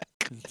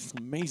 exactly. It's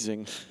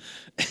amazing.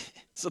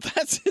 So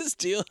that's his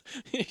deal.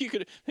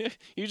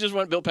 You just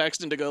want Bill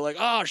Paxton to go like,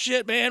 oh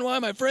shit, man, why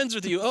am I friends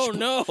with you? Oh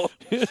no,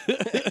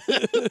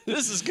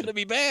 this is gonna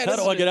be bad. How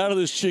do I get out of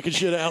this chicken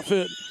shit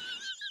outfit?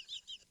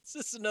 Is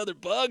this another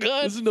bug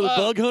hunt? This is another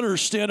bug hunt or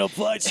stand-up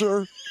fight,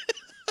 sir?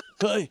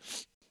 Hey.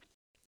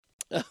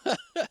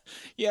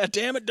 Yeah,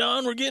 damn it,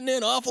 Don, we're getting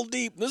in awful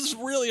deep. This is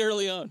really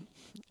early on.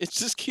 It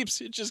just keeps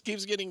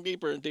getting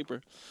deeper and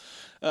deeper.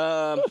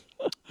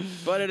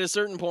 But at a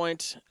certain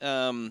point,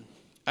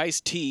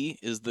 Ice-T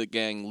is the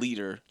gang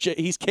leader.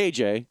 He's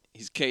KJ.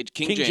 He's King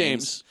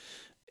James.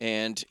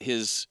 And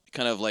his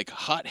kind of like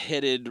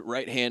hot-headed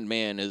right-hand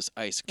man is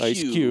Ice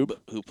Cube,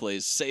 who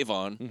plays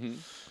Savon. Mm-hmm.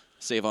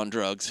 Save on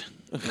drugs,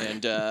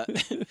 and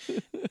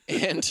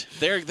and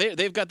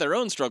they've got their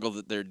own struggle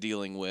that they're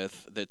dealing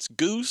with. That's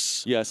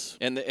Goose. Yes,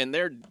 and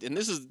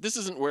this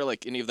isn't where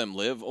like any of them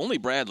live. Only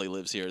Bradley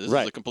lives here. This is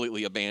a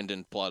completely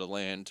abandoned plot of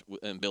land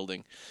and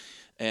building,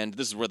 and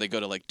this is where they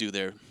go to like do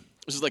their.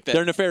 This is like that.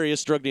 Their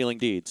nefarious drug dealing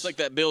deeds. It's like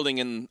that building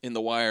in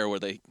The Wire where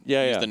they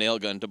use the nail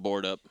gun to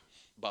board up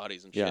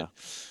bodies and shit.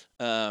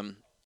 Yeah.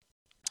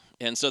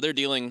 And so they're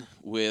dealing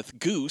with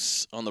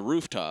Goose on the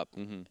rooftop,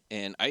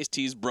 and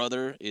Ice-T's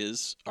brother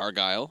is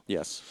Argyle.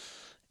 Yes.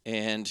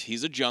 And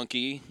he's a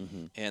junkie,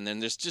 and then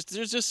there's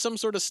just some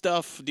sort of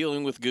stuff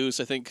dealing with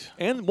Goose, I think.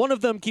 And one of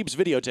them keeps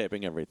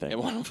videotaping everything.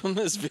 And one of them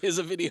is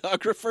a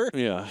videographer.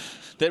 Yeah.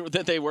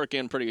 That they work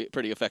in pretty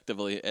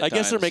effectively at I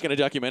guess they're times. making a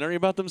documentary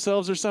about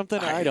themselves or something.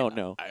 I don't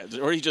know.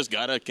 Or he just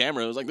got a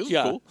camera. It was like, this is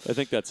cool. I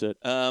think that's it.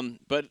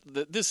 But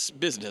this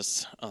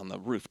business on the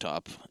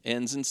rooftop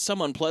ends in some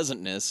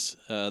unpleasantness.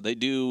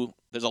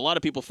 There's a lot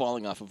of people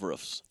falling off of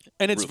roofs.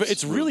 And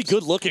it's really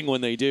good looking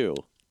when they do.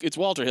 It's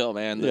Walter Hill,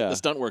 man. The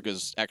stunt work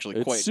is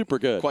actually super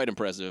good. Quite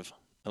impressive.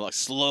 And like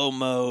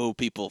slow-mo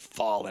people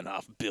falling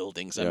off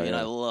buildings. I mean,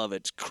 I love it.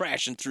 It's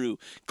crashing through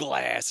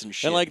glass and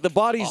shit. And like the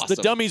bodies, awesome.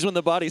 the dummies when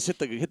the bodies hit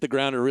the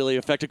ground are really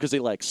effective because they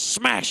like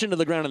smash into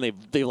the ground and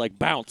they like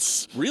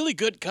bounce. Really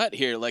good cut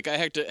here. Like I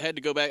had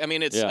to go back. I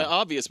mean, it's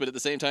obvious, but at the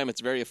same time,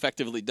 it's very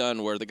effectively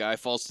done. Where the guy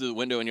falls through the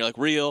window and you're like,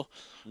 real.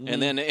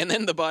 And then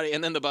the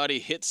body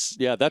hits.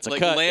 Yeah, that's like,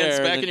 a cut. Lands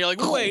there, back, and you're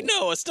like, wait,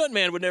 no, a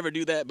stuntman would never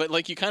do that. But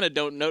like, you kind of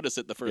don't notice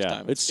it the first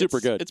time. It's super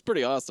good. It's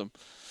pretty awesome.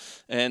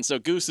 And so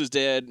Goose is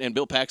dead, and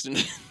Bill Paxton.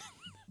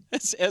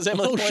 As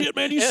Emily shit,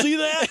 man! You see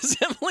that? As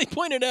Emily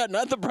pointed out,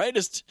 not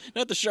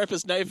the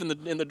sharpest knife in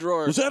the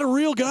drawer. Was that a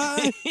real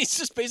guy? He's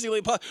just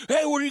basically,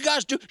 hey, what do you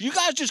guys do? You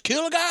guys just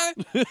kill a guy?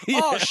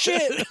 Oh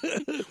shit!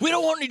 We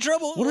don't want any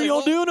trouble. What are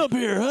y'all doing up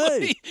here?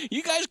 Hey,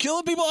 you guys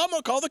killing people? I'm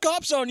gonna call the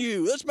cops on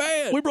you. That's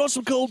bad. We brought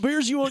some cold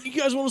beers. You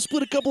guys want to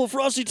split a couple of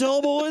Frosty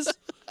Tall Boys?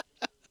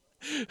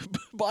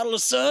 Bottle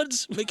of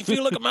Suds, make you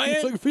feel like a man.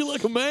 Make you feel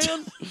like a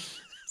man.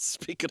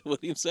 Speaking of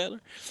William Sadler,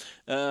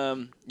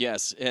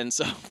 yes, and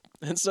so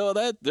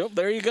that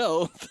there you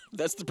go.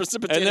 That's the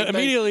precipitating. And then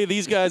immediately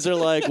these guys are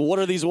like, "What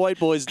are these white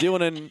boys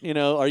doing? And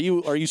are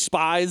you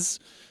spies?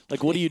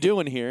 Like, what are you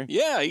doing here?"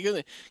 Yeah,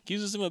 he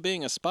accuses him of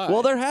being a spy.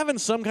 Well, they're having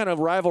some kind of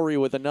rivalry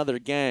with another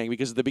gang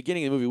because at the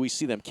beginning of the movie we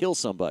see them kill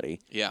somebody.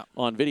 Yeah.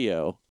 On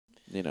video.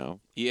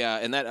 Yeah,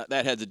 and that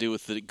had to do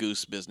with the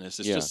Goose business.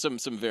 It's just some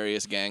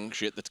various gang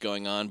shit that's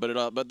going on. But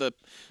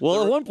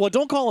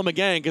don't call them a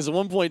gang because at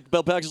one point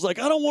Bill Paxton's like,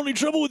 I don't want any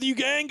trouble with you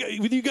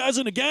guys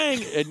in a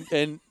gang,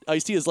 and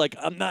Ice-T is like,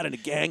 I'm not in a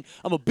gang,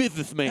 I'm a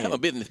businessman. I'm a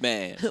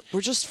businessman.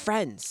 We're just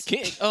friends.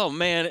 Oh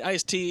man,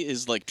 Ice-T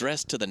is like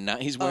dressed to the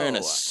nines. He's wearing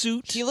a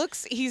suit.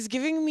 He's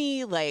giving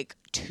me like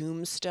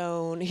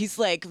Tombstone. He's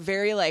like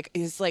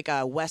he's like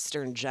a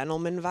Western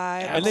gentleman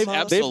vibe. And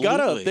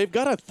they've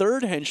got a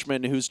third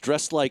henchman who's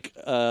dressed like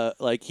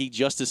he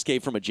just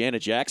escaped from a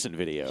Janet Jackson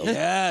video.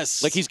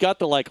 Yes. Like he's got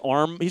the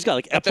arm, he's got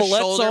like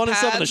epaulets on and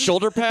stuff and the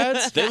shoulder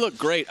pads. They look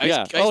great.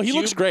 He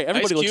looks great.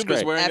 Everybody looks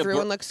great.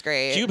 Everyone looks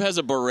great. Cube has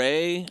a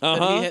beret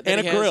and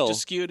a grill.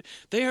 Just skewed.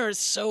 They are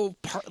so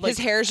his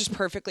hair is just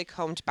perfectly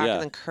combed back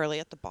and then curly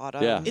at the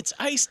bottom. Yeah. It's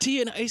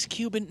Ice-T and Ice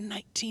Cube in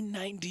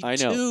 1992. I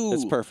know.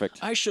 It's perfect.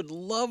 I should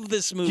love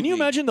this movie. Can you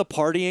imagine the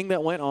partying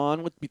that went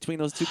on between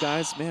those two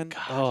guys, man?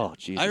 Oh,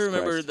 Jesus I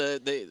remember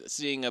Christ.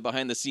 seeing a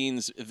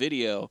behind-the-scenes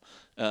video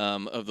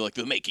of like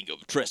the making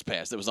of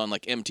Trespass that was on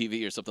like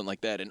MTV or something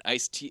like that, and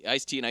Ice-T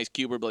and Ice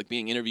Cube were like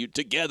being interviewed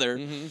together.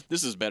 Mm-hmm.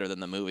 This is better than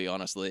the movie,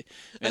 honestly.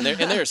 And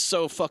they're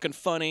so fucking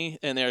funny,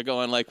 and they're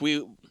going like,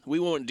 we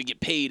wanted to get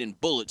paid in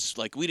bullets.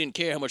 Like we didn't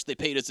care how much they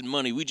paid us in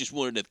money. We just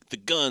wanted the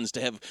guns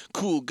to have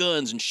cool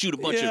guns and shoot a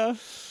bunch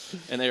of.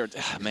 And they were,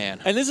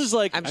 man. And this is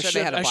like, I'm sure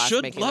they had a blast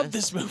should making love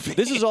this movie.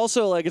 This is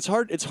also like it's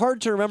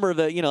hard to remember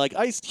that like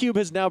Ice Cube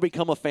has now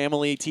become a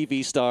family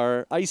TV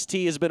star.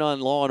 Ice-T has been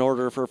on Law and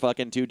Order for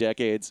fucking 2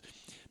 decades.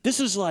 This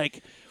is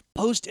like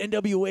post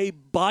NWA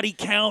body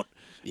count.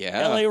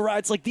 Yeah. LA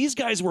riots. Like these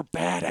guys were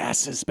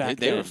badasses back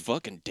then. They were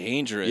fucking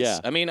dangerous. Yeah.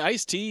 I mean,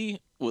 Ice-T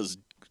was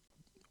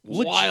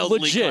wildly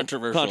legit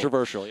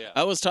controversial. Yeah.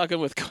 I was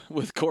talking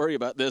with Corey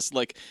about this,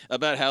 like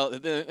about how,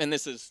 and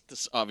this is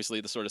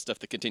obviously the sort of stuff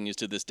that continues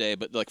to this day,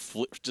 but like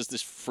just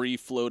this free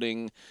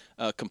floating,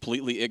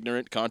 completely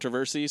ignorant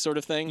controversy sort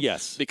of thing.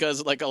 Yes.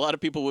 Because like a lot of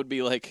people would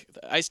be like,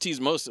 Ice-T's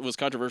was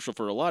controversial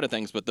for a lot of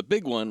things, but the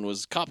big one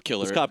was Cop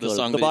Killer, the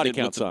song the they Body did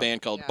Count with song. the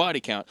band called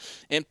Body Count,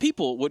 and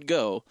people would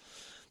go,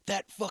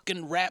 that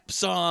fucking rap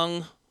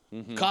song.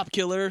 Mm-hmm. Cop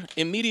Killer,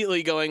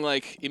 immediately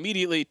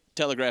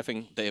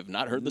telegraphing they have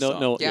not heard the song.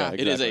 No, yeah,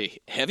 exactly. It is a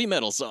heavy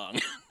metal song.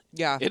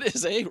 Yeah. It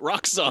is a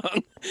rock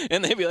song.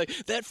 And they'd be like,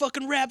 that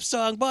fucking rap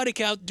song, Body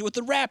Count, with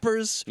the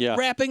rappers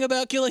rapping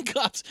about killing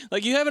cops.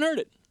 Like, you haven't heard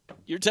it.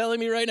 You're telling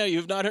me right now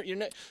you've not heard.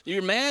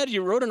 You're mad.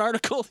 You wrote an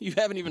article. You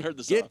haven't even heard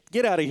the song.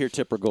 Get out of here,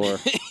 Tipper Gore.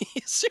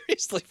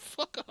 Seriously,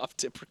 fuck off,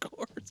 Tipper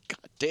Gore.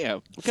 God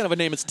damn. What kind of a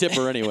name is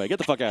Tipper anyway? Get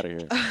the fuck out of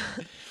here.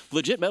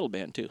 Legit metal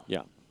band too.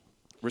 Yeah.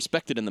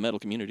 Respected in the metal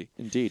community.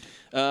 Indeed.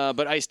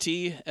 But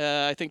Ice-T,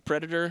 I think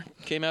Predator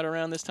came out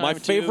around this time. My too.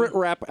 favorite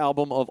rap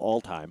album of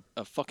all time.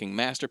 A fucking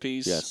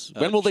masterpiece. Yes.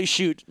 When will they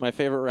shoot my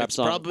favorite rap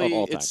song of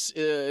all time? It's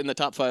in the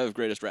top 5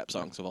 greatest rap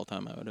songs of all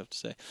time, I would have to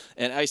say.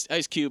 And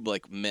Ice Cube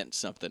meant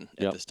something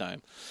at this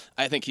time.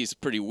 I think he's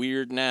pretty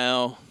weird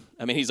now.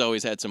 I mean, he's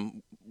always had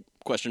some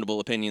questionable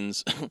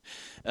opinions.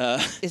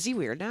 Is he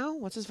weird now?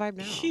 What's his vibe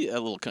now?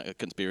 A little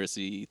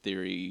conspiracy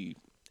theory.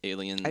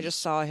 Aliens. I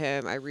just saw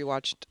him. I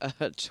rewatched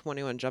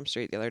 21 Jump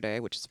Street the other day,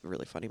 which is a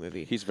really funny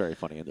movie. He's very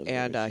funny in those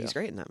and movies, he's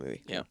great in that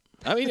movie. Yeah.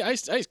 I mean,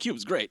 Ice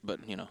Cube's great,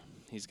 but,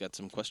 he's got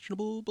some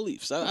questionable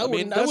beliefs. I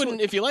wouldn't.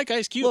 If you like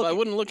Ice Cube, I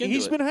wouldn't look into it.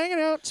 He's been hanging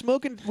out,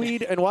 smoking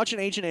weed, and watching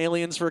Ancient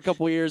Aliens for a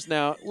couple of years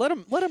now. Let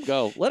him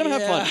go. Let him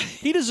have fun.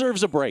 He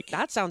deserves a break.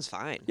 That sounds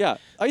fine. Yeah,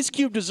 Ice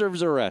Cube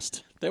deserves a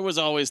rest. There was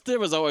always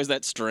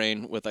that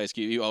strain with Ice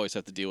Cube. You always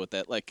have to deal with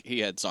that. Like,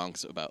 he had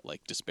songs about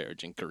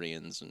disparaging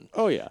Koreans and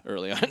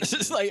early on. It's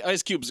just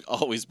Ice Cube's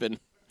always been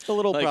a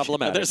little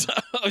problematic. There's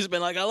always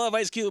been I love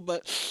Ice Cube,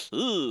 but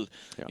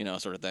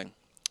sort of thing.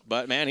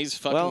 But man, he's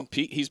fucking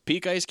he's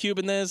peak Ice Cube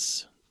in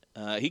this.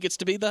 He gets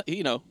to be the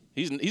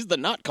he's the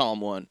not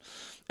calm one.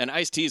 And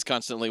Ice-T's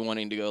constantly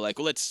wanting to go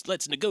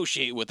let's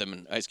negotiate with him,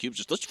 and Ice Cube's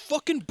just let's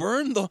fucking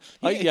burn the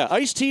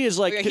Ice-T is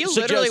he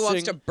literally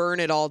wants to burn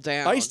it all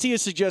down. Ice-T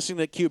is suggesting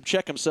that Cube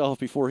check himself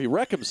before he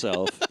wreck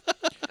himself.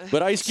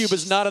 But Ice Cube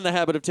is not in the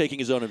habit of taking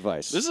his own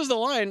advice. This is the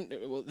line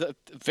that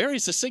very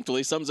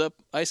succinctly sums up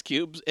Ice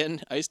Cube's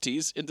and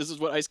Ice-T's, and this is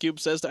what Ice Cube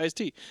says to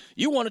Ice-T.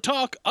 You want to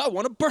talk, I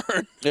want to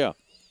burn. Yeah.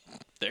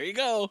 There you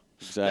go.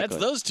 Exactly. That's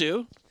those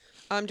two.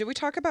 Did we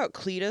talk about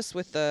Cletus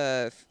with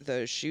the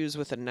shoes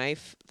with the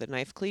knife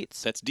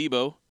cleats? That's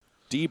Debo.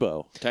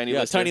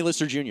 Tiny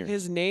Lister Jr.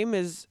 His name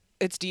is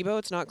Debo.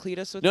 It's not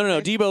Cletus. With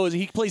No. Debo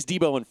he plays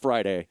Debo in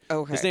Friday.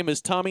 Okay. His name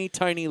is Tommy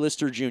Tiny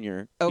Lister Jr.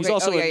 Okay. He's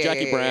also in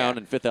Jackie Brown yeah.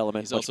 and Fifth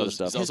Element. He's also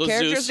stuff. His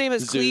character's name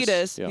is Zeus.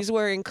 Cletus. Yeah. He's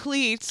wearing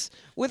cleats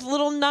with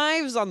little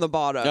knives on the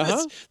bottom.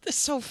 Uh-huh. That's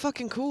so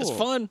fucking cool. It's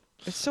fun.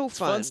 It's so It's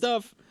fun. fun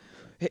stuff.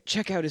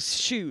 Check out his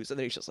shoes, and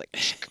then he's just like.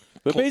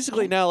 But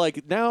basically now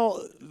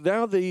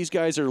these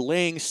guys are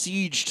laying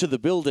siege to the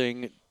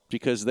building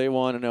because they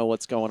want to know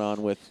what's going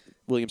on with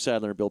William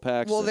Sadler and Bill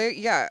Paxton.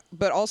 Well,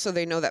 but also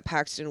they know that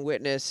Paxton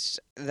witnessed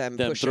them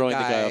push throwing a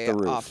the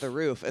guy off the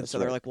roof, and That's so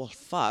they're right. like, "Well,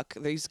 fuck,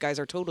 these guys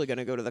are totally going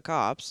to go to the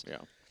cops." Yeah.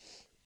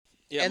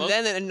 Yeah, and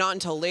then not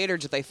until later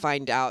do they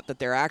find out that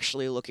they're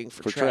actually looking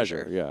for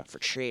treasure. Yeah. For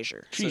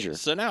treasure.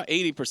 So now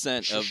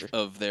 80%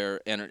 of their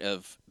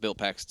of Bill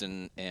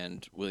Paxton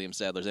and William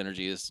Sadler's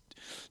energy is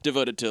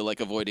devoted to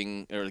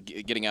avoiding or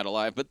getting out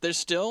alive, but they're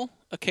still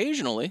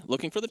occasionally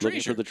looking for the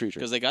treasure.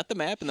 Because they got the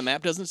map, and the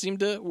map doesn't seem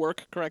to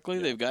work correctly.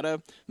 Yeah. They've got a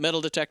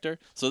metal detector.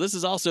 So this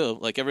is also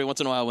every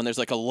once in a while when there's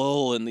a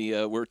lull in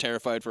the we're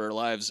terrified for our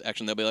lives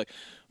action, they'll be like,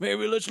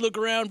 maybe let's look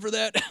around for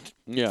that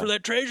for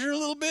that treasure a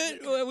little bit.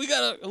 We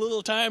got a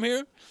little time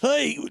here.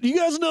 Hey, do you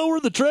guys know where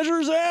the treasure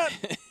is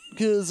at?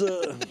 Because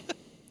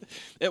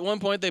at one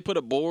point they put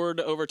a board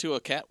over to a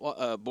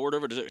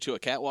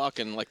catwalk,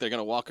 and they're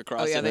gonna walk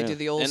across. Oh yeah, it. they do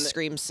the old and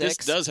Scream 6.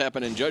 This does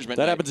happen in Judgment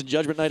Night. That happens in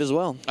Judgment Night as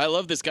well. I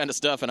love this kind of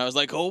stuff, and I was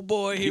like, oh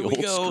boy, here we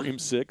go. The old Scream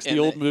 6, the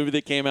old movie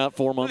that came out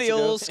 4 months ago.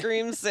 The old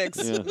Scream 6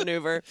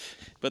 maneuver.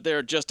 But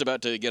they're just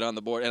about to get on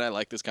the board, and I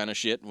like this kind of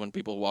shit when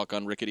people walk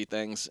on rickety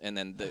things, and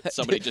then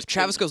somebody just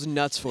Travis goes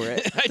nuts for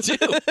it. I do.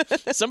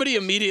 Somebody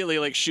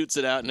immediately shoots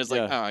it out and is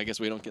like, oh, I guess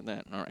we don't get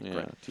that. All right,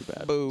 great. Too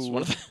bad.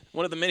 It's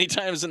one of the many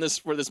times in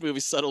this where this movie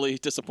subtly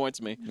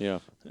disappoints me. Yeah.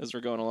 As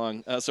we're going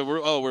along. So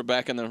we're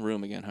back in the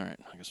room again. All right,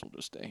 I guess we'll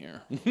just stay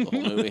here the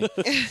whole movie.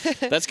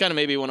 That's kind of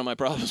maybe one of my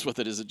problems with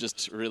it is it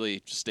just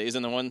really stays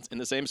in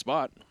the same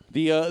spot.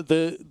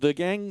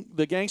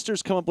 The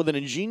gangsters come up with an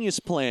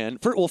ingenious plan.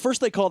 First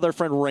they call their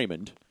friend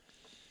Raymond.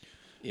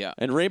 Yeah.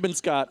 And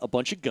Raymond's got a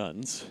bunch of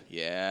guns.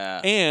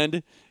 Yeah.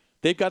 And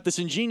they've got this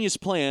ingenious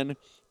plan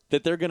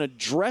that they're going to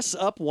dress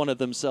up one of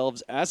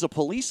themselves as a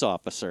police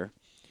officer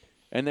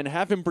and then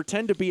have him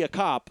pretend to be a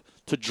cop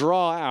to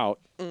draw out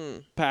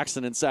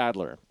Paxton and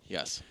Sadler.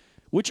 Yes.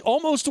 Which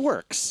almost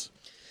works.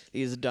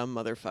 These dumb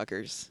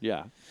motherfuckers.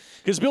 Yeah.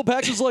 Because Bill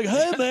Paxton's like,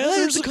 hey, man,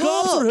 there's a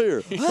cop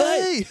here.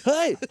 Hey,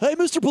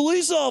 Mr.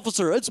 Police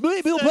Officer, it's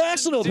me, Bill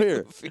Paxton up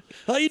here.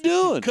 How you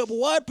doing? A couple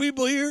white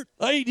people here.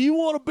 Hey, do you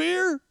want a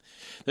beer?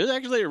 There's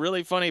actually a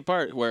really funny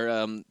part where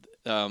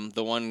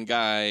the one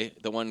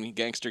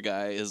gangster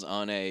guy is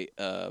on a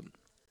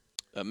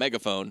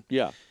megaphone.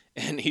 Yeah.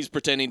 And he's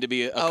pretending to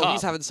be a cop.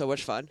 He's having so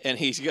much fun. And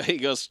he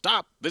goes,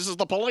 stop, this is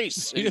the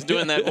police. And he's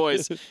doing that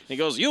voice. And he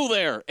goes, you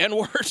there,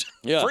 N-word,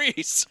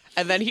 freeze.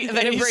 And then he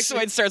breaks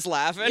away and starts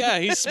laughing. Yeah,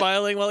 he's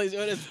smiling while he's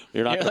doing it.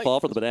 You're not going to fall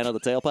for the banana on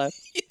the tailpipe?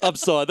 Yeah. I'm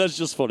sorry, that's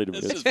just funny to me.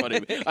 It's just funny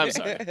to me. I'm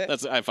sorry.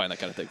 I find that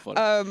kind of thing funny.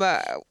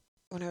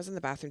 when I was in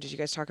the bathroom, did you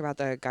guys talk about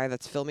the guy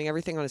that's filming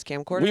everything on his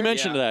camcorder? We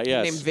mentioned that,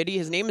 yes.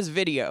 His name is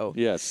Video.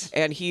 Yes.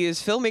 And he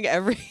is filming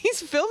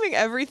he's filming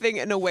everything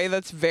in a way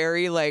that's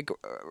very like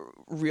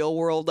real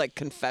world, like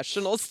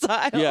confessional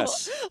style.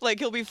 Yes. Like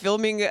he'll be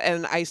filming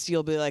and Ice-T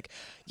will be like,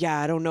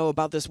 yeah, I don't know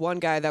about this one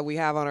guy that we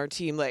have on our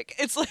team. Like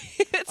it's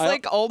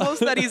like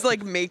almost that he's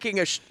like making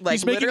he's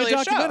making literally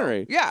a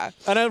documentary. Show. Yeah.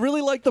 And I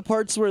really like the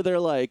parts where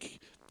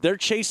they're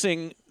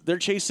chasing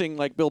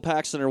like Bill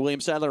Paxton or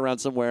William Sadler around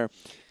somewhere,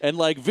 and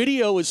like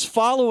Video is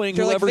following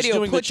whoever's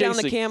doing the chasing.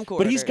 Put down the camcorder.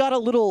 But he's got a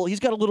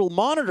little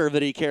monitor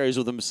that he carries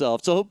with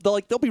himself. So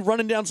they'll be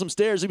running down some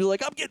stairs and be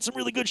like, "I'm getting some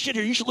really good shit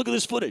here. You should look at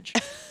this footage."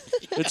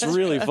 It's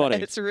really funny.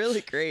 It's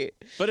really great.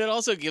 But it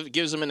also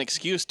gives him an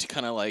excuse to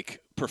kind of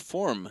like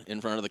perform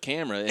in front of the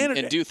camera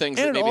and do things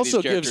that maybe it also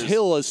these characters... gives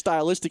Hill a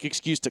stylistic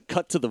excuse to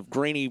cut to the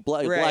grainy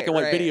black and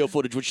white video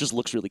footage, which just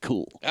looks really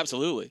cool.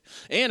 Absolutely.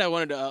 And I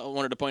wanted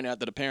to point out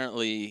that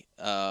apparently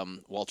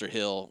Walter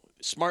Hill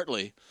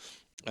smartly,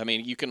 I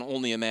mean, you can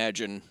only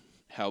imagine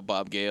how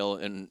Bob Gale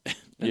and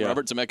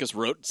Robert Zemeckis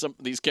wrote some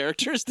of these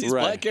characters, these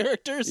black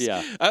characters.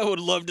 Yeah. I would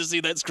love to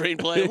see that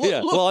screenplay.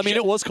 Look, well, I mean,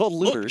 it was called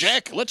Looters. Look,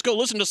 Jack, let's go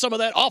listen to some of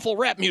that awful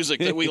rap music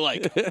that we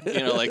like.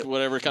 Like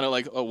whatever kind of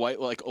like a white,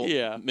 like old,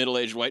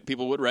 middle-aged white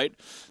people would write.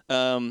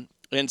 And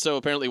so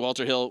apparently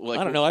Walter Hill, like,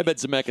 I don't know. I bet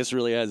Zemeckis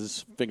really has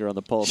his finger on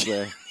the pulse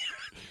there.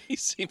 He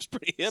seems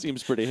pretty hip.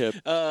 Seems pretty hip.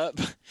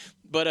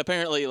 But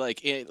apparently,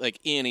 like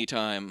any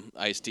time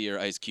Ice-T or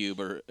Ice Cube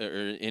or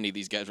any of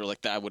these guys were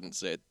like, I wouldn't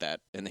say it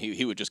that, and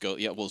he would just go,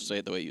 yeah, we'll say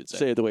it the way you'd say it.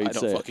 Say it the way you'd say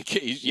it. I don't fucking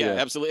care. Yeah,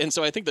 absolutely. And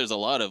so I think there's a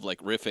lot of like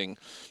riffing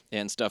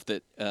and stuff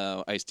that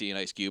Ice-T and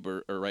Ice Cube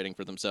are writing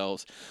for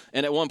themselves.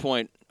 And at one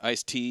point,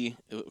 Ice-T,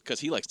 because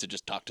he likes to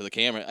just talk to the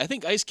camera, I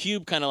think Ice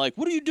Cube kind of like,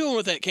 what are you doing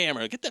with that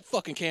camera? Get that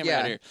fucking camera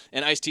out of here.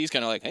 And Ice-T's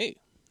kind of like, hey,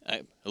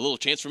 a little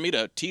chance for me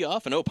to tee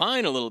off and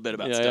opine a little bit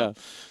about stuff.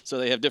 Yeah. So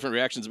they have different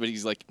reactions, but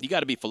he's like, you got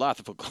to be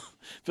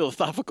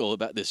philosophical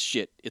about this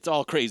shit. It's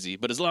all crazy,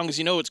 but as long as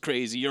you know it's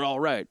crazy, you're all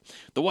right.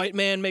 The white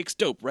man makes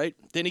dope, right?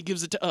 Then he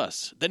gives it to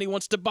us. Then he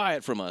wants to buy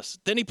it from us.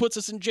 Then he puts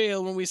us in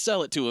jail when we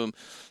sell it to him.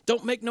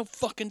 Don't make no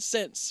fucking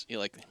sense. You're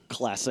like,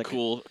 classic.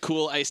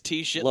 Cool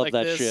Ice-T shit love like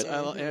that this.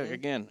 Shit.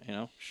 Again,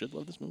 should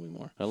love this movie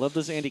more. I love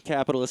this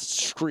anti-capitalist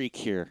streak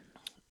here.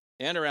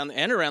 And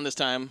around this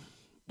time,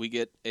 we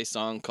get a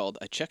song called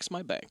I Checks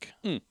My Bank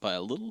by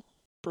a little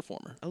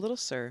performer. A little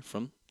sir.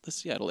 From the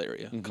Seattle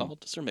area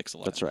called Sir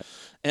Mix-a-Lot. That's right.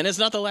 And it's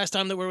not the last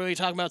time that we're going to be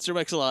talking about Sir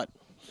Mix-a-Lot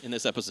in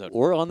this episode.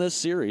 Or on this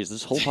series,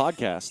 this whole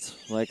podcast.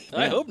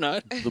 I hope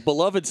not. The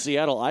beloved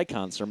Seattle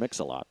icon, Sir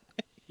Mix-a-Lot.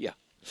 Yeah.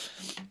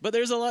 But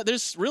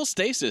there's real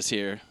stasis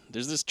here.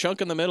 There's this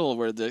chunk in the middle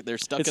where they're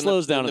stuck in the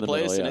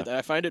place, middle, and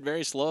I find it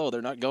very slow.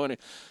 They're not going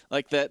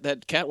like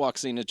that catwalk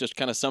scene. It just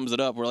kind of sums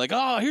it up. We're like,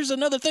 oh, here's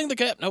another thing.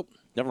 Nope,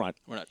 never mind.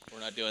 We're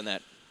not doing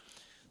that.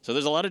 So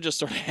there's a lot of just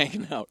sort of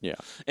hanging out. Yeah.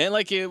 And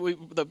like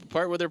the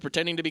part where they're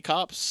pretending to be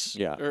cops.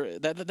 Yeah. Or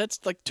that's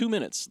like 2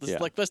 minutes.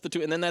 Like less than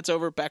 2, and then that's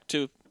over. Back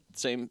to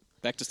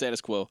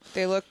status quo.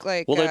 They look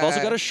like. Well, they've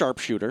also got a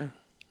sharpshooter.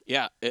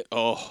 Yeah.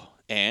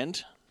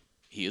 And.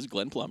 He is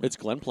Glenn Plummer. It's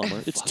Glenn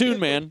Plummer. It's Toon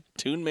Man.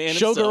 Toon Man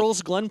himself.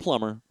 Showgirls, Glenn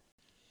Plummer.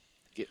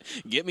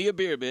 Get me a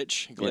beer,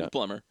 bitch. Glenn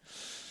Plummer.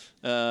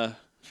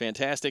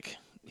 Fantastic.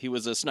 He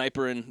was a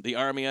sniper in the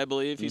Army, I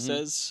believe, he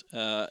says.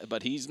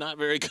 But he's not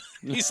very good.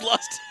 He's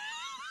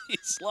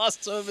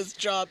lost some of his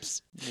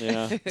chops.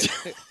 Yeah.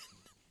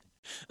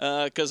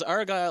 Because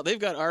they've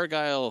got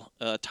Argyle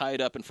tied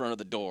up in front of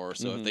the door.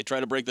 So if they try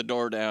to break the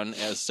door down,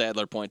 as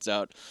Sadler points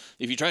out,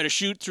 if you try to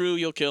shoot through,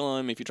 you'll kill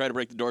him. If you try to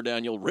break the door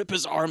down, you'll rip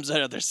his arms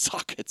out of their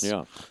sockets.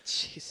 Yeah.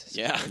 Jesus.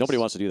 Yeah. Nobody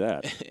wants to do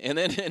that.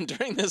 And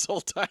during this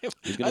whole time,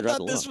 I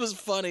thought this was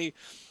funny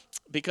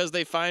because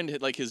they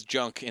find like his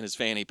junk in his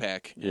fanny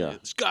pack. Yeah.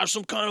 It's got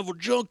some kind of a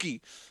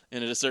junkie.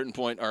 And at a certain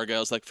point,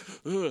 Argyle's like,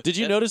 ugh. Did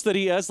you notice that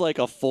he has like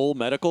a full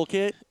medical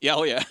kit? Yeah,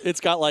 oh yeah.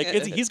 It's got like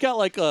he's got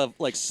like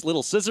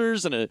little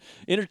scissors and a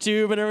inner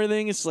tube and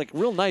everything. It's like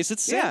real nice.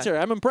 It's sanitary.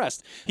 I'm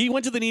impressed. He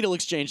went to the needle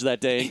exchange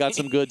that day and got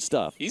some good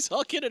stuff. He's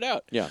all kitted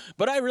out. Yeah.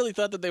 But I really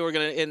thought that they were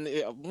gonna. And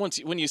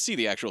when you see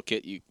the actual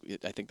kit,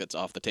 I think that's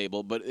off the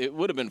table. But it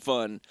would have been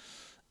fun.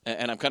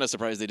 And I'm kind of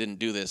surprised they didn't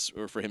do this,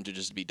 or for him to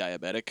just be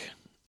diabetic.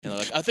 And they're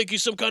like, I think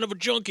he's some kind of a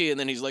junkie. And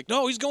then he's like,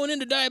 no, he's going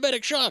into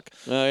diabetic shock.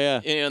 Oh, yeah.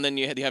 And then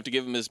you have to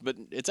give him his, but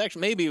it's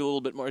actually maybe a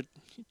little bit more,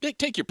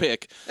 take your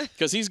pick.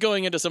 Because he's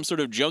going into some sort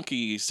of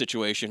junkie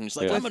situation. He's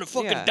like, I'm going to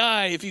fucking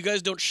die if you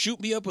guys don't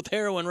shoot me up with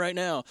heroin right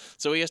now.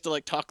 So he has to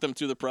like talk them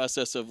through the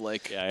process of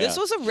like.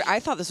 I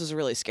thought this was a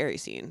really scary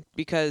scene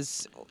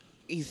because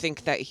you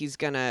think that he's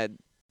gonna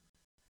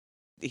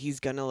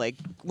like,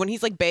 when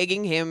he's like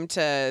begging him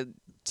to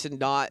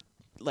not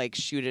like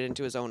shoot it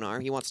into his own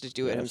arm. He wants to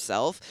do it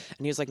himself.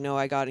 And he was like, no,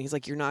 I got it. He's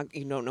like, you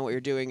don't know what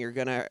you're doing. You're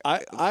going to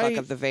fuck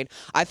up the vein.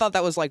 I thought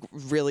that was like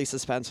really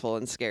suspenseful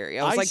and scary.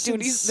 I was like,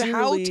 dude,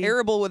 how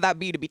terrible would that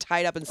be to be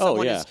tied up and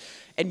someone is,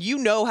 and you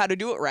know how to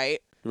do it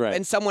right. Right.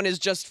 And someone is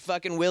just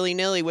fucking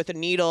willy-nilly with a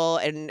needle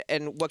and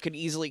what could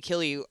easily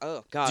kill you.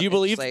 Oh, God. Do you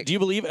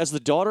believe, as the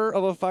daughter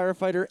of a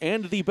firefighter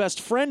and the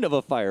best friend of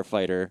a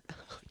firefighter,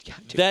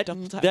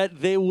 that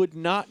they would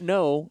not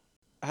know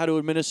how to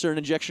administer an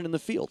injection in the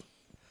field.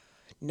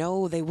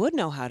 No, they would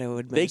know how to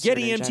administer. They get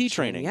an EMT injection.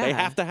 training. Yeah. They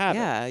have to have it.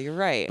 Yeah, you're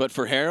right. But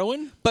for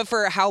heroin? But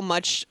for how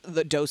much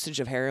the dosage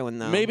of heroin,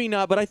 though? Maybe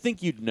not, but I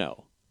think you'd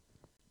know.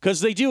 Because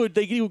they do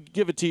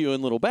give it to you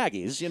in little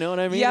baggies, you know what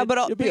I mean? Yeah, but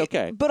it'd be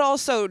okay. But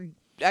also,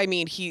 I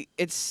mean,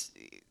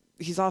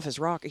 he's off his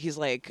rock. He's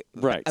like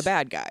Right. a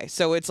bad guy.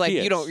 So it's like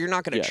He you're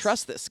not going to Yes.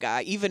 trust this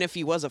guy, even if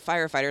he was a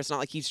firefighter. It's not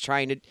like he's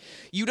trying to.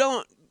 You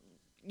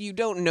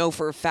don't know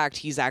for a fact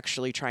he's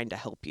actually trying to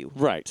help you.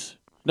 Right.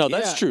 No,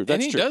 that's true. That's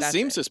and he true. does That's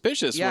seem it.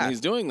 suspicious Yeah. when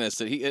he's doing this.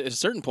 That he, at a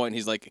certain point,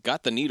 he's like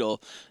got the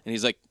needle, and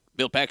he's like,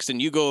 "Bill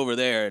Paxton, you go over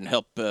there and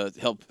help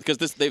because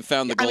they've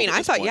found the gold." I mean, at I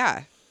this thought, point.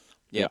 yeah.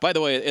 Yeah. By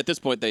the way, at this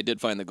point, they did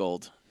find the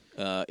gold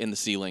in the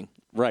ceiling.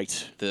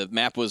 Right. The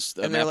map was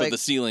a And map they're of like- the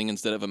ceiling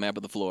instead of a map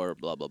of the floor.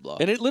 Blah blah blah.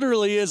 And it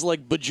literally is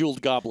like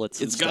bejeweled goblets.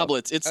 It's and stuff.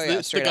 goblets. It's Oh, yeah,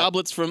 the straight up.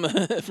 goblets from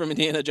from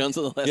Indiana Jones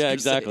and the Last Yeah, Crusade.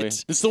 exactly.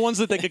 It's the ones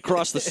that they could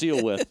cross the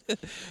seal with.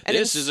 And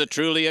This is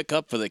truly a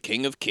cup for the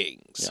King of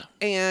Kings.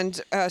 Yeah.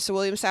 And so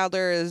William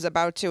Sadler is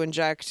about to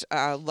inject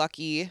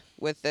Lucky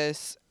with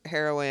this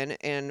heroin,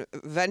 and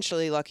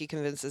eventually Lucky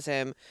convinces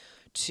him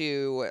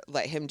to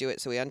let him do it.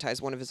 So he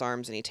unties one of his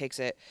arms and he takes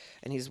it,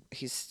 and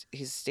he's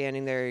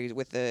standing there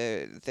with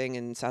the thing,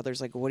 and Sadler's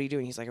like, "What are you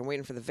doing?" He's like, "I'm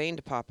waiting for the vein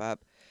to pop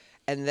up."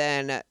 And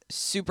then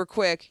super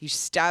quick, he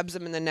stabs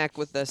him in the neck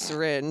with the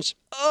syringe.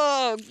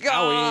 Oh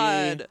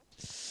God!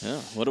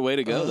 Yeah, what a way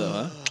to go, though,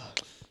 huh?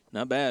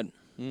 Not bad.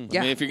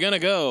 Yeah. I mean, if you're gonna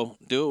go,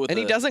 do it with And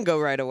he doesn't go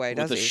right away,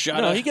 does with a he? shot.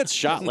 No, of- he gets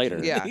shot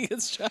later. Yeah. he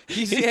gets shot.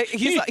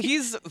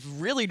 He's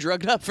really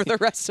drugged up for the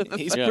rest of the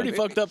He's film. pretty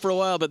fucked up for a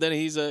while, but then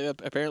he's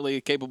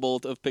apparently capable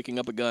of picking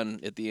up a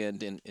gun at the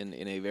end in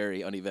a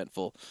very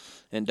uneventful,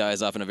 and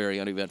dies off in a very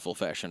uneventful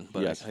fashion.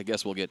 But Yes. I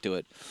guess we'll get to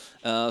it.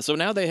 So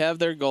now they have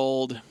their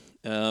gold.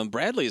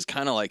 Bradley is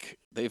kind of like,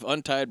 they've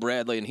untied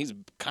Bradley, and he's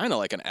kind of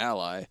like an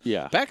ally.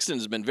 Yeah.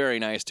 Paxton's been very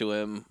nice to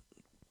him.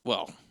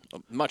 Well,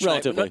 much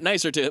Relatively.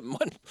 nicer to him,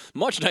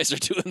 much nicer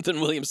to him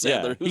than William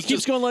Sadler. He who's keeps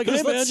just- going like, "Hey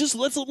just man, let's- just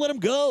let him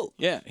go."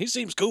 yeah, he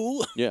seems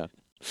cool. Yeah.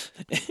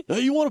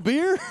 Hey, you want a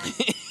beer?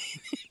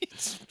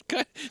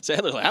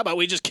 Sadler's like, how about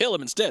we just kill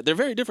him instead? They're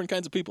very different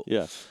kinds of people.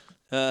 Yeah.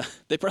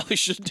 They probably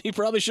should. He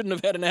probably shouldn't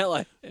have had an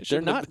ally.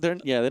 They're not. They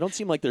don't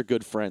seem like they're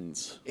good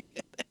friends.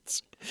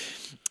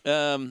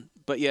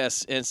 But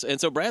yes, and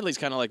so Bradley's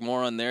kind of like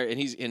more on there,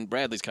 and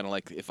Bradley's kind of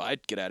like, if I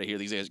get out of here,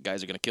 these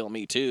guys are going to kill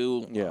me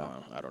too. Yeah.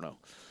 I don't know.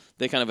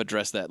 They kind of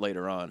address that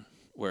later on,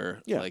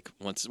 where like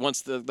once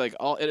the like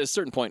all at a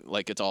certain point,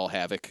 like it's all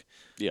havoc.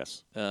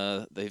 Yes.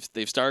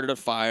 They've started a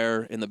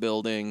fire in the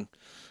building.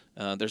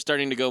 They're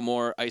starting to go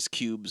more Ice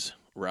Cube's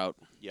route.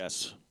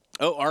 Yes.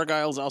 Oh,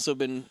 Argyle's also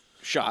been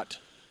shot.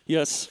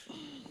 Yes.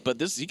 But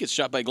he gets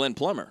shot by Glenn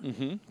Plummer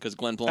because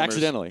Glenn Plummer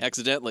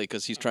accidentally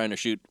because he's trying to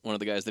shoot one of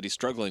the guys that he's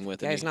struggling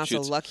with. Yeah, and he's he not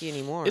shoots. so lucky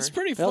anymore. It's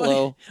pretty funny.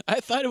 Hello. I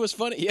thought it was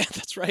funny. Yeah,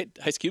 that's right.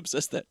 Ice Cube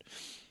says that.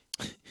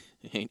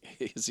 he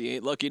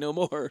ain't lucky no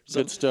more.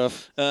 Good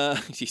stuff.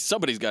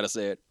 Somebody's got to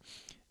say it.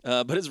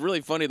 But it's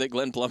really funny that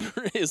Glenn Plummer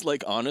is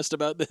like honest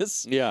about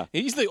this. Yeah.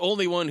 He's the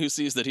only one who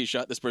sees that he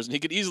shot this person. He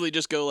could easily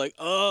just go like,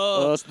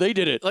 "Oh, They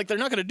did it. like they're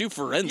not going to do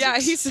forensics." Yeah,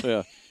 he's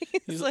Yeah.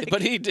 like,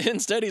 but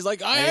instead he's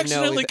like, "I didn't know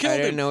accidentally killed I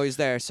him. didn't know he's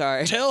there.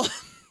 Sorry.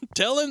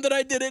 Tell him that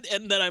I did it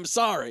and that I'm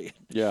sorry.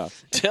 Yeah.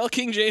 Tell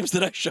King James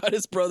that I shot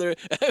his brother.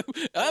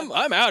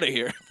 I'm out of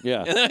here."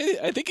 Yeah. And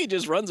I think he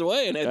just runs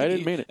away, and I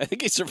didn't mean it. I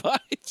think he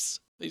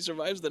survives. He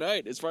survives the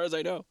night, as far as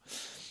I know.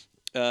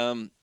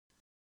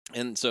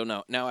 And so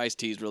now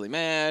Ice-T is really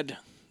mad.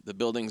 The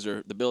building is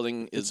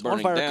It's burning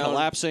on fire, down.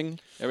 collapsing.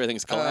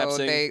 Everything's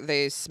collapsing.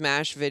 They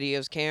smash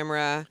Video's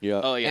camera.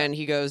 Yeah. Oh yeah. And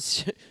he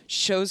goes,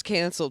 "Show's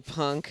canceled,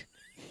 punk."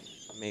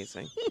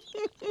 Amazing.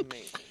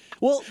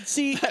 Well,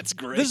 see, That's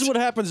great. This is what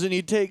happens when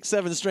you take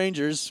 7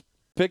 strangers,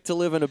 pick to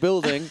live in a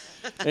building,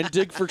 and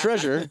dig for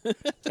treasure,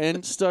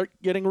 and start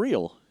getting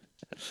real.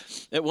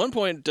 At one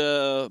point,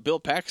 Bill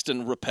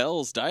Paxton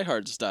rappels Die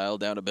Hard style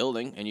down a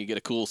building, and you get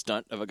a cool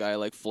stunt of a guy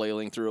like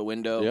flailing through a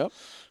window. Yep.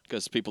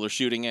 Because people are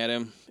shooting at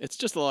him. It's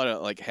just a lot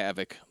of like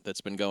havoc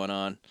that's been going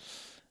on.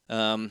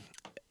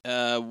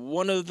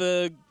 One of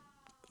the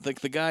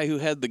guy who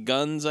had the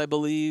guns, I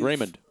believe,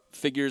 Raymond,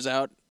 figures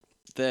out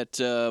that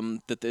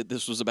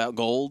this was about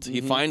gold.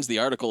 He finds the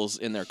articles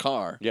in their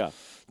car. Yeah.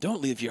 Don't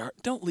leave the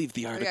articles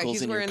Yeah,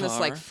 he's in your car. wearing this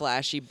like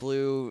flashy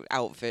blue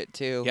outfit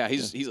too. Yeah,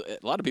 he's a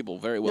lot of people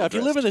very well. Yeah, if you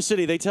live in dressed. the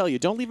city, they tell you,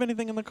 don't leave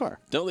anything in the car.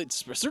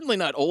 Certainly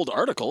not old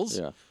articles.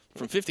 Yeah.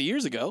 From 50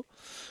 years ago.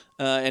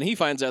 And he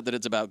finds out that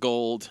it's about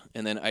gold,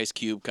 and then Ice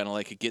Cube kind of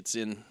like gets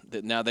in.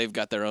 That now they've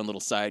got their own little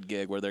side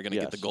gig where they're going to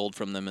get the gold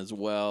from them as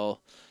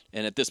well.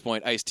 And at this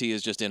point, Ice-T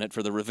is just in it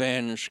for the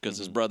revenge because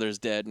his brother's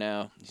dead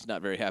now. He's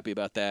not very happy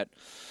about that.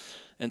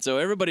 And so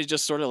everybody's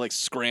just sort of like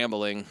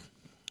scrambling.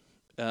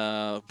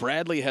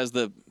 Bradley has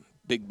the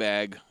big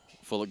bag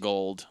full of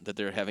gold that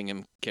they're having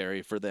him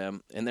carry for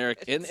them. And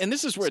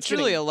this is where it's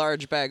really getting, a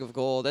large bag of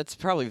gold. That's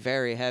probably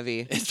very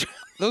heavy.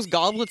 Those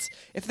goblets,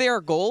 if they are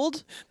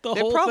gold, The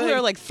they whole probably thing.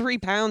 are like 3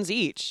 pounds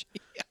each.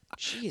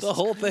 Jesus The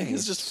whole thing is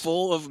Christ. just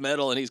full of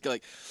metal, and he's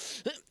like,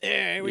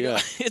 "Here we go."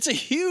 It's a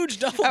huge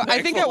duffel bag.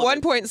 I think at full of one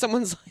it. point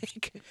someone's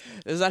like,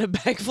 "Is that a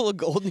bag full of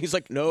gold?" And he's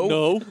like, "No,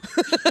 No.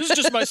 This is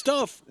just my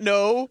stuff.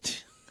 no,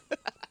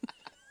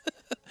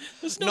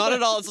 There's no not bag.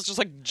 at all." It's just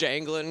like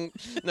jangling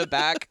in the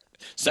back.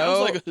 Sounds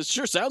No. like it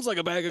sure sounds like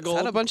a bag of Is gold.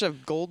 that a bunch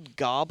of gold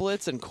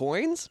goblets and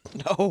coins?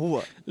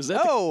 No. Is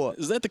that no.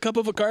 is that the cup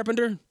of a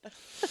carpenter?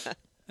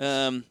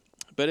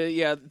 But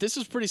yeah, this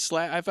is pretty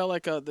slap. I felt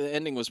like the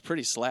ending was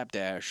pretty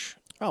slapdash.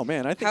 Oh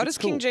man, I think How it's does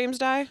King cool. James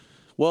die?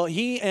 Well,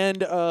 he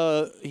and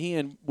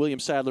William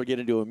Sadler get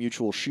into a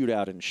mutual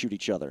shootout and shoot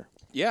each other.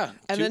 Yeah,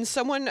 And then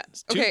someone.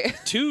 Okay.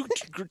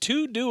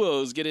 two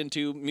duos get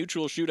into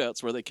mutual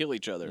shootouts where they kill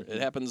each other.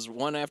 It happens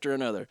one after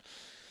another.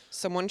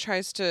 Someone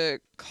tries to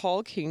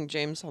call King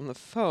James on the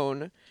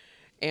phone,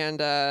 and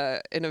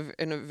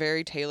in a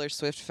very Taylor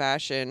Swift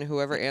fashion,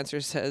 whoever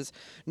answers says,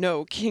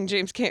 "No, King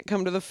James can't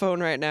come to the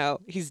phone right now.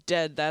 He's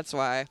dead. That's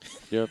why."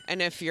 Yep.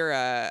 And if you're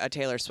a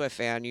Taylor Swift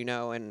fan, you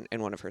know in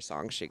one of her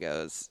songs she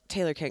goes,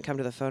 "Taylor can't come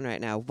to the phone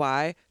right now.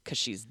 Why? Because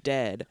she's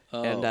dead."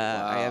 And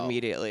I wow.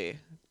 immediately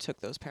took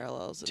those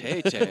parallels and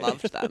Tay-Tay.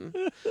 loved them.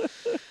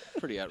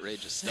 Pretty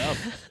outrageous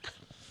stuff.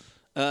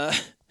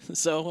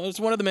 So it's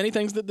one of the many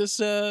things that this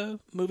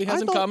movie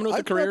has in common with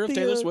the career of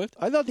Taylor Swift.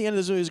 I thought the end of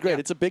this movie was great. Yeah.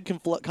 It's a big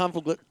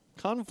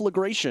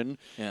conflagration.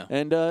 Yeah.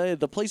 And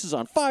the place is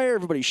on fire.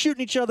 Everybody's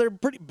shooting each other.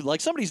 Pretty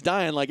like somebody's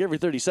dying like every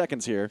 30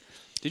 seconds here.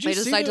 Did you They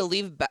see decide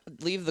the- to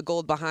leave the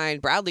gold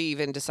behind. Bradley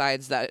even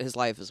decides that his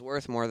life is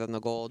worth more than the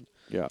gold.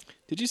 Yeah.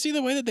 Did you see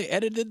the way that they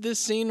edited this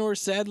scene where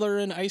Sadler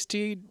and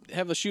Ice-T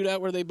have a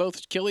shootout where they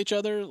both kill each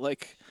other?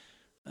 Like,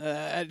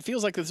 it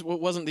feels like this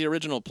wasn't the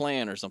original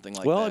plan or something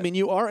like that. Well, I mean,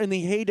 you are in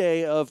the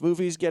heyday of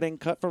movies getting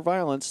cut for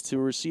violence to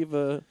receive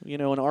an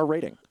R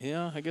rating.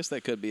 Yeah, I guess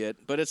that could be it.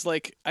 But it's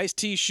like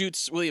Ice-T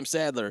shoots William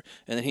Sadler,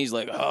 and then he's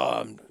like,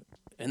 "Oh,"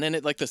 and then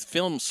the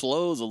film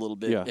slows a little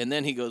bit, Yeah. and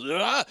then he goes,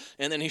 "Ah,"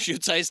 and then he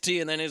shoots Ice-T,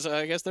 and then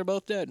I guess they're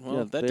both dead. Well,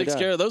 Yeah, that they takes die.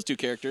 care of those two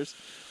characters.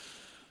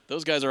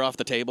 Those guys are off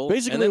the table.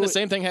 Basically, and then the what-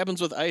 same thing happens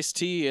with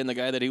Ice-T and the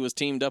guy that he was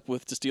teamed up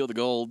with to steal the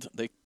gold.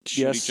 They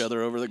shoot Yes. each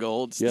other over the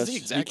gold. It's Yes, the he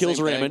exact kills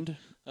same thing. Raymond.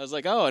 I was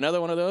like, oh,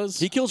 another one of those?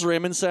 He kills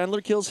Raymond.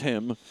 Sandler kills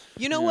him.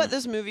 You know what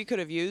this movie could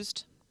have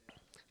used?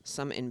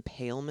 Some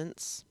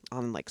impalements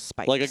on like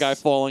spikes. Like a guy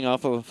falling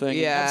off of a thing.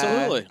 Yeah,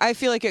 Absolutely. I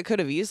feel like it could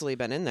have easily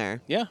been in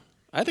there. Yeah.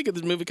 I think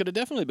this movie could have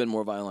definitely been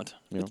more violent.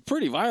 Yeah. It's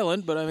pretty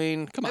violent, but I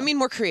mean, come on. I mean,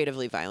 more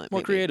creatively violent. More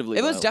maybe. creatively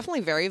It was violent.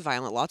 definitely very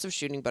violent, lots of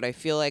shooting, but I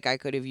feel like I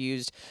could have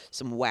used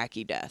some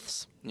wacky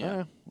deaths.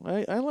 yeah.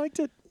 I liked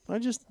it.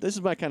 This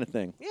is my kind of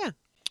thing. Yeah,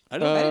 I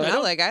don't, I did I not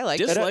don't like. I liked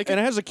it. dislike And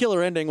it has a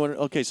killer ending.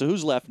 Okay, so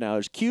who's left now?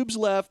 There's Cube's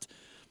left,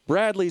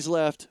 Bradley's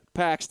left,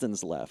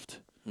 Paxton's left.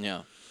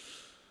 Yeah.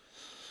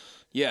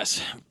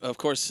 Yes, of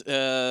course.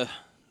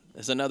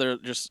 There's another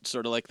just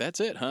sort of like, that's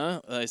it, huh?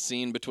 A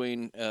scene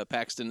between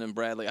Paxton and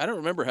Bradley. I don't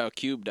remember how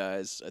Cube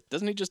dies.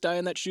 Doesn't he just die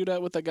in that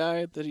shootout with the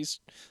guy that he's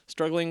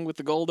struggling with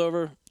the gold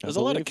over? There's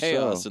a lot of believe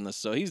chaos so. in this,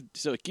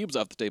 so Cube's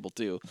off the table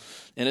too,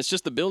 and it's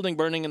just the building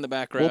burning in the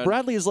background. Well,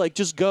 Bradley is like,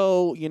 just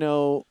go,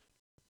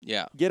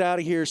 Yeah. get out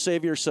of here,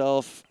 save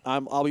yourself.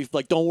 I'll be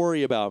like, don't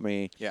worry about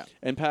me. Yeah.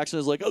 And Paxton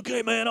is like,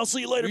 okay, man, I'll see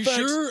you later. Are you thanks.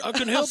 sure? I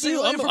can help see you.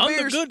 you later I'm for the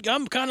beers. good.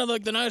 I'm kind of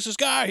like the nicest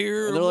guy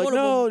here. And they're like,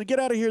 no, get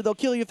out of here. They'll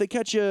kill you if they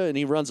catch you. And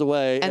he runs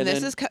away. And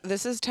this then,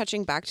 this is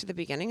touching back to the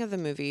beginning of the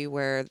movie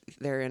where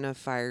they're in a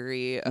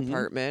fiery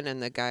apartment and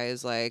the guy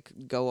is like,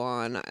 "Go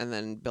on," and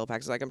then Bill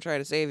Paxton's like, "I'm trying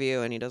to save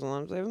you," and he doesn't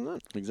let him save him. Then.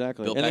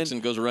 exactly. Bill and Paxton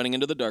goes running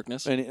into the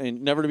darkness.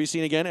 and never to be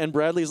seen again. And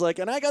Bradley's like,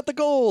 and I got the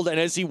gold. And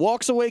as he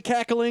walks away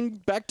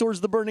cackling back towards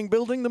the burning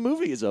building, the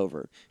movie is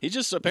over. He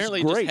just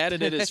apparently just great. had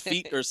it at his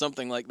feet or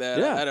something like that.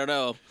 Yeah. I don't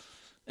know.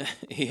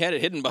 He had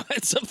it hidden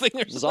behind something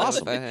or something.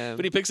 awesome. For him.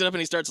 But he picks it up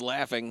and he starts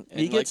laughing. And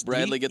He gets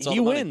Bradley gets all he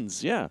the money.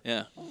 wins. Yeah.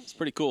 Yeah, it's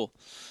pretty cool.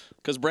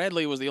 Because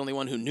Bradley was the only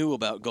one who knew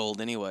about gold,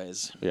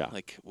 anyways. Yeah.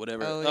 Like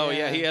whatever. Oh,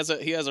 yeah, yeah.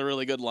 he has a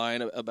really good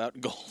line about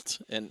gold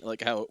and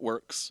like how it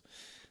works.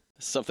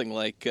 Something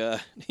like, yeah,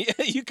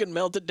 you can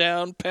melt it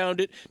down, pound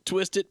it,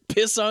 twist it,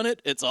 piss on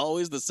it. It's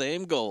always the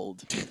same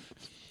gold.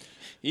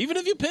 Even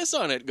if you piss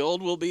on it,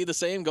 gold will be the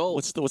same gold.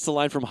 What's the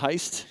line from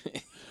Heist?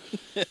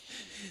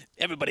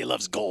 Everybody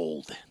loves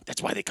gold.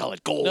 That's why they call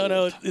it gold.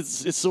 No,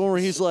 it's the one where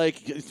he's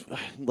like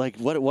what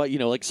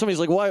like somebody's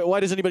like, why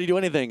does anybody do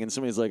anything? And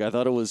somebody's like, I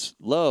thought it was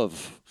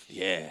love.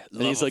 Yeah,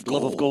 And he's like,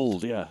 love of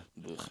gold. Yeah,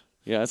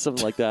 yeah, it's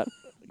something like that.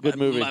 Good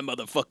movie. My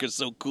motherfucker's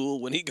so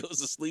cool. When he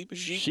goes to sleep,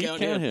 she count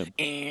count him.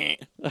 him.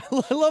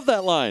 I love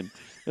that line.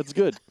 That's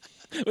good.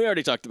 We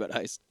already talked about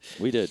Heist.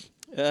 We did.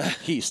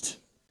 Heist.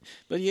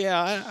 But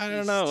yeah, I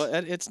don't know.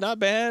 It's not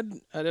bad.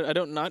 I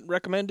don't not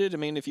recommend it. I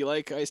mean, if you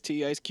like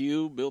Ice-T, Ice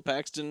Cube, Bill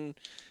Paxton,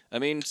 I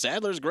mean,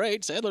 Sadler's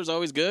great. Sadler's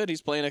always good.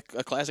 He's playing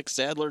a classic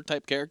Sadler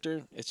type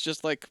character. It's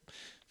just like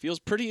feels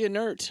pretty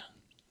inert.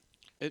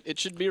 It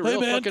should be a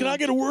real fucking... can I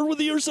get a word with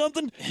you or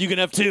something? You can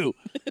have two.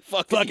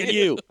 fucking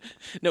you.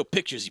 No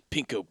pictures, you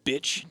pinko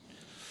bitch.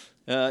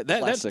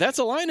 That's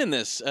a line in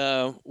this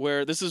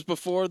where this is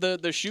before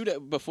the shoot,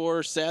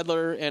 before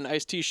Sadler and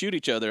Ice-T shoot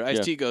each other.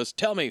 Ice-T goes,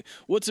 "Tell me,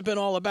 what's it been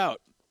all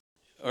about?"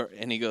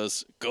 And he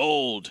goes,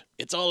 "Gold.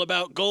 It's all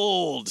about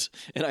gold."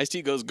 And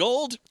Ice-T goes,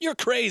 "Gold? You're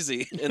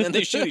crazy." And then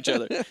they shoot each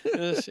other.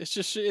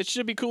 It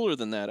should be cooler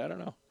than that. I don't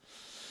know.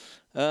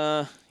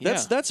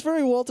 That's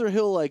very Walter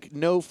Hill, like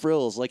no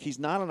frills. Like he's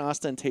not an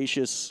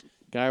ostentatious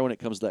guy when it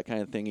comes to that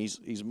kind of thing.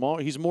 He's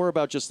more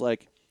about just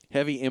like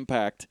heavy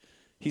impact.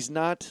 He's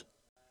not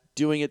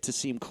doing it to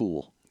seem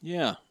cool.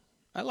 Yeah.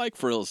 I like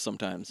frills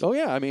sometimes. Oh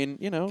yeah, I mean,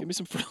 you know, give me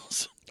some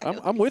frills.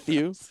 I'm with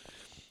you.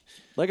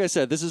 Like I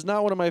said, this is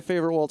not one of my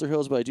favorite Walter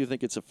Hills, but I do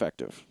think it's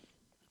effective.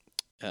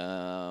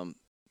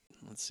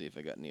 Let's see if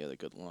I got any other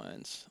good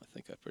lines. I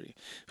think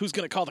Who's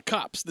gonna call the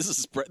cops? This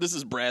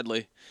is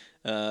Bradley.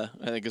 I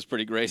think it's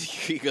pretty great.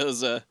 He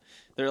goes,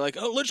 they're like,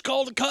 "Oh, let's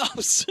call the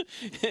cops."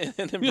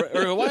 And then,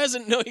 why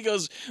hasn't? No, he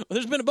goes, "Well,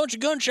 there's been a bunch of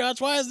gunshots.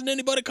 Why hasn't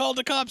anybody called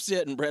the cops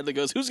yet?" And Bradley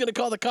goes, "Who's gonna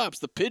call the cops?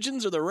 The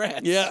pigeons or the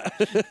rats?" Yeah,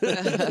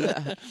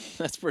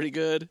 that's pretty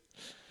good.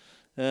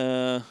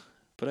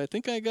 But I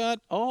think I got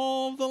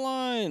all the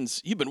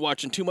lines. "You've been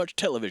watching too much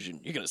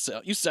television.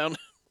 You sound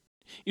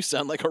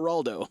like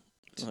Geraldo."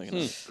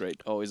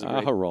 Great, always a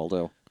great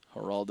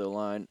Geraldo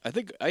line. I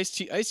think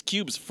Ice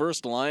Cube's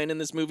first line in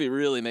this movie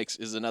really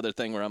is another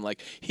thing where I'm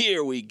like,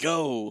 here we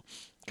go,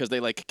 because they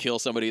like kill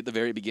somebody at the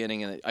very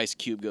beginning, and Ice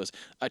Cube goes,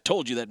 "I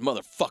told you that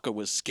motherfucker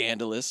was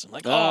scandalous." I'm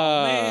like, oh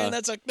man,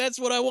 that's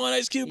what I want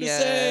Ice Cube to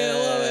say. I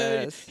love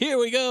it. Here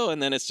we go,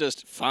 and then it's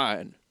just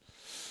fine.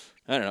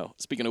 I don't know.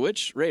 Speaking of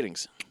which,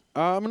 ratings.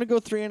 I'm gonna go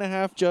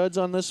 3.5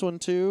 Juds on this one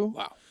too.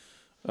 Wow.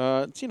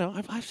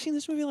 I've seen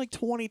this movie like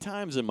 20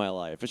 times in my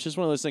life. It's just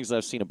one of those things that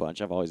I've seen a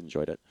bunch. I've always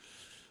enjoyed it.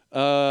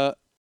 No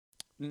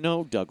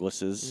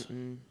Douglases.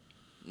 Mm-mm.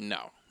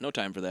 No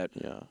time for that.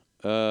 Yeah.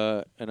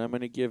 And I'm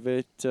going to give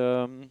it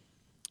 10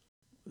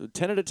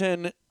 out of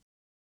 10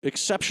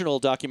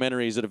 exceptional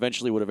documentaries that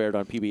eventually would have aired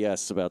on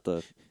PBS about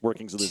the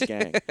workings of this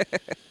gang.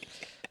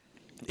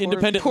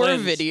 Independent Poor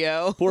lens.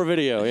 video. Poor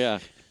video, yeah.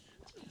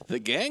 The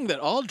gang that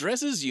all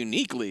dresses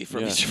uniquely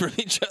from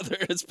each other.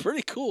 It's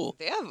pretty cool.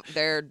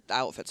 Their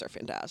outfits are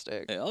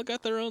fantastic. They all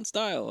got their own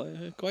style.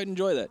 I quite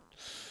enjoy that.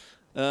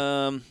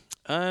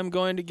 I'm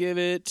going to give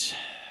it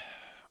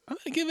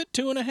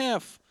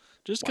 2.5,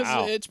 just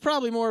because it's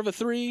probably more of a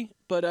 3.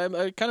 But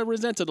I kind of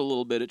resent it a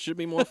little bit. It should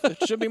be more.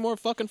 It should be more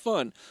fucking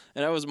fun.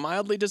 And I was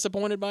mildly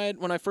disappointed by it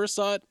when I first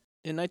saw it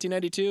in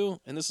 1992,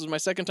 and this was my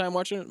second time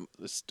watching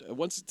it.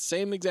 Once,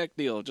 same exact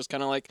deal. Just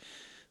kind of like.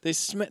 They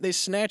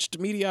snatched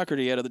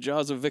mediocrity out of the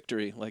jaws of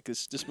victory. Like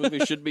this movie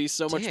should be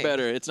so much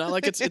better. It's not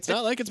like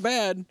it's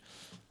bad,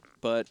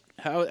 but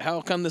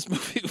how come this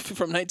movie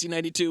from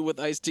 1992 with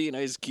Ice-T and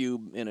Ice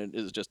Cube in it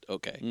is just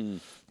okay?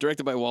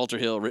 Directed by Walter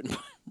Hill, written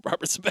by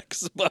Robert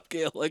Zemeckis and Bob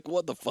Gale. Like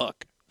what the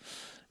fuck?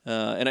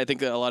 And I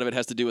think that a lot of it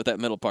has to do with that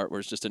middle part where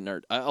it's just a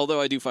nerd.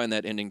 Although I do find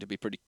that ending to be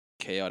pretty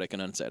chaotic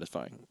and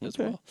unsatisfying as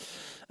well.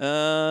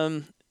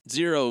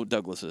 0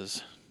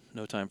 Douglases,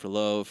 No Time for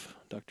Love,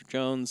 Dr.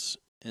 Jones.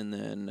 And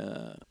then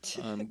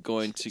I'm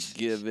going to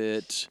give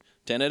it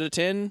 10 out of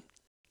 10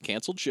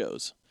 canceled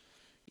shows.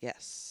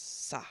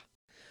 Yes.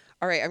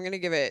 All right, I'm going to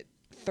give it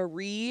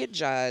 3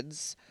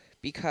 Juds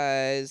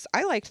because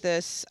I liked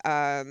this.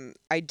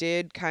 I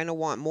did kind of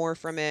want more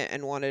from it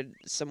and wanted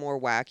some more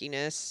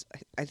wackiness.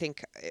 I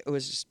think it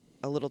was just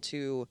a little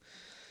too...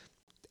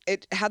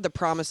 It had the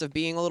promise of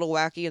being a little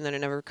wacky, and then it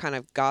never kind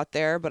of got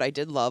there. But I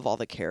did love all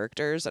the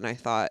characters, and I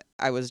thought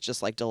I was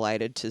just like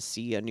delighted to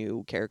see a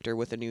new character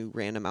with a new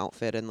random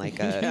outfit and like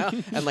a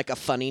and like a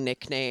funny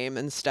nickname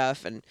and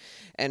stuff.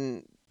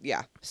 And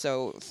yeah,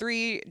 so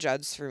 3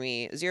 Juds for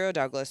me, 0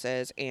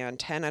 Douglases, and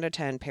 10 out of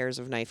 10 pairs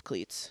of knife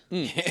cleats.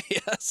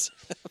 Yes,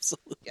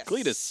 absolutely. Yes.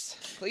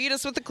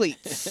 Cletus with the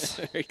cleats.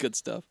 Very good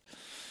stuff.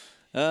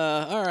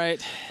 All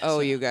right.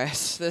 Oh, you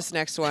guys, this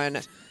next one.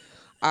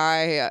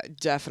 I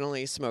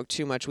definitely smoked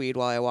too much weed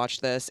while I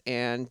watched this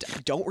and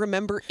don't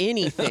remember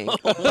anything.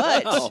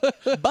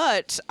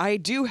 But I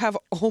do have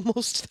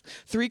almost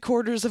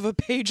 3/4 of a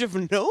page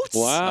of notes.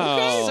 Wow.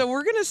 Okay, so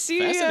we're gonna see.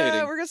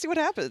 Fascinating. We're gonna see what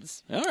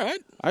happens. All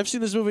right. I've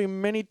seen this movie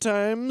many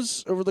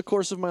times over the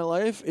course of my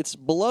life. It's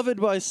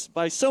beloved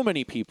by so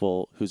many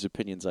people whose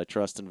opinions I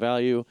trust and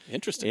value.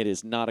 Interesting. It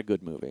is not a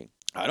good movie.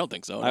 I don't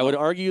think so. No. I would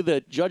argue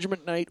that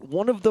Judgment Night,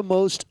 one of the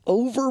most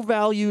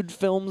overvalued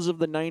films of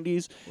the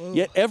 90s,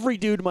 yet every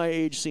dude my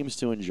age seems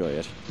to enjoy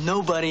it.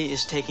 Nobody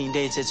is taking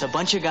dates. It's a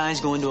bunch of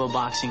guys going to a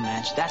boxing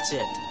match. That's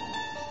it.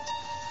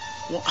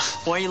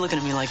 Why are you looking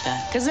at me like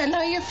that? Because I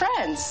know you're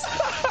friends.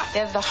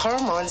 They're the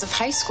hormones of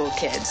high school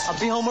kids. I'll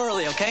be home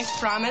early, okay?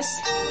 Promise?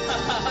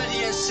 What do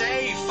you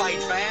say,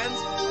 fight fans?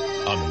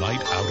 A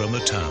night out on the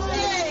town.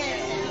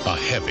 A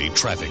heavy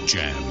traffic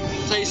jam.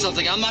 Tell you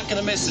something, I'm not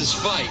gonna miss this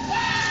fight.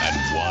 And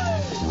one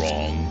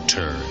wrong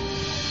turn.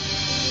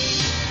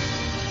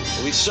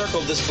 We've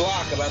circled this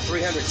block about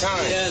 300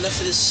 times. Yeah, enough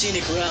of this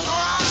scenic route.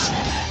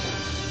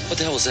 What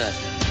the hell was that?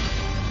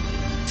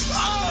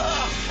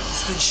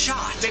 It's been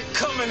shot. They're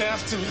coming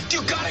after me.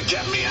 You gotta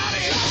get me out of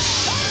here.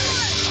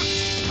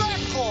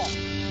 Back off.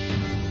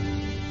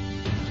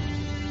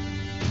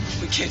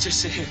 can't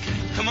just sit here.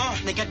 Come on.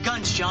 They got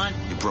guns, John.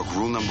 You broke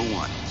rule number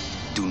 1.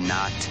 Do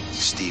not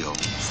steal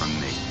from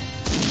me.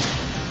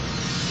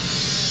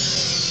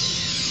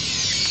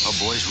 Oh,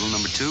 boys, rule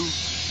number 2,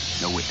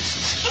 no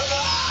witnesses.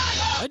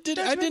 I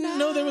didn't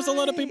know there was a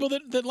lot of people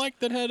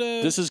that had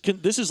a... This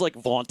is like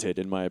vaunted,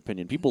 in my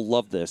opinion. People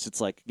love this.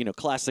 It's like,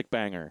 classic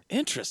banger.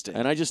 Interesting.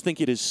 And I just think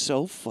it is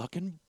so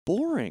fucking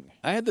boring.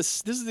 I had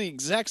this is the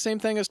exact same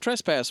thing as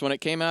Trespass. When it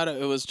came out,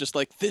 it was just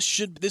like, this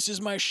is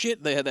my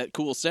shit. They had that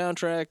cool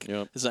soundtrack.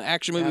 Yep. This is an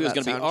action movie. It was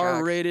going to be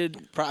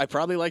R-rated. I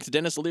probably liked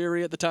Dennis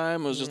Leary at the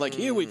time. It was just like,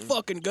 here we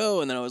fucking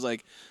go. And then I was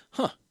like,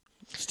 huh.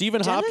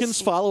 Stephen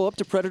Hopkins follow-up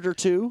to Predator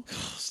 2.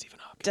 Stephen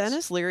Hopkins.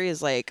 Dennis Leary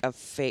is like a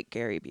fake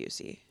Gary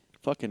Busey.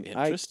 Fucking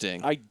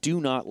interesting. I do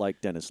not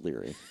like Dennis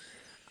Leary.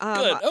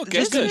 Good. Okay,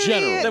 this good. movie-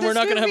 Then we're this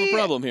not going to have a movie-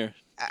 problem here.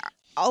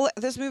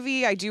 This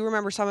movie, I do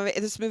remember some of it.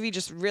 This movie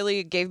just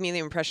really gave me the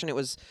impression it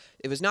was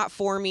not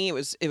for me.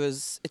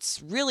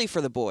 It's really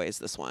for the boys.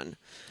 This one.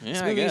 Yeah,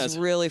 this I movie guess. is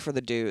really for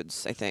the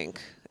dudes. I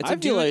think it's I a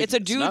feel dude. like It's a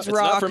it's dude's It's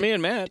rock. not for me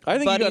and Matt. I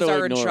think buddies you got to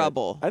are in ignore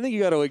trouble. I think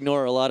you got to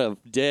ignore a lot of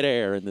dead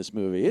air in this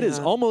movie. It is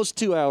almost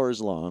 2 hours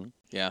long.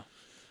 Yeah.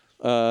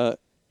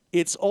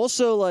 It's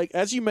also like,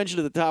 as you mentioned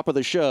at the top of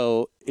the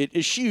show, it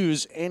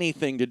eschews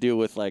anything to do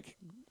with like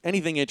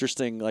anything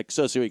interesting, like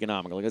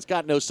socioeconomic. Like, it's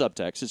got no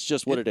subtext. It's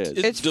just what it is.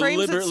 It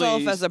frames itself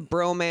deliberately- as a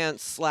bromance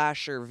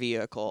slasher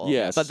vehicle.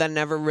 Yes. but then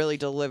never really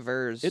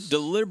delivers. It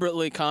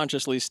deliberately,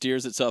 consciously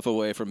steers itself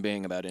away from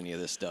being about any of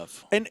this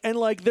stuff. And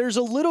like, there's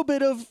a little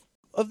bit of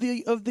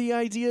the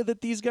idea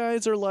that these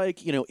guys are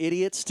like,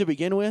 idiots to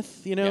begin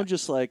with.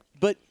 Just like,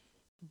 but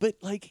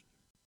like,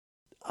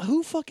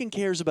 who fucking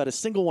cares about a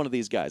single one of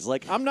these guys?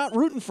 Like, I'm not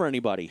rooting for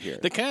anybody here.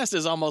 The cast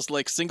is almost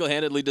like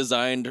single-handedly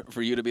designed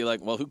for you to be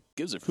like, well, who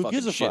gives a fucking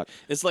gives a shit? fuck?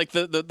 It's like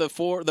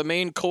the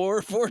main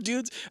core 4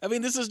 dudes. I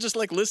mean, this is just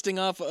like listing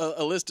off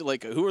a list of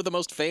like who are the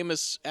most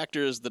famous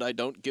actors that I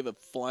don't give a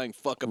flying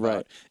fuck about.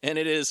 Right. And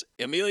it is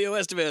Emilio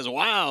Estevez.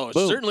 Wow,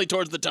 Boom. certainly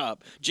towards the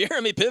top.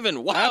 Jeremy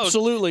Piven. Wow,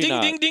 Absolutely ding,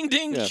 not. ding, ding,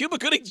 ding. Yeah. Cuba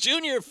Gooding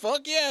Jr.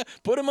 Fuck yeah,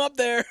 put him up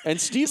there. And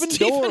Stephen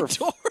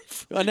Dorff.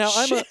 Now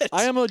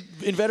I am a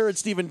inveterate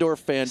Stephen Dorff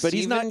fan, but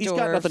he's got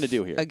nothing to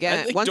do here. I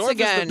Again, think once Dorff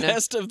again, is the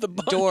best of the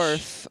bunch.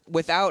 Dorff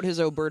without his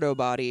Oberto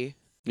body.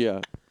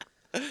 Yeah.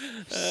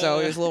 So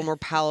it was a little more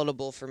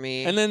palatable for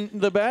me. And then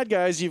the bad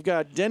guys, you've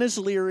got Dennis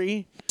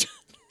Leary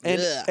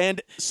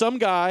and some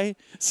guy,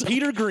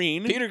 Peter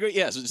Green. Peter Green,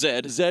 yes,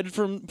 Zed. Zed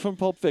from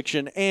Pulp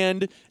Fiction,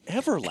 and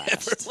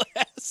Everlast.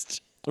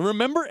 Everlast.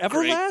 Remember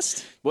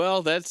Everlast?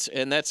 Well, that's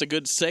a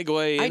good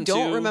segue into... I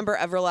don't remember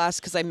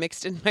Everlast because I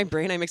mixed it up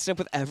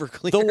with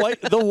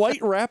Everclear. The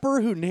white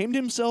rapper who named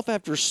himself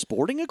after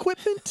sporting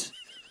equipment?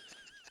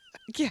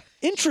 Yeah.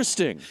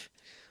 Interesting.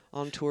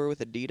 On tour with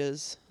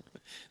Adidas.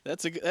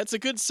 That's a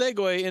good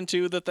segue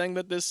into the thing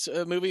that this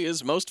movie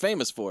is most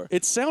famous for.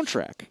 Its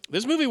soundtrack.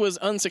 This movie was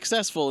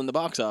unsuccessful in the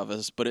box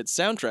office, but its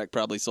soundtrack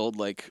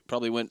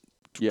probably went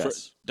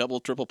double,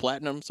 triple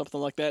platinum,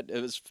 something like that.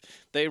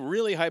 They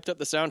really hyped up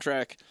the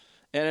soundtrack.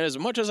 And as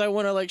much as I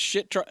want to like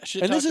shit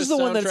and this is the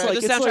one that's like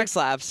the soundtrack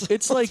slaps.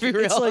 It's like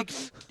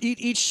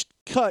each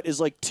cut is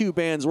like 2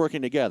 bands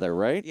working together,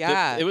 right?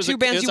 Yeah, it was 2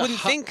 bands you wouldn't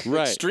think.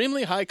 Right.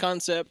 Extremely high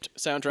concept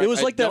soundtrack. It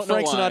was like that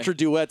Frank Sinatra Sinatra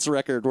duets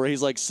record where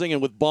he's like singing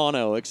with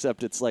Bono,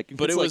 except it's like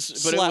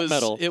slap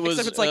metal.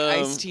 Except it's like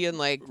Ice-T and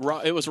like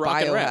it was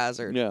rock and rap.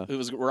 Biohazard. Yeah, it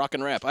was rock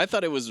and rap. I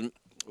thought it was.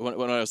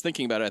 When I was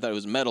thinking about it, I thought it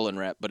was metal and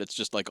rap, but it's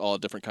just like all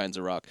different kinds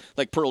of rock,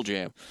 like Pearl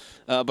Jam.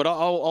 But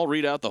I'll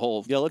read out the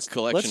whole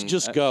collection. Let's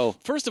just go.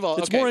 First of all,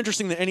 it's more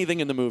interesting than anything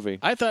in the movie.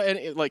 I thought,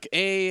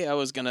 I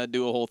was gonna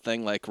do a whole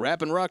thing like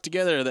rap and rock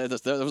together.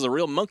 That was a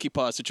real monkey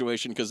paw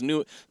situation because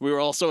we were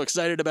all so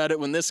excited about it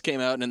when this came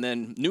out, and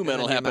then new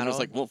metal happened. I was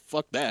like, well,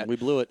 fuck that. We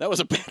blew it. That was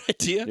a bad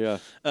idea. Yeah.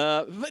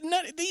 But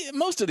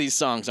most of these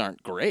songs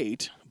aren't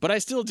great. But I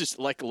still just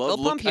love. They'll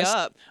pump you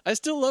up. I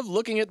still love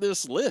looking at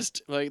this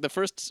list. Like the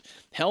first,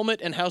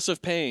 Helmet and House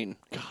of Pain.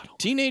 God.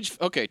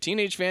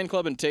 Teenage Fan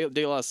Club and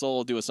De La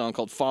Soul do a song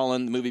called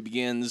Fallen. The movie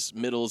begins,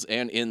 middles,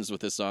 and ends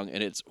with this song,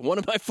 and it's one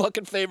of my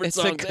fucking favorite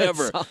songs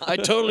ever. Song. I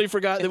totally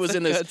forgot it was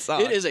in this.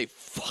 Song. It is a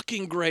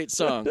fucking great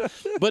song.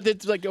 But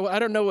it's like I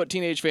don't know what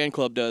Teenage Fan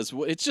Club does.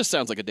 It just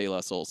sounds like a De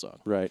La Soul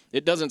song. Right.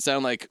 It doesn't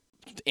sound like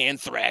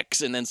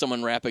Anthrax and then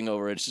someone rapping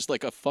over it. It's just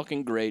like a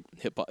fucking great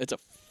hip hop. It's a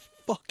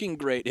fucking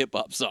great hip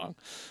hop song.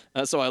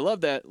 So I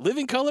love that.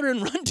 Living Color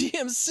and Run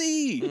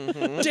DMC.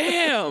 Mm-hmm.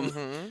 Damn.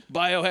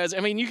 Biohazard.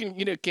 I mean,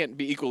 you can't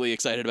be equally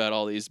excited about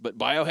all these, but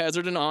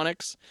Biohazard and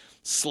Onyx,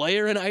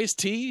 Slayer and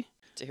Ice-T,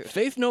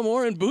 Faith No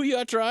More and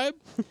Booyah Tribe,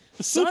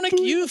 Sonic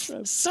Youth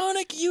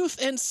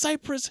and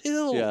Cypress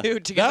Hill. Yeah.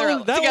 Dude, together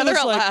at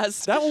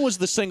last. That one was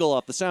the single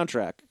off the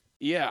soundtrack.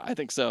 Yeah, I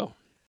think so.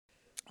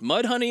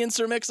 Mudhoney and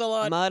Sir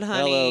Mix-a-Lot. Mudhoney.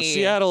 Hello,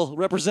 Seattle,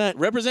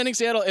 representing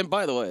Seattle. And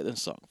by the way,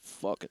 this song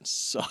fucking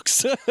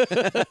sucks.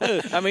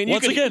 I mean,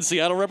 once again,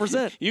 Seattle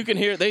represent. You can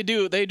hear they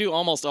do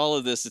almost all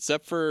of this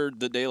except for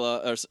the De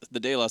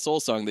La Soul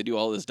song. They do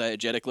all of this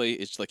diegetically.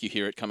 It's like you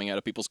hear it coming out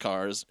of people's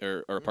cars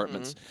or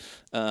apartments,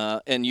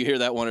 and you hear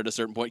that one at a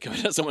certain point coming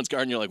out of someone's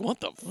car, and you're like,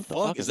 "What the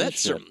fuck is that,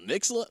 Sir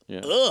Mix-a-Lot?"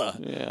 Yeah. Ugh,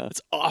 yeah,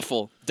 it's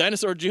awful.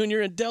 Dinosaur Jr.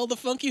 and Del the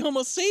Funky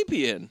Homo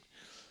Sapien.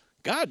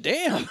 God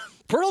damn.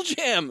 Pearl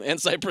Jam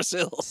and Cypress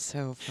Hill.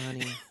 So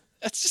funny.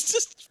 That's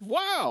just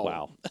wow.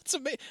 Wow. That's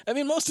amazing. I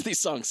mean, most of these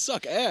songs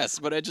suck ass,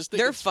 but I just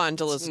think they're fun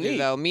to listen neat. to,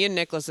 though. Me and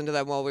Nick listened to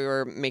them while we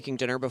were making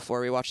dinner before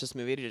we watched this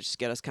movie to just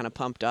get us kind of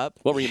pumped up.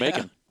 What were you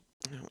making?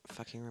 I don't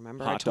fucking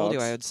remember. Hot I told you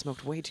dogs. I had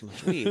smoked way too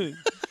much weed.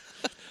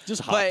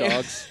 Just hot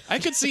dogs. I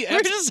could see.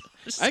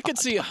 I could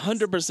see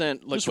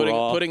 100% like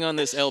putting on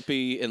this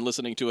LP and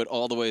listening to it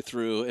all the way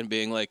through and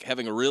being like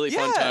having a really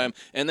fun time,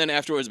 and then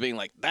afterwards being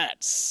like,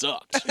 "That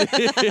sucked,"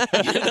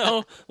 you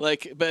know.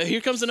 Like, but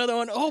here comes another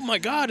one. Oh my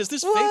God, is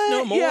this Faith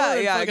No More?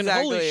 Yeah, fucking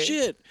exactly. Holy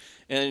shit!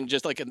 And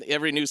just like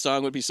every new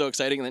song would be so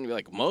exciting, and then you'd be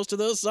like, most of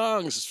those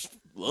songs,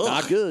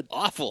 not good,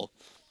 awful.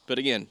 But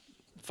again,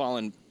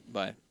 Fallen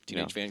by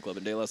Teenage Fan Club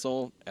and De La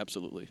Soul,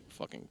 absolutely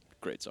fucking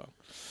great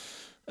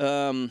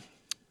song.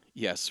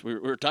 Yes, we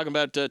were talking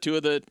about two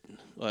of the.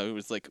 It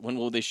was like, when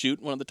will they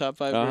shoot one of the top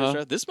 5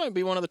 movies? This might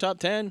be one of the top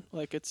 10.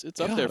 Like it's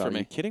up there for me. Are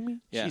you kidding me?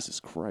 Yeah. Jesus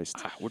Christ.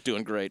 We're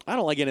doing great. I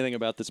don't like anything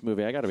about this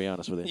movie. I got to be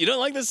honest with you. You don't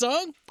like this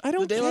song? I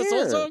don't the De La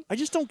Soul care. song? I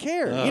just don't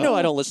care. You know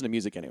I don't listen to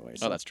music anyway.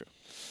 So. Oh, that's true.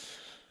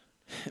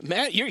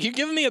 Matt, you're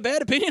giving me a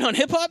bad opinion on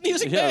hip hop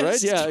music? Yeah, man.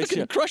 right? Yeah, it's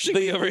fucking crushing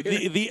me over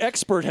here. The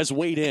expert has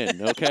weighed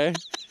in. Okay.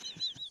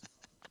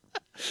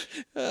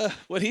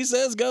 What he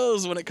says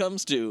goes when it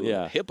comes to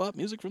hip hop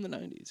music from the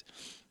 90s.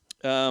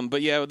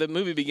 But yeah, the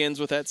movie begins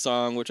with that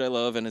song, which I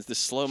love, and it's this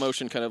slow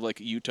motion kind of like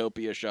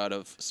utopia shot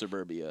of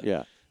suburbia.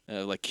 Yeah.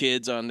 Like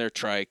kids on their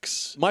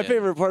trikes. My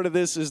favorite part of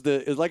this is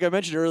like I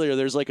mentioned earlier.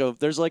 There's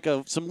like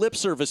some lip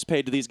service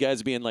paid to these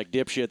guys being like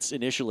dipshits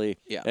initially.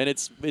 Yeah. And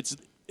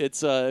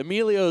it's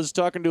Emilio's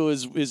talking to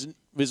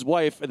his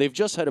wife, and they've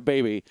just had a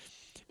baby,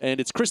 and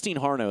it's Christine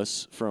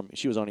Harnos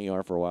she was on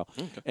ER for a while,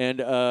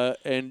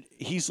 and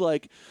he's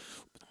like,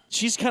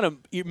 she's kind of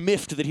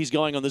miffed that he's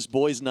going on this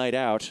boys' night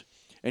out.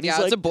 And he's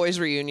it's like, a boys'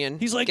 reunion.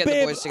 He's like, Get the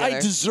babe, boys together.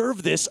 I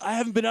deserve this. I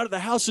haven't been out of the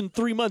house in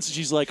 3 months. And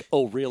she's like,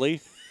 oh, really?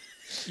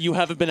 You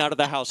haven't been out of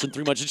the house in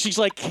 3 months. And she's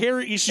like,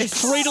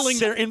 she's cradling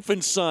their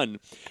infant son.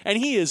 And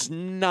he is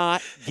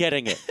not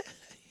getting it.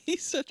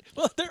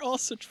 They're all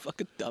such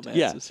fucking dumbasses.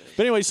 Yeah.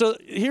 But anyway, so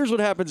here's what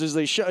happens is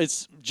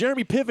it's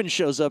Jeremy Piven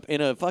shows up in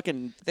a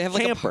fucking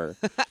camper.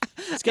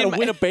 It's got a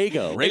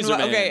Winnebago.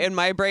 In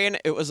my brain,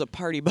 it was a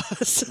party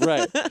bus.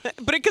 Right.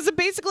 But because it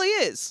basically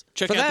is.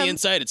 Check out the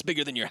inside. It's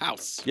bigger than your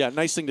house. Yeah,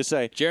 nice thing to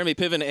say. Jeremy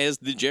Piven as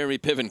the Jeremy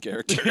Piven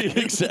character.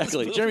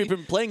 Exactly. Jeremy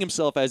Piven playing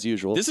himself as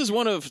usual. This is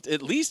one of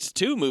at least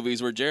 2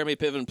 movies where Jeremy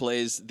Piven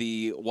plays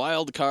the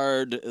wild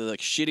card, like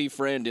shitty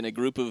friend in a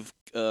group of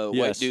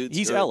white dudes.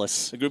 He's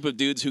Ellis. A group of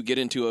dudes who get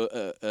into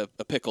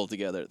a pickle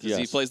together. Yes.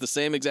 He plays the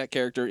same exact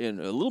character in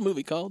a little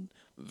movie called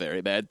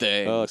Very Bad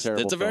Things. Oh,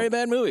 terrible It's a film. very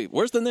bad movie.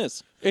 Worse than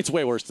this. It's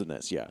way worse than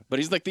this, yeah. But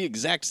he's like the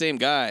exact same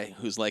guy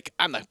who's like,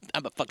 I'm a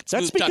fucking That's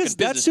smooth talking because business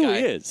that's who guy.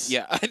 he is.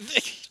 Yeah, I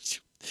think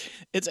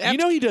it's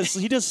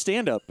he does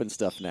stand up and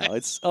stuff now.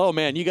 It's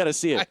man, you got to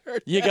see it.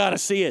 You got to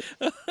see it.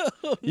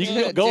 You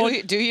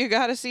can Do you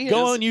got to see it?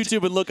 Go on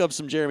YouTube and look up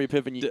some Jeremy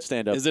Piven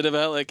stand up. Is it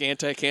about like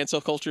anti-cancel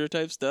culture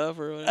type stuff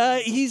or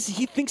whatever? He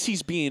thinks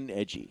he's being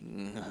edgy.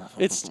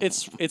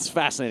 It's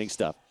fascinating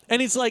stuff.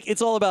 And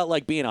it's all about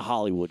like being a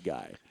Hollywood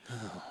guy.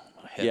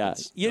 Yeah.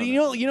 You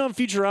know in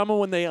Futurama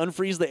when they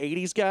unfreeze the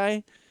 80s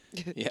guy?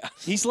 Yeah.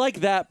 He's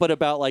like that, but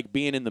about like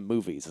being in the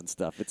movies and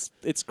stuff.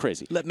 It's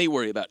crazy. Let me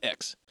worry about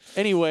X.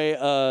 Anyway,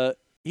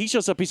 he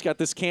shows up. He's got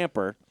this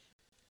camper,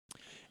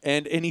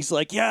 and he's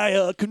like,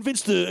 "Yeah, I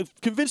convinced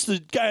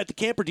the guy at the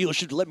camper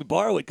dealership to let me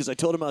borrow it because I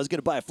told him I was going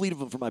to buy a fleet of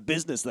them for my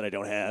business that I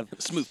don't have."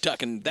 Smooth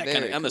talking,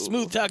 I'm a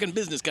smooth talking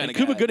business kind of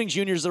guy. Cuba Gooding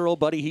Jr. is their old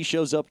buddy. He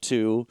shows up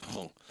too,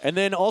 and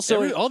then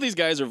also all these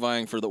guys are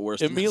vying for the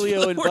worst.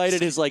 Emilio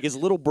invited his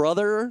little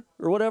brother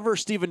or whatever,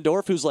 Stephen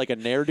Dorff, who's like a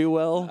ne'er do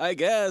well. I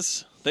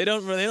guess they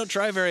don't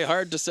try very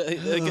hard to say.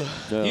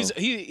 No.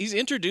 He's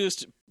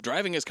introduced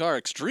driving his car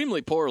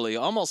extremely poorly,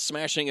 almost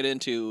smashing it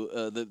into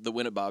the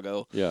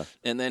Winnebago. Yeah.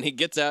 And then he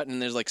gets out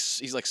and he's like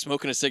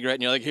smoking a cigarette,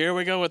 and you're like, here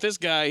we go with this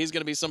guy. He's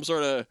gonna be some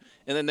sort of,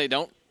 and then they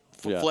don't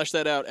flesh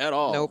that out at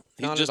all. Nope,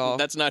 not at all.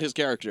 That's not his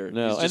character.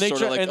 No, He's just and they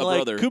sort of like a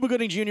brother. Cuba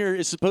Gooding Jr.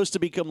 is supposed to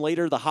become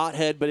later the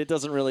hothead, but it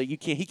doesn't really.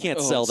 He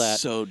can't sell that.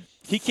 So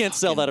he can't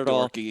sell that at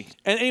dorky. all.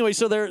 And anyway,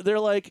 so they're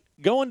like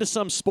going to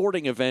some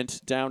sporting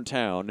event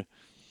downtown.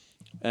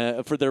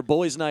 For their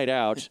boys' night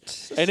out,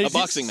 and it's a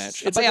boxing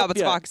match. It's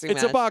boxing match.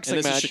 It's a boxing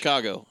and match. This is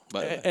Chicago,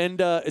 by the way.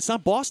 And it's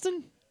not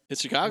Boston. It's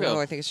Chicago. No,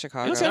 I think it's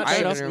Chicago.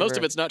 Most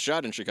of it's not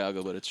shot in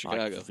Chicago, but it's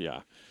Chicago.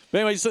 Yeah. But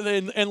anyway, so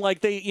then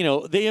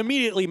they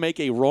immediately make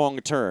a wrong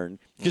turn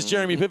because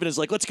Jeremy Piven is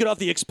like, let's get off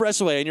the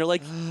expressway, and you're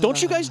like,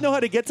 don't you guys know how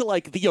to get to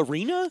like the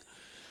arena?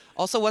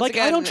 Also, once like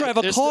again, I don't drive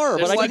a car,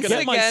 but I can once get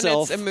again,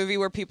 myself. it's a movie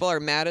where people are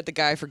mad at the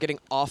guy for getting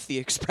off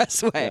the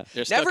expressway.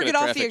 They're stuck Never in a get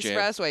off the traffic jam.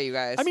 expressway, you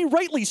guys. I mean,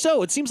 rightly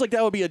so. It seems like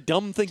that would be a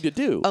dumb thing to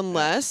do.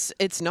 Unless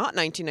it's not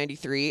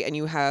 1993 and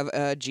you have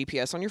a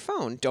GPS on your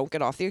phone. Don't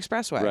get off the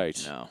expressway.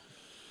 Right. No.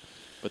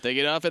 But they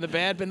get off in the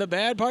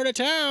bad part of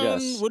town,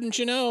 Yes. wouldn't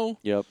you know?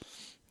 Yep.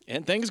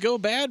 And things go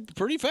bad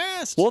pretty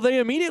fast. Well, they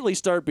immediately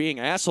start being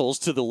assholes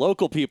to the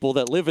local people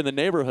that live in the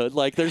neighborhood.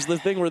 Like, there's the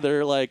thing where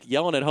they're, like,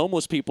 yelling at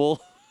homeless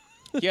people.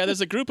 Yeah,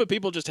 there's a group of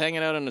people just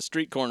hanging out on a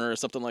street corner or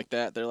something like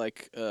that. They're,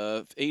 like,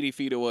 80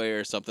 feet away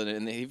or something,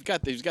 and he's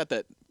got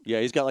that Yeah,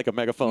 he's got, like, a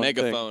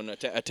megaphone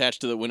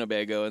attached to the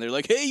Winnebago, and they're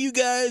like, "Hey, you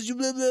guys, you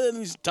blah blah,"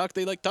 and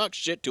they talk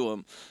shit to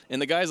him,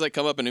 and the guys like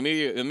come up, and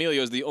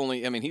Emilio's the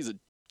only. I mean, he's a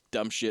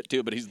dumb shit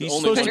too, but he's the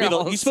only.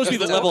 He's supposed to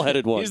be the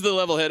level-headed one. He's the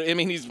level-headed. I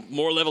mean, he's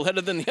more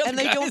level-headed than the other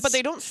guys. But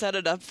they don't set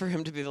it up for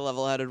him to be the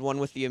level-headed one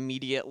with the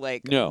immediate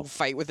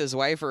fight with his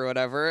wife or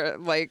whatever.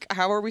 Like,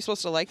 how are we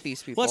supposed to like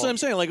these people? Well, that's what I'm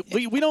saying. Like,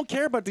 we don't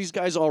care about these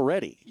guys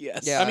already.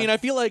 Yes. Yeah. I mean, I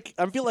feel like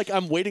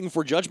I'm waiting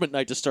for Judgment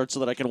Night to start so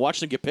that I can watch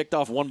them get picked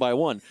off one by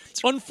one.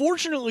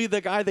 Unfortunately,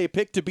 the guy they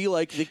picked to be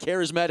like the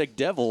charismatic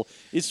devil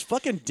is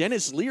fucking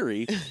Dennis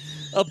Leary,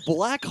 a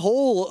black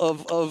hole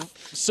of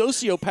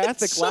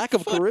sociopathic lack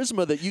of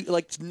charisma that you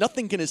like.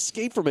 Nothing can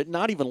escape from it,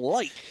 not even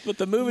light. But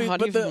the movie,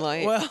 Not even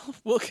light.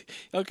 Well,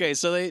 okay.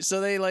 So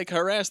they like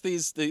harass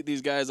these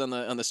guys on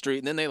the street,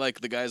 and then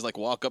the guys like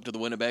walk up to the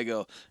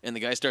Winnebago, and the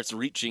guy starts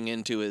reaching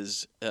into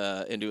his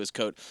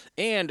coat.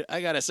 And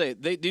I gotta say,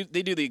 they do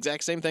the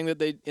exact same thing that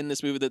they in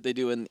this movie that they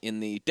do in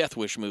the Death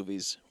Wish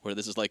movies, where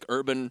this is like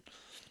urban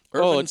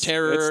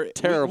terror. It's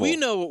terrible. We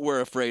know what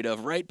we're afraid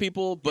of, right,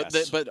 people? But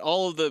Yes. but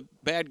all of the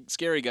bad,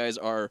 scary guys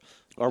are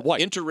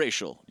white,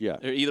 interracial. Yeah,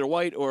 they're either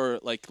white or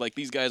like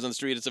these guys on the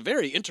street. It's a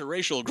very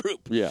interracial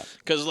group. Yeah,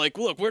 because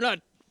look, we're not.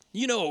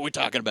 You know what we're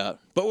talking about,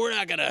 but we're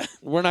not gonna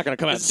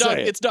come out and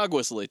say it. It's dog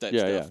whistly type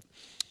stuff. Yeah.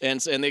 And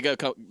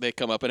they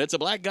come up, and it's a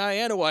black guy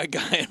and a white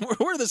guy, and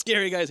we're the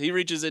scary guys. He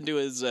reaches into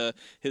his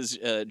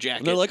jacket,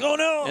 and they're like, "Oh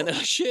no!" And they're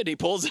like, "Shit!" He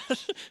pulls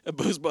out a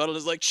booze bottle and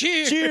is like,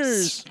 "Cheers!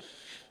 Cheers!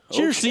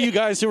 Cheers to you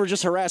guys who were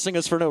just harassing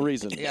us for no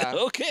reason." Yeah.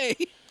 Okay.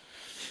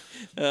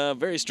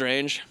 Very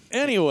strange.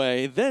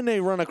 Anyway, then they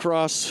run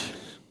across.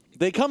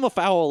 They come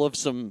afoul of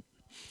some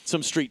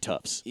street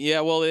toughs.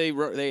 Yeah, well,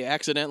 they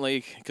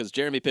accidentally, because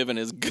Jeremy Piven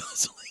is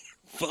guzzling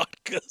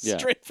vodka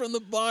straight from the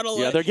bottle.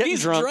 Yeah, they're getting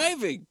drunk. He's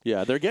driving.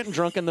 Yeah, they're getting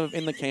drunk in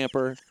the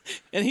camper.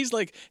 And he's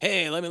like,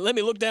 "Hey, let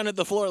me look down at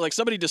the floor." Like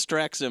somebody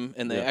distracts him,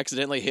 and they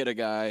accidentally hit a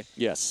guy.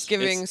 Yes,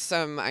 giving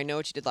some "I Know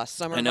What You Did Last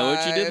Summer." I know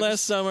what you did vibes.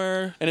 last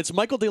summer. And it's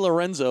Michael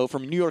DeLorenzo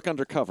from New York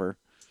Undercover.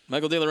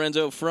 Michael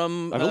DeLorenzo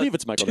from I believe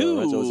it's Michael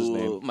DeLorenzo is his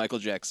name. Michael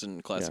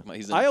Jackson classic. Yeah.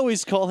 He's I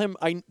always call him.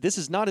 This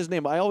is not his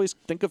name. I always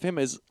think of him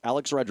as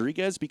Alex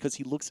Rodriguez because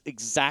he looks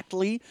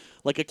exactly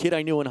like a kid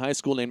I knew in high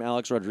school named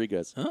Alex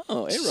Rodriguez.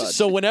 Oh, A-Rod.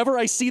 So whenever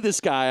I see this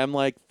guy, I'm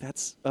like,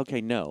 "That's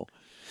okay." No,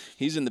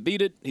 he's in the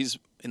Beat It. He's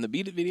in the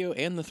Beat It video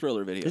and the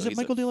Thriller video. Is it He's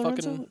Michael a DeLorenzo?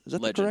 fucking Is that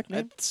the legend. correct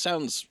name? That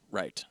sounds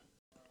right.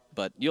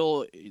 But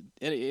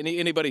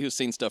anybody who's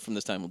seen stuff from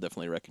this time will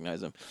definitely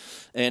recognize him.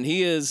 And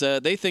he is.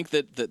 They think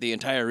that the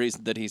entire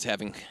reason that he's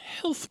having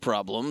health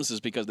problems is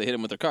because they hit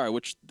him with their car,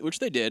 which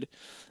they did.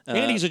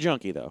 And he's a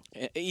junkie, though.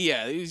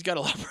 Yeah, he's got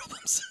a lot of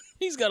problems.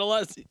 He's got a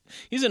lot.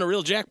 He's in a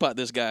real jackpot.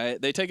 This guy.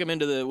 They take him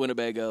into the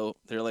Winnebago.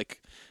 They're like.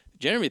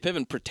 Jeremy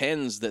Piven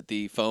pretends that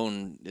the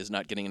phone is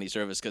not getting any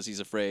service because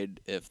he's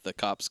afraid if the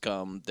cops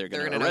come, they're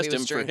going to arrest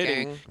him for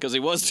hitting because he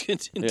was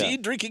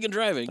indeed drinking and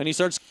driving. And he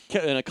starts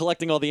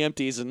collecting all the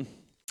empties and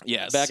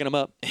backing them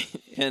up.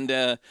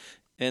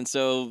 And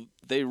so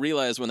they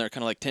realize when they're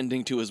kind of like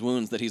tending to his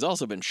wounds that he's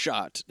also been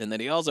shot and that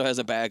he also has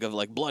a bag of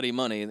like bloody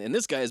money. And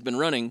this guy has been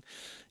running.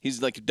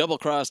 He's like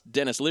double-crossed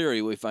Dennis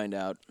Leary, we find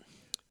out.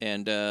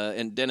 And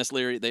Dennis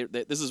Leary,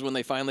 this is when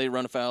they finally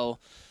run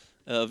afoul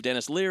of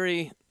Dennis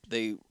Leary.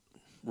 They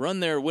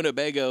run their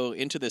Winnebago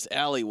into this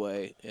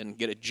alleyway and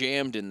get it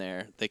jammed in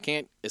there. They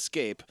can't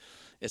escape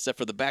except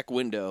for the back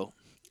window.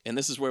 And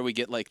this is where we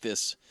get like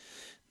this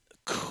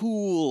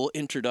cool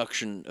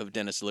introduction of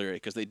Dennis Leary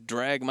because they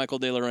drag Michael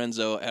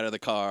DeLorenzo out of the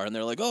car and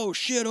they're like, "Oh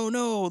shit, oh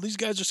no, these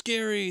guys are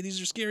scary.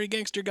 These are scary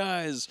gangster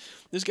guys.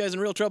 This guy's in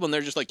real trouble." And they're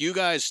just like, "You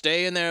guys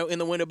stay in there in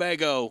the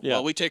Winnebago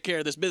while we take care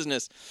of this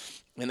business."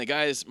 And the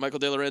guy's, Michael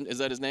DeLorenzo, is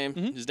that his name?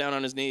 Mm-hmm. He's down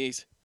on his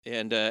knees.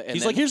 And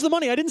he's like, "Here's the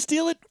money. I didn't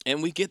steal it."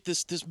 And we get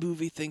this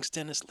movie thinks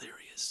Dennis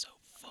Leary is so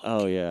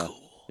fucking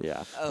cool.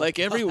 Yeah. Like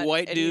every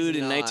white dude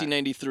in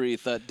 1993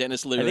 thought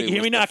Dennis Leary was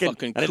the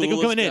fucking I didn't think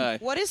I'm coming guy. in.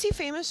 What is he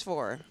famous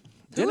for?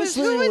 Dennis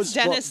who Leary is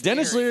Dennis Leary?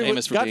 Dennis Leary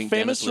Famous for got being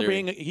famous Dennis for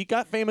Leary. being he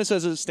got famous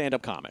as a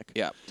stand-up comic.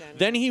 Yeah.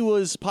 Then he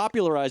was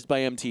popularized by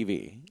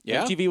MTV.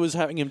 Yeah. MTV was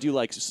having him do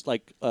like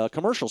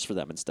commercials for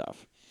them and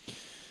stuff.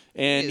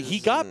 And he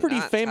got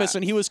pretty famous,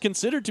 and he was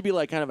considered to be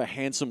like kind of a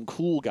handsome,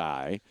 cool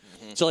guy.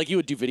 Mm-hmm. So like he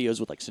would do videos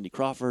with like Cindy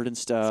Crawford and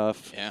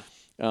stuff. Yeah.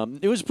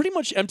 It was pretty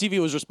much MTV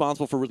was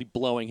responsible for really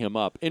blowing him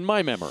up, in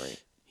my memory.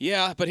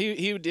 Yeah, but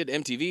he did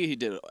MTV. He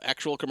did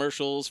actual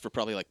commercials for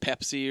probably like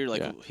Pepsi or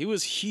like he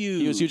was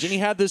huge. He was huge, and he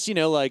had this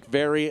like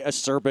very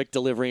acerbic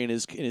delivery in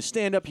his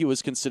stand up. He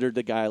was considered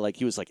the guy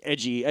he was like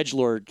edgy,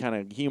 edgelord kind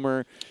of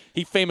humor.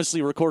 He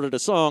famously recorded a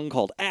song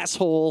called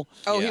 "Asshole."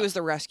 Oh, he was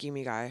the Rescue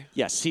Me guy.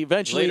 Yes, he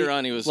eventually later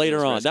on he was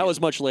that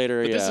was much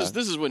later. But yeah,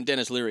 this is when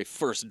Dennis Leary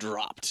first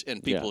dropped,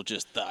 and people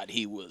just thought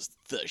he was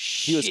the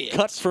shit. He was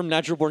cut from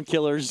Natural Born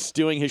Killers,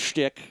 doing his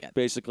shtick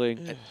basically.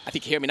 I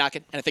think you hear me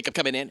knocking, and I think I'm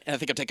coming in, and I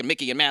think I'm taking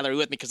Mickey and Mallory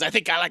with me because I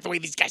think I like the way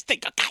these guys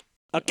think.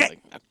 Okay.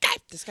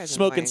 This guy's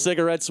smoking annoying.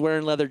 cigarettes,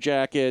 wearing leather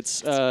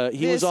jackets.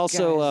 He was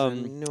also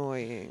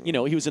annoying. You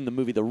know, he was in the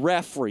movie The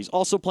Ref, where he's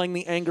also playing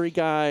the angry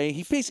guy.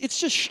 It's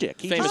just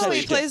shtick. He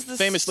plays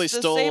the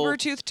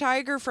saber-toothed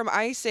tiger from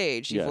Ice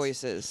Age. He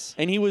voices.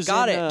 And he was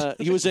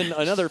he was in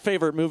another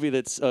favorite movie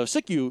that's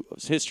Sick-U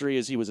history.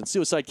 Is he was in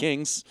Suicide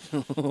Kings.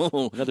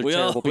 Another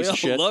terrible piece of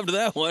shit. We all loved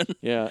that one.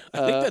 Yeah, I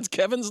think that's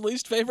Kevin's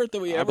least favorite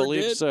that we ever did. I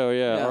believe so.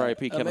 Yeah.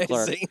 R.I.P. Kevin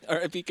Clark.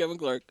 R.I.P. Kevin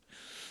Clark.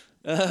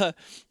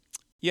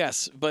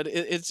 Yes, but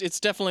it's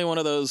definitely one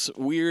of those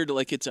weird,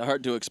 like it's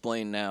hard to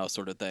explain now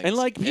sort of things. And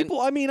like people,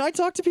 I mean, I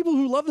talk to people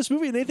who love this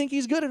movie and they think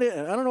he's good at it.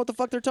 And I don't know what the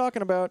fuck they're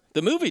talking about.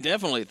 The movie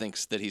definitely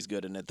thinks that he's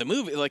good in it. The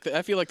movie,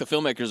 I feel like the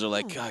filmmakers are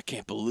like, I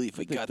can't believe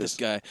we got this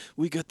guy.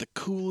 We got the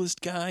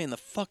coolest guy and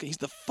he's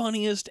the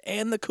funniest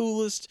and the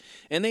coolest.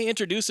 And they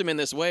introduce him in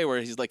this way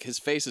where he's like his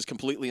face is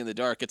completely in the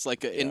dark. It's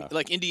like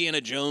like Indiana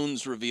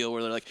Jones reveal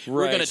where they're like,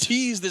 we're gonna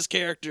tease this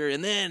character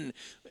and they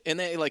and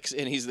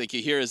he's like,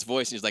 you hear his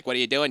voice, and he's like, "What are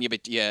you doing?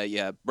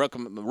 You broke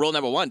rule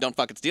number 1. Don't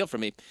fucking steal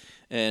from me."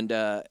 And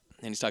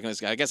he's talking to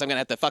this guy. I guess I'm gonna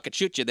have to fucking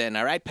shoot you then.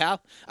 All right,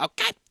 pal.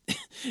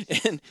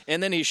 Okay.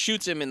 and then he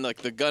shoots him, and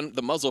like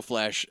the muzzle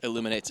flash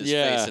illuminates his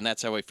face, and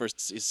that's how we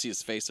first see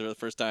his face for the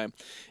first time.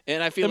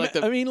 And I feel like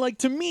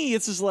to me,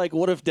 it's just like,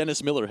 what if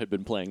Dennis Miller had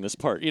been playing this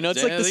part? You know,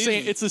 it's like the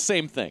same. It's the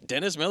same thing.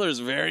 Dennis Miller is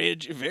very,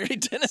 very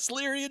Dennis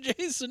Leary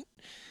adjacent.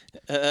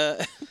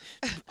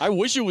 I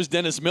wish it was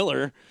Dennis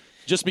Miller.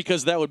 Just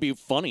because that would be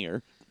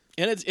funnier.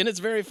 And it's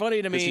very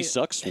funny to me. He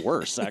sucks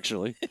worse,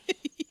 actually.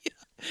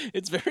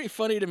 It's very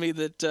funny to me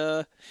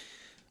that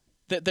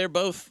that they're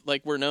both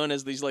like were known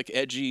as these like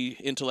edgy,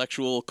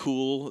 intellectual,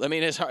 cool. I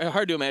mean, it's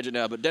hard to imagine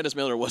now, but Dennis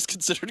Miller was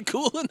considered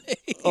cool in the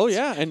 80s. Oh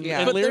yeah, and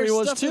Leary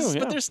was too.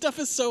 But their stuff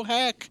is so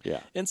hack.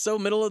 And so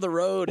middle of the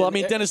road. Well, I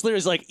mean, Dennis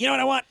Leary's like, you know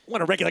what I want? I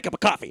want a regular cup of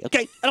coffee.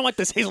 Okay, I don't want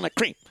this hazelnut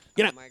cream.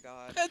 You know? Oh my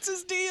God. That's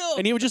his deal.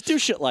 And he would just do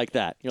shit like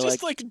that. You're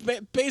just like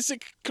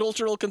basic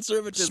cultural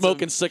conservatism.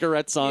 Smoking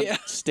cigarettes on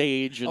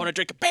stage. And I want to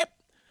drink a pep.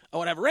 I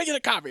want to have a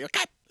regular coffee.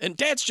 Okay. And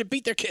dads should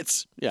beat their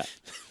kids. Yeah.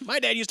 My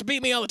dad used to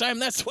beat me all the time.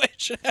 That's the way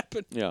it should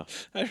happen. Yeah.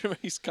 I remember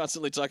he's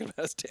constantly talking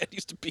about his dad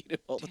used to beat him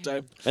all the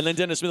time. And then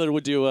Dennis Miller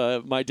would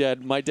do my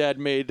dad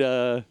made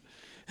the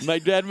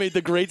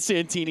great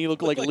Santini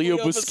look like Leo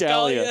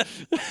Buscaglia.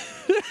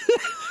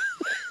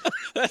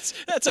 That's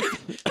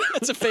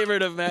a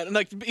favorite of Matt. And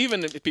like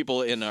even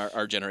people in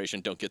our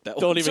generation don't get that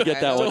one. Don't even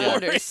get that one.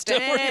 Don't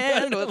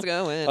understand what's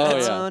going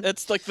on.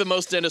 That's like the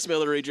most Dennis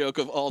Millery joke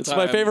of all time. It's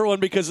my favorite one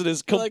because it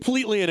is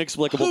completely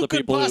inexplicable to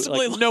people.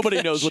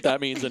 Nobody knows what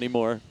that means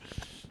anymore.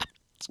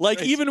 Like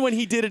crazy. Even when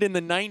he did it in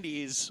the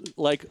 90s,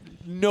 like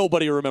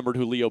nobody remembered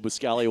who Leo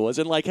Buscaglia was.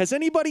 And like, has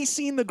anybody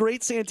seen The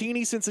Great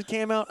Santini since it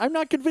came out? I'm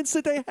not convinced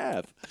that they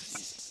have.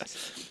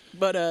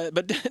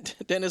 But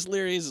Dennis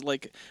Leary's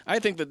like, I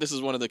think that this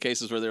is one of the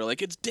cases where they're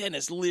like, it's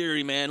Dennis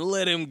Leary, man,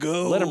 let him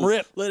go, let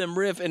him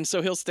rip, and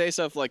so he'll say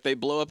stuff like they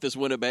blow up this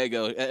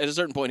Winnebago. At a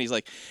certain point, he's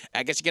like,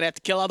 I guess you're gonna have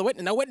to kill all the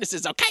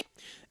witnesses, okay?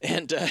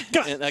 And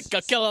go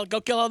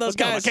kill all those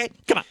guys, okay?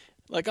 Come on.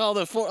 Like all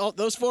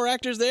those 4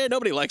 actors there,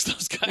 nobody likes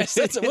those guys.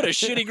 What a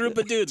shitty group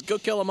of dudes. Go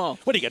kill them all.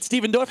 What do you got,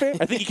 Steven Dorff here?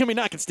 I think you can be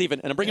knocking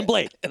Steven, and I'm bringing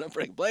Blade.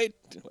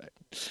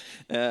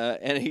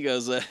 And he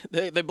goes,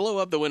 they blow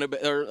up the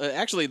Winnebago, or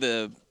actually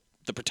the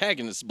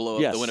protagonists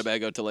blow up the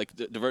Winnebago to like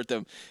divert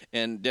them,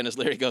 and Dennis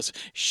Leary goes,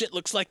 "Shit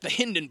looks like the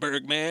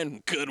Hindenburg,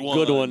 man. Good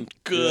one.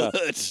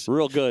 Good. Yeah.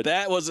 Real good.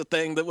 That was a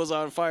thing that was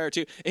on fire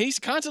too." And he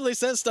constantly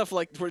says stuff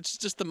like where it's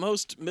just the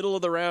most middle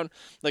of the round.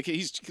 Like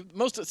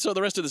so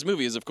the rest of this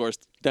movie is of course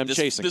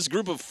chasing this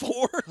group of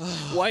 4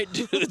 white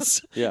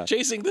dudes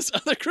chasing this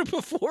other group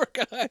of 4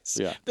 guys.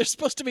 Yeah. They're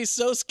supposed to be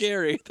so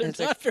scary. They're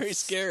not very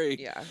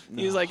scary. Yeah.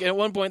 He's like, at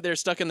one point they're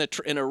stuck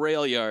in a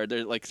rail yard.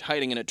 They're like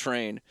hiding in a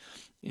train.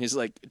 He's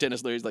like,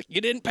 Dennis Leary's like, you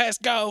didn't pass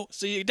go,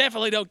 so you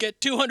definitely don't get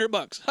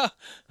 $200.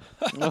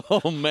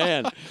 Oh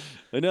man,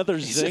 another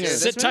zinger.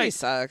 Sit tight.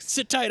 Sucks.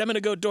 Sit tight. I'm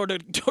gonna go door to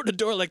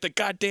door like the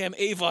goddamn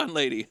Avon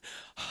lady.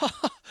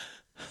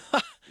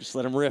 Just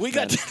let him riff. We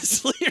got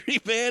Dennis Leary,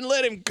 man.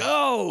 Let him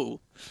go.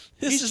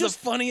 He's the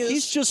funniest.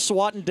 He's just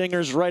swatting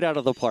dingers right out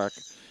of the park,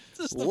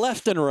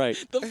 left and right.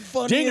 The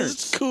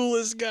funniest,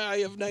 coolest guy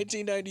of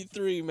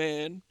 1993,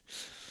 man.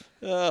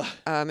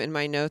 In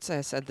my notes,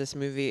 I said this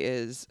movie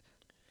is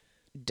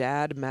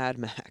Dad Mad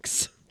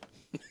Max.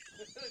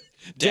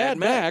 Dad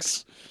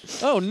Max?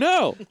 Oh,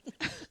 no.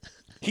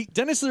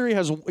 Dennis Leary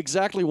has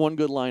exactly one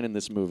good line in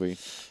this movie.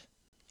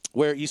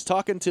 where he's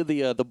talking to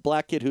the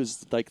black kid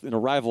who's like in a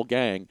rival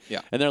gang.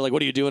 Yeah. And they're like,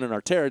 "What are you doing in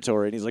our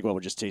territory?" And he's like, "Well,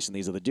 we're just chasing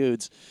these other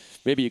dudes.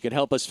 Maybe you can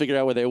help us figure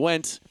out where they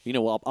went.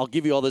 I'll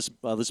give you all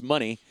this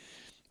money."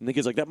 And the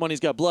kid's like, "That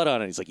money's got blood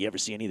on it." He's like, "You ever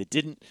see any that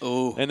didn't?"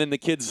 Oh. And then the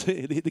kid's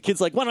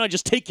like, "Why don't I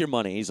just take your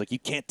money?" He's like, "You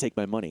can't take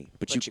my money,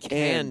 but you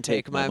can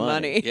take my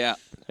money." Yeah.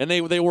 And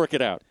they work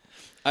it out.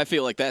 I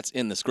feel like that's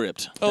in the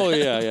script. Oh,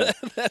 yeah.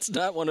 That's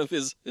not one of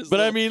his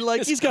But I mean,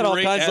 like, he's got all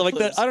kinds of like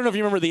that. ad-libs. I don't know if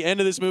you remember the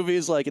end of this movie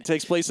is like it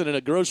takes place in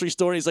a grocery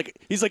store. And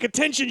he's like,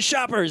 "Attention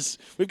shoppers,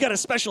 we've got a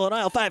special on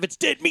aisle 5. It's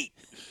dead meat."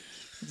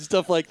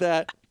 Stuff like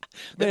that.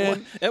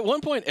 Man. At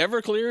one point,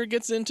 Everclear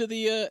gets into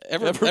the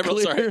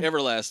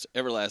Everlast.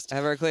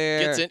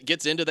 Everclear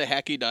gets into the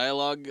hacky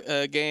dialogue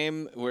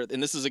game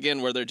and this is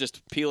again where they're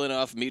just peeling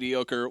off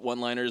mediocre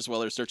one-liners while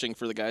they're searching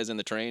for the guys in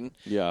the train.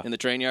 Yeah. In the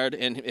train yard,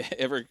 and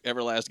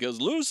Everlast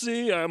goes,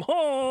 "Lucy, I'm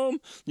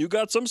home. You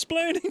got some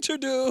splaining to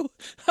do."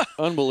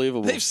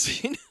 Unbelievable. They've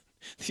seen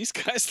these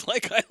guys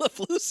like I Love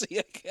Lucy,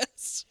 I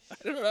guess. I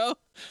don't know.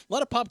 A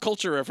lot of pop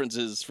culture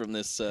references from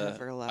this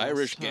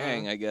Irish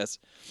gang, I guess.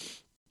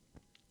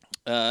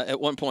 At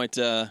one point,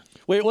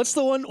 wait, what's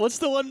the one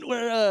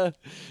where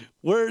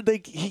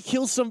he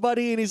kills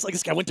somebody and he's like,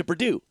 "This guy went to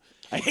Purdue.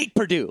 I hate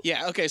Purdue."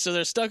 Yeah, okay, so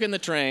they're stuck in the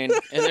train,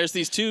 and there's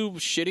these two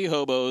shitty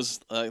hobos.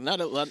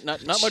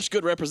 Not much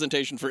good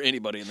representation for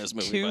anybody in this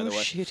movie, by the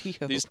way. Shitty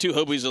hobos. These two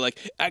hobos are like,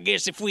 "I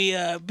guess if we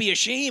be a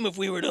shame if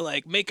we were to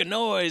like make a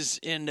noise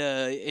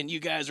and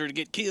you guys were to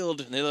get killed."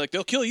 And they're like,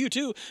 "They'll kill you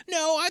too."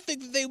 "No, I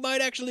think that they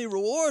might actually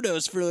reward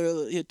us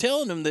for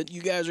telling them that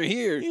you guys are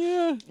here."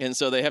 Yeah. And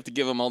so they have to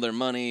give them all their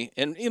money.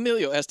 And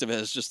Emilio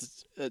Estevez,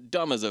 just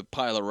dumb as a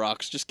pile of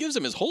rocks, just gives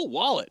him his whole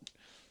wallet.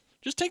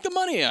 Just take the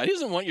money out. He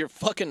doesn't want your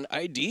fucking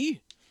ID.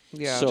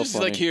 Yeah. So just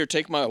funny. like, "Here,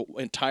 take my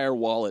entire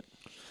wallet."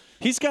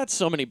 He's got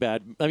so many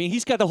bad. I mean,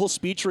 he's got the whole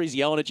speech where he's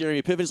yelling at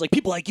Jeremy Piven. He's like,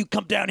 "People like you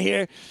come down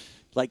here,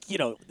 like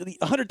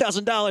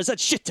 $100,000.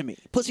 That's shit to me,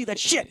 pussy.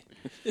 That's shit."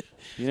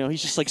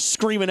 He's just like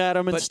screaming at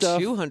him and but stuff.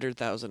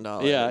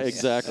 $200,000. Yeah,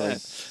 exactly.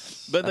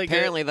 But like,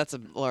 apparently that's a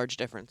large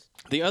difference.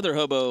 The other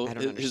hobo, I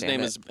don't his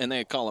name understand is, and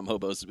they call him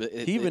hobos.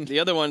 Even the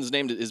other one's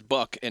named is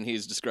Buck, and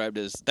he's described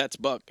as that's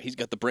Buck. He's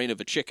got the brain of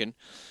a chicken,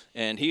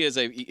 and he's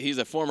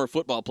a former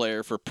football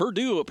player for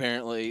Purdue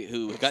apparently,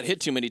 who got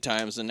hit too many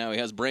times, and now he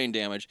has brain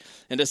damage.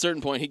 And at a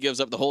certain point, he gives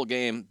up the whole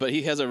game. But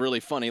he has a really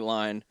funny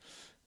line.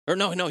 Or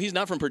no, he's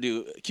not from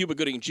Purdue. Cuba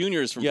Gooding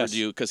Jr. is from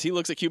Purdue, because he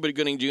looks at Cuba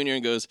Gooding Jr.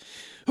 and goes,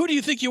 "Who do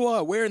you think you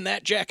are, wearing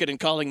that jacket and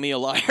calling me a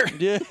liar?"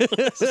 Yeah,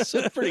 it's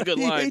a pretty good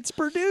line. He hates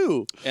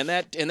Purdue. And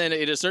then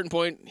at a certain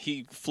point,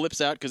 he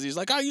flips out because he's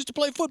like, "I used to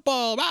play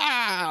football,"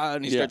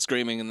 and he starts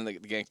screaming, and then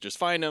the gangsters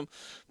find him.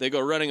 They go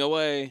running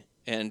away,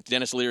 and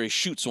Dennis Leary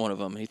shoots one of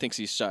them. He thinks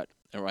he's shot.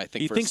 Or I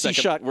think he for thinks a second,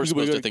 he shot we're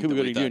supposed to think Cuba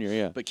that we Gooding thought. Jr.,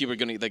 yeah. But Cuba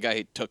Gooding, the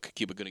guy took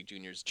Cuba Gooding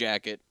Jr.'s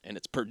jacket, and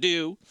it's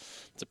Purdue.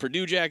 It's a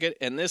Purdue jacket,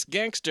 and this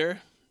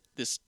gangster,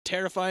 this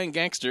terrifying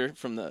gangster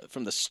from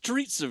the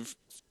streets of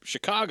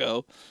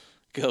Chicago,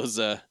 goes,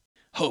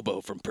 "Hobo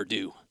from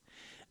Purdue.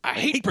 I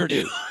hate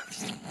Purdue."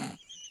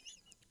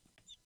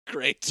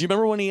 Great. Do you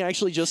remember when he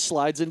actually just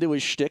slides into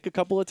his shtick a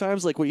couple of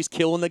times? Like when he's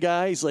killing the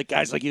guy, he's like,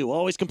 "Guys like you,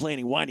 always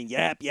complaining, whining,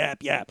 yap,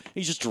 yap, yap."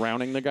 He's just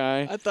drowning the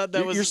guy. I thought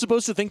that was... You're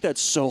supposed to think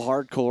that's so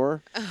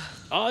hardcore.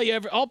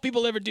 All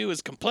people ever do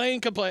is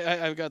complain.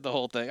 I've got the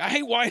whole thing. I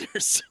hate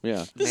whiners.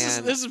 Yeah. This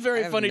is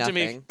very funny to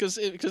me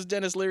because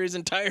Dennis Leary's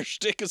entire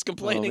shtick is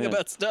complaining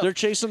about stuff. They're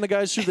chasing the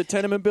guys through the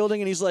tenement building,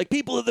 and he's like,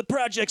 "People of the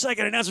projects, I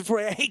got an announcement for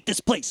you. I hate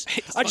this place.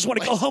 I just want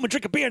to go home and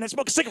drink a beer and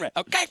smoke a cigarette."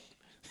 Okay.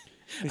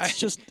 It's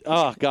just,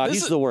 oh God,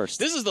 he's the worst.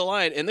 This is the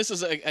line, and this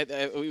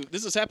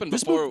has happened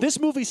before. This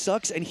movie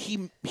sucks, and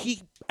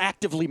he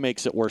actively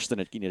makes it worse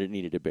than it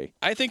needed to be.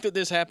 I think that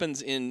this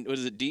happens in what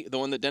is the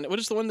one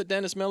that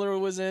Dennis Miller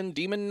was in,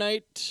 Demon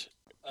Night?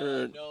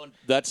 No,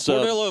 that's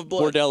Bordello of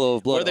Blood. Bordello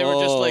of Blood. Where they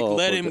were just like,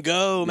 "Let him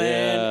go,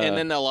 man," Yeah. and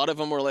then a lot of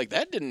them were like,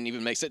 "That didn't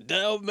even make sense."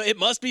 No, it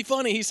must be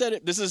funny. He said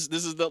it. This is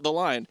the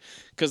line.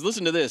 Because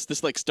listen to this.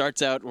 This like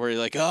starts out where you're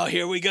like, "Oh,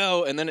 here we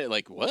go," and then it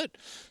like, what?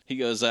 He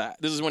goes,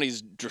 "This is when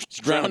he's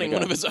drowning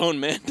one of his own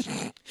men."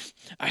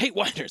 "I hate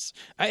whiners.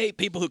 I hate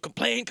people who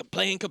complain.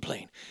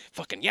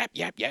 Fucking yap,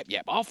 yap, yap,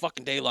 yap all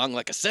fucking day long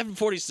like a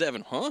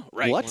 747, huh?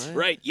 Right. What?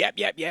 Right. Yap,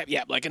 yap, yap,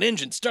 yap like an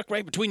engine stuck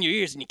right between your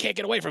ears and you can't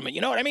get away from it.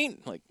 You know what I mean?"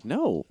 Like,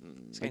 no,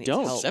 I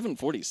don't.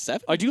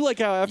 747. I do like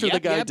how after the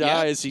Yap, guy yap,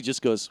 dies, he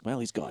just goes, "Well,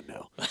 he's gone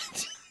now."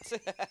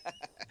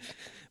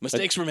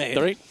 Mistakes were made.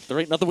 There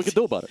ain't nothing we can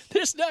do about it.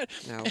 There's not.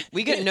 No,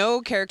 we get no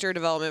character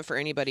development for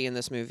anybody in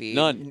this movie.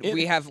 None.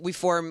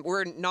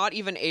 We're not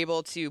even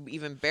able to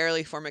even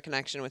barely form a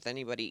connection with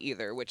anybody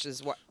either, which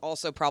is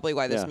also probably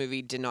why this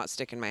movie did not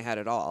stick in my head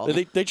at all.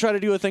 They try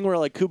to do a thing where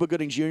like Cuba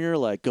Gooding Jr.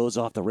 like goes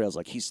off the rails,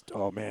 like he's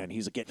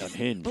getting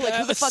unhinged. But like,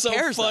 who the fuck so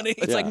cares? Funny.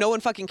 It's like no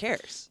one fucking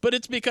cares. But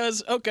it's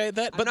because I'm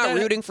not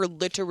rooting for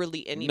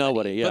literally anybody.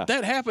 Nobody. Yeah. But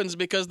that happens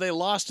because they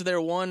lost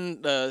their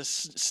one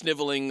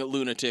sniveling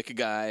lunatic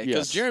guy.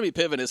 Because Yes. Jeremy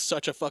Piven is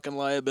such a fucking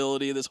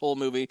liability. This whole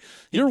movie.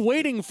 You're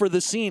waiting for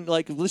the scene.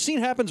 Like the scene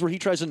happens where he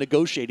tries to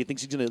negotiate. He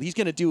thinks he's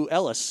gonna do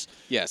Ellis.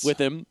 Yes. With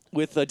him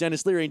with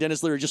Dennis Leary, and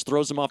Dennis Leary just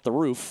throws him off the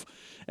roof,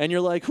 and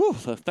you're like, whew,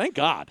 thank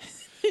God.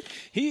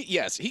 He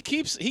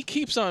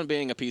keeps on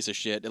being a piece of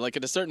shit. Like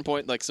at a certain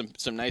point, like some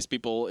nice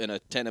people in a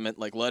tenement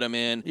like let him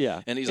in.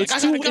 Yeah. And he's it's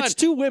like, I got a gun. It's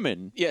two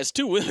women. Yeah, it's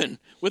two women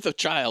with a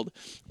child.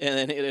 And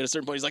then at a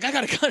certain point, he's like, I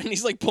got a gun. And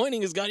he's like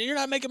pointing his gun. You're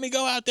not making me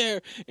go out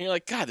there. And you're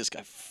like, God, this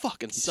guy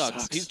fucking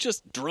sucks. He's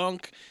just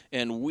drunk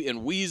and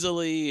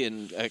weaselly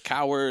and a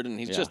coward. And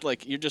he's just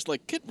like, you're just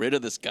like, get rid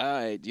of this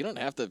guy. You don't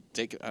have to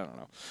take it. I don't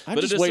know. I'm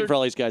just waiting for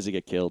all these guys to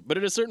get killed. But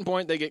at a certain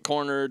point, they get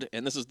cornered.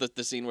 And this is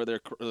the scene where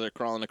they're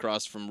crawling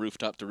across from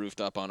rooftop to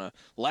rooftop on a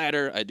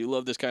ladder. I do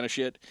love this kind of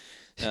shit.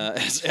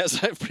 As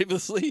I've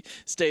previously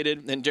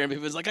stated, and Jeremy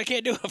was like, I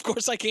can't do it. Of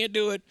course I can't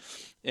do it.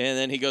 And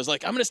then he goes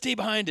like, I'm going to stay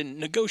behind and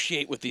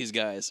negotiate with these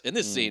guys. And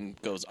this scene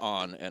goes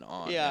on and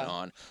on and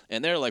on.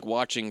 And they're like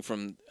watching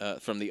from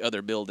the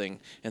other building,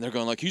 and they're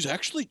going like, he's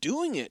actually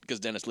doing it, because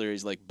Dennis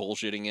Leary's like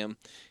bullshitting him.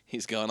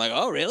 He's going like,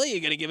 oh, really?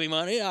 You're going to give me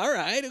money? All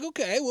right.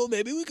 Okay. Well,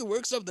 maybe we can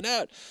work something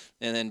out.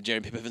 And then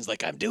Jeremy Piven's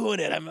like, I'm doing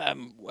it.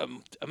 I'm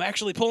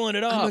actually pulling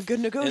it off. I'm a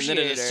good negotiator. And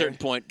then at a certain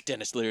point,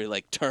 Dennis Leary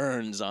like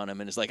turns on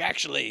him and is like,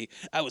 actually,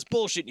 I was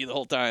bullshitting you the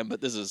whole time,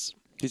 but he's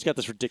got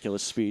this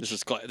ridiculous speech.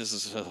 This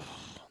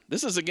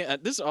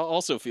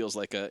also feels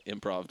like a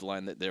improv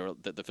line that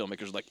the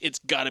filmmakers are like, it's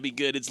got to be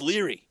good. It's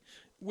Leary.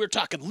 We're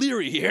talking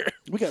Leary here.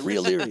 We got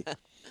real Leary.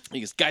 He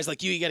goes, guys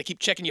like you got to keep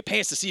checking your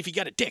pants to see if you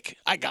got a dick.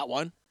 I got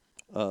one.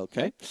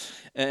 Okay.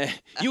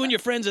 You and your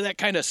friends are that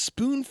kind of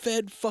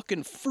spoon-fed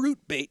fucking fruit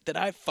bait that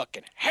I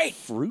fucking hate.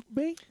 Fruit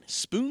bait?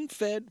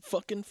 Spoon-fed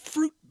fucking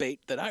fruit bait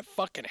that I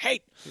fucking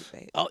hate.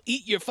 I'll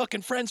eat your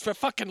fucking friends for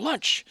fucking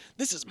lunch.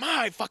 This is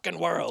my fucking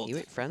world. You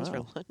eat friends for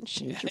lunch?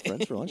 You eat your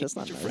friends for lunch? That's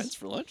not Your nice. friends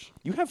for lunch?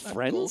 You have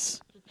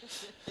friends?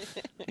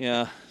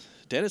 Yeah.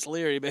 Dennis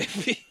Leary,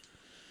 baby.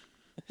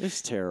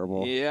 It's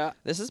terrible. Yeah.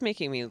 This is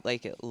making me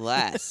like it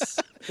less.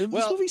 This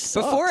movie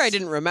sucks. Before I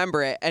didn't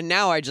remember it, and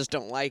now I just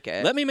don't like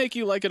it. Let me make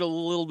you like it a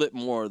little bit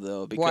more,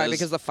 though. Why?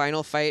 Because the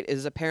final fight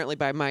is apparently,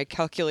 by my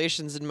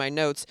calculations in my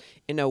notes,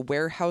 in a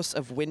warehouse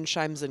of wind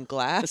chimes and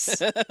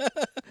glass.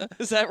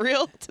 Is that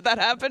real? Did that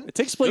happen? It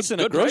takes place in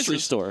a grocery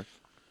store.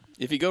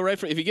 If you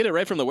get it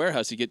right from the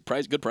warehouse, you get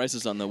good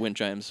prices on the wind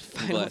chimes.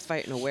 Final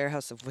fight in a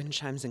warehouse of wind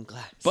chimes and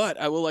glass. But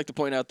I will like to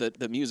point out that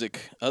the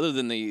music, other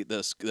than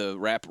the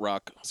rap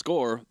rock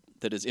score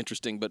that is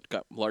interesting but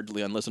got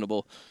largely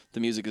unlistenable, the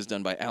music is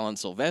done by Alan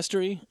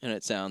Silvestri, and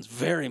it sounds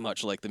very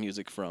much like the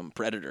music from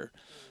Predator.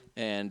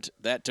 And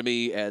that, to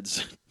me,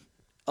 adds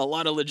a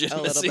lot of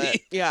legitimacy. A little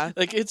bit, yeah.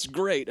 Like, it's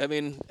great. I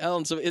mean,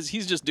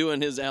 he's just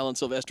doing his Alan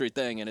Silvestri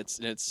thing, and it's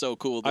so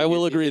cool. I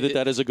will agree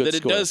that is a good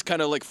score. That it does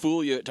kind of like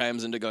fool you at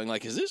times into going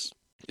like, is this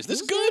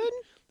good?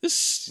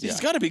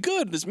 It's got to be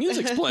good. This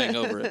music's playing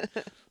over it.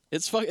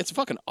 It's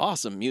fucking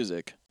awesome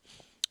music.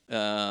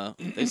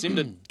 They seem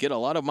to get a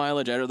lot of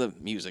mileage out of the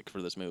music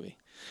for this movie.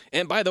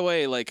 And by the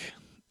way, like,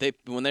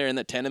 when they're in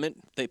the tenement,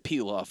 they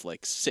peel off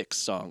like 6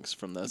 songs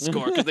from the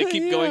score because they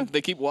keep going.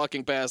 They keep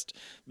walking past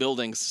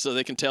buildings so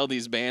they can tell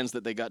these bands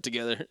that they got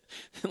together,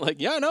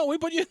 like, yeah, no, we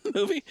put you in the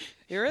movie.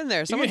 You're in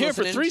there. You can hear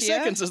for 3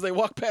 seconds as they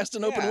walk past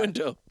an open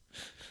window.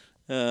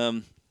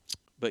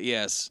 But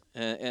yes,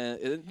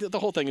 the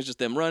whole thing is just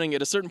them running.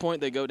 At a certain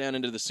point, they go down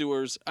into the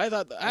sewers. I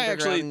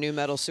actually new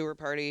metal sewer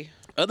party.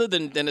 Other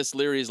than Dennis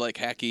Leary's like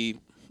hacky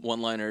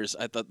one-liners,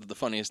 I thought that the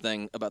funniest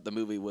thing about the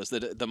movie was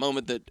that at the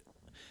moment that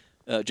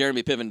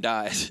Jeremy Piven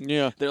dies,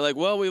 they're like,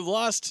 well, we've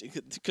lost,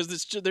 because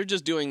they're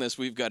just doing this.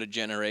 We've got to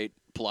generate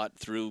plot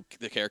through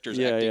the characters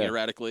acting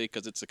erratically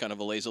because it's a kind of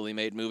a lazily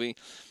made movie.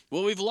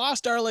 Well, we've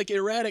lost our like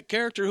erratic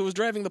character who was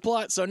driving the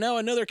plot, so now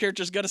another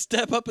character's got to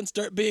step up and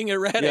start being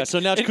erratic. Yeah, so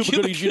now Cuba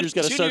Gooding Jr.'s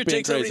got to start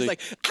being crazy. He's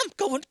like, I'm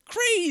going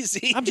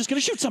crazy. I'm just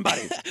going to shoot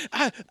somebody.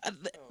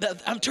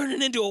 I'm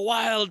turning into a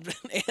wild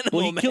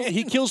animal, well,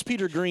 he kills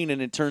Peter Green, and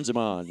it turns him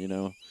on, you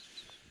know.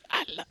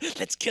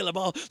 Let's kill them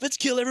all. Let's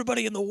kill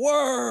everybody in the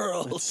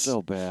world. It's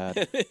so bad.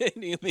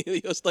 And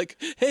Emilio's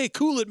like, hey,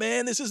 cool it,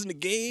 man. This isn't a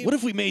game. What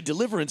if we made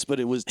Deliverance, but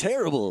it was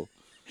terrible?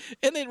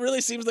 And it really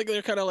seems like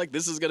they're kind of like,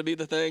 this is going to be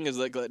the thing. Is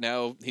like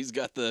now he's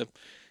got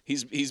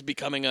he's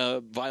becoming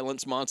a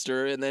violence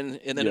monster. And then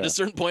at a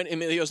certain point,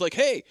 Emilio's like,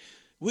 hey,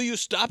 will you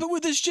stop it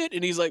with this shit?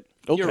 And he's like,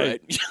 you're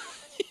right.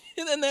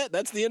 And then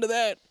that's the end of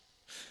that.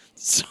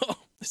 So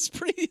it's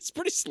pretty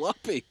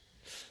sloppy.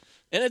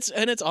 And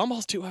it's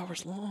almost 2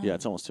 hours long. Yeah,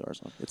 it's almost 2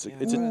 hours long. It's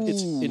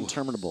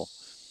interminable.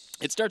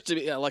 It starts to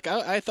be like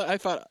I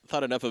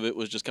thought enough of it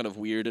was just kind of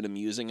weird and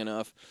amusing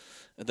enough,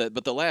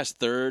 but the last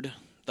third,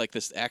 like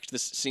this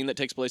scene that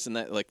takes place in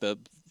that like the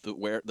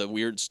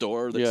weird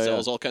store that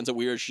sells all kinds of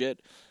weird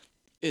shit,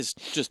 is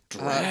just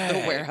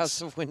dragged. The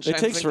warehouse of wind chimes.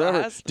 It takes forever.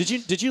 Glass.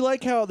 Did you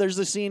like how there's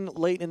the scene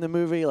late in the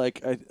movie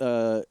like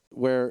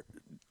where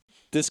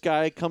this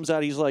guy comes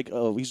out. He's like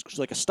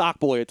a stock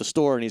boy at the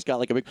store, and he's got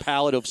like a big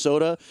pallet of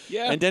soda.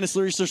 Yeah. And Dennis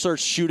Leary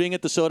starts shooting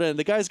at the soda, and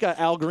the guy's got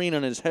Al Green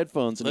on his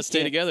headphones. And Let's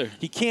stay together.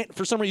 He can't,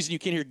 for some reason, you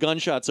can't hear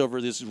gunshots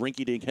over this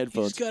rinky-dink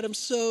headphones. He's got him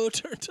so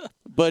turned up.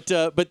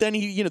 But then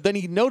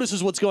he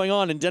notices what's going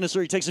on, and Dennis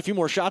Leary takes a few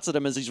more shots at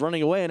him as he's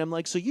running away. And I'm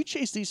like, so you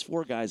chased these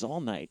 4 guys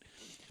all night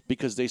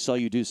because they saw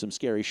you do some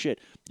scary shit.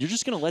 You're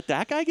just gonna let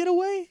that guy get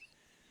away?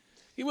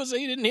 He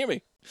didn't hear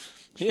me.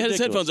 He had his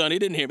headphones on. He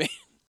didn't hear me.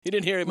 He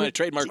didn't hear my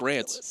trademark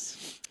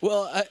rants.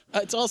 Well,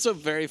 it's also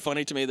very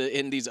funny to me that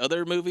in these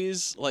other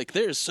movies, like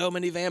there's so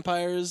many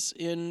vampires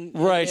in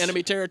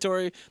enemy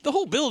territory. The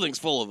whole building's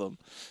full of them.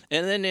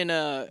 And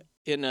then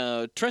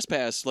in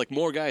Trespass, like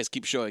more guys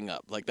keep showing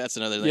up. Like that's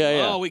another thing.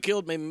 Yeah. Oh, we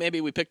killed maybe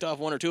we picked off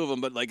 1 or 2 of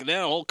them, but like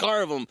now a whole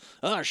car of them.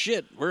 Oh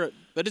shit, but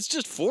it's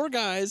just 4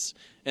 guys,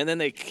 and then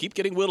they keep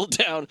getting whittled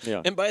down.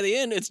 Yeah. And by the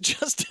end, it's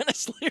just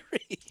Dennis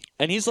Leary.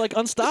 And he's like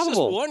unstoppable. It's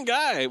just one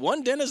guy,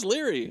 one Dennis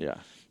Leary. Yeah.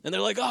 And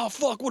they're like, oh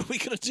fuck, what are we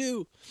gonna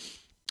do?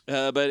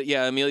 But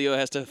yeah, Emilio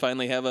has to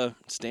finally have a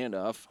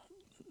standoff,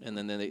 and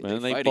then they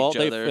fight each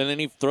other. And then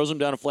he throws him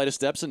down a flight of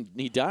steps, and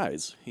he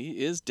dies.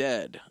 He is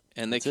dead.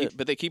 And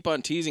they keep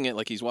on teasing it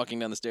like he's walking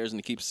down the stairs,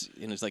 and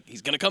it's like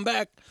he's gonna come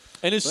back.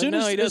 And as soon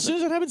as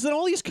it happens, then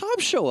all these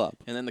cops show up.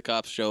 And then the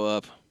cops show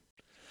up.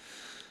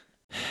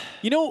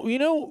 You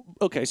know.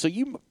 Okay, so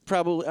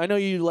I know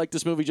you like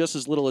this movie just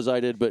as little as I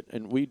did,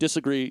 and we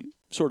disagree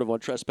sort of on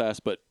Trespass.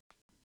 But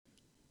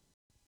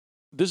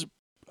this,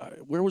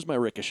 where was my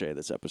ricochet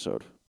this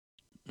episode?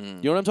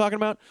 You know what I'm talking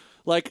about?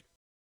 Like,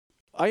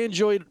 I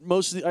enjoyed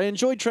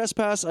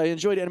Trespass. I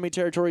enjoyed Enemy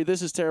Territory.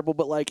 This is terrible,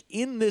 but like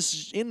in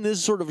this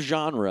sort of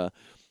genre,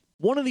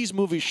 one of these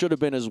movies should have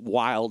been as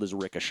wild as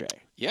Ricochet.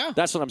 Yeah,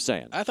 that's what I'm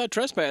saying. I thought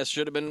Trespass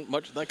should have been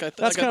much like I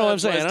thought. That's kind of what I'm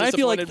saying. And I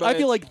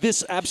feel like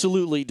this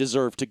absolutely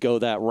deserved to go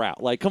that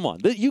route. Like, come on,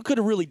 you could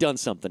have really done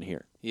something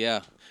here. Yeah,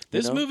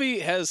 this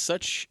movie has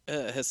such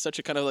a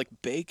kind of like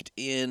baked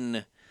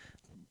in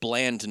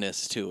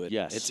blandness to it.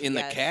 Yes. It's in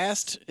the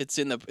cast. It's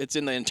in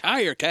the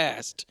entire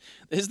cast.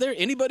 Is there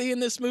anybody in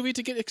this movie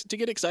to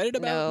get excited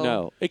about?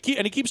 No. He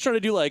keeps trying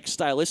to do like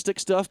stylistic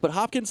stuff, but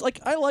Hopkins,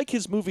 like, I like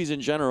his movies in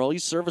general.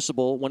 He's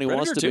serviceable when he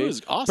wants to be. Predator 2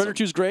 is awesome. Predator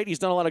 2 is great. He's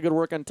done a lot of good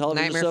work on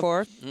television. Nightmare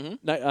 4.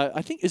 Mm-hmm.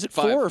 I think is it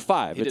 4 or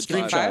 5? He It's did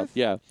Dream 5. Child.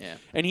 Yeah.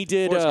 And he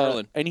did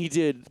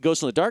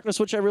Ghost in the Darkness,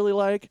 which I really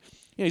like.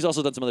 And he's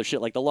also done some other shit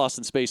like the Lost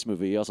in Space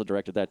movie. He also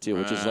directed that too,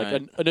 which is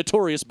like a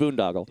notorious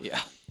boondoggle. Yeah.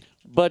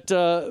 But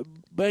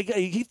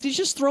he's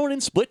just throwing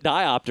in split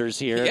diopters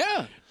here.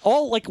 Yeah.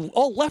 All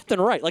left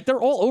and right. Like, they're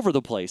all over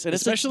the place. And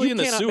especially in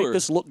the sewer. You cannot make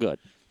this look good.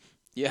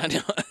 Yeah, I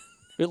know.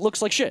 It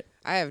looks like shit.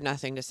 I have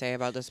nothing to say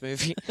about this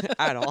movie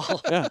at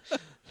all. Yeah.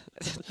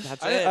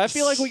 That's it. I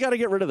feel like we got to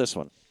get rid of this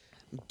one.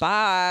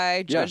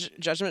 Bye.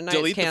 Judgment Night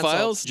Delete canceled. the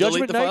files.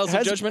 Judgment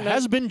Night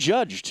has been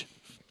judged.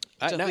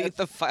 Delete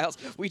the files.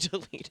 We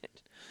deleted.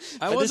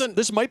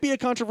 This might be a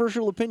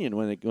controversial opinion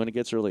when it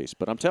gets released,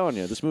 but I'm telling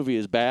you, this movie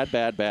is bad.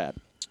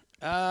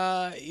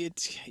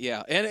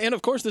 And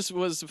of course this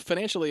was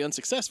financially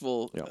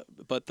unsuccessful.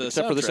 But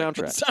except for the soundtrack.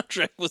 But the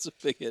soundtrack was a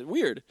big hit.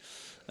 Weird.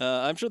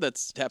 I'm sure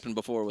that's happened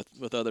before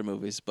with other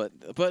movies, but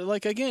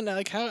like again,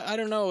 like how I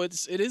don't know.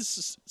 It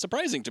is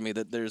surprising to me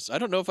that I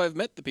don't know if I've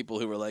met the people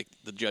who were like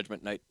the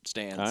Judgment Night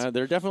stans.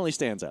 There are definitely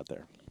stands out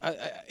there.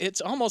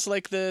 It's almost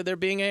like they're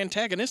being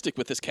antagonistic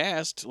with this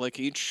cast. Like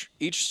each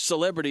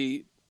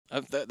celebrity.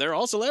 They're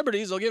all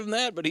celebrities, I'll give them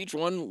that, but each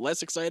one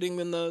less exciting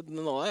than the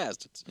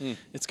last.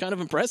 It's kind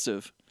of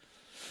impressive.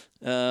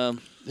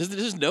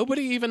 There's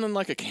nobody even in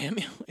like a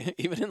cameo,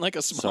 even in like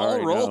a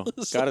small role. No.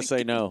 Gotta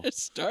say no.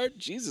 Start,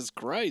 Jesus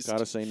Christ.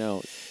 Gotta say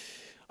no.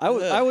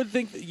 I would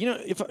think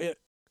that,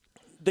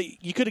 if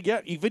you could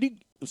have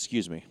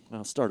excuse me,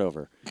 I'll start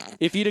over.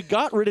 If you'd have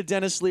got rid of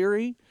Dennis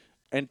Leary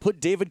and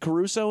put David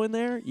Caruso in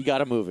there, you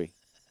got a movie.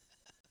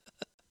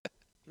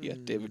 Yeah,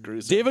 David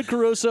Caruso. David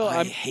Caruso.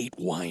 I hate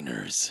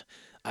whiners.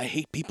 I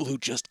hate people who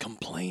just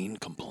complain.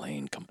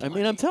 I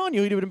mean, I'm telling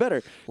you, he'd have been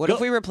better. What if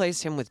we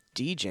replaced him with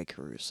DJ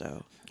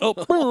Caruso? Oh,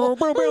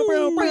 DJ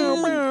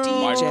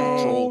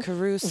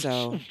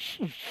Caruso.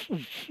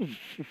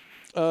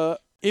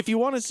 If you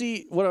want to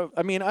see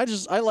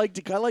I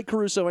like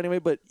Caruso anyway,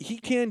 but he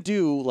can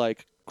do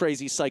like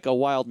crazy psycho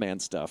wild man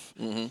stuff.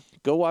 Mm-hmm.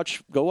 Go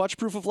watch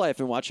Proof of Life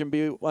and watch him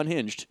be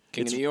unhinged.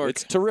 King of New York.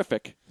 It's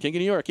terrific. King of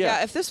New York. Yeah.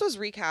 Yeah. If this was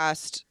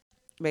recast,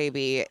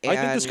 maybe. I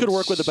think this could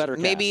work with a better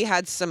cast. Maybe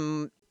had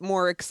some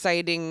more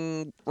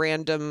exciting,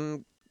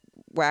 random,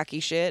 wacky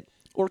shit.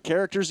 Or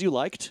characters you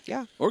liked.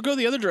 Yeah. Or go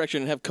the other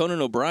direction and have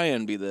Conan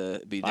O'Brien be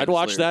I'd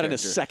watch that in a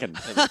second.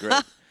 That'd be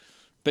great.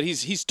 But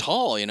he's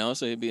tall,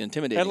 so he'd be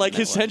intimidating. And like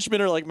his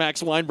henchmen are like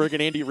Max Weinberg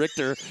and Andy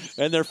Richter,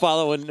 and they're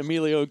following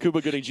Emilio and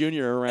Cuba Gooding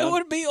Jr. around. It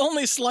would be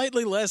only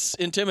slightly less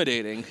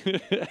intimidating.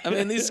 I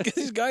mean,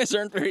 these guys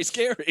aren't very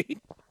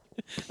scary.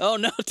 Oh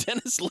no,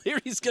 Dennis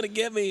Leary's gonna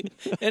get me,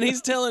 and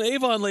he's telling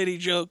Avon Lady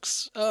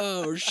jokes.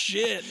 Oh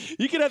shit!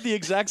 You could have the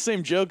exact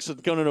same jokes,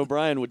 and Conan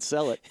O'Brien would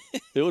sell it.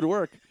 It would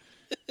work.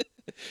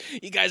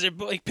 You guys are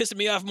pissing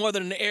me off more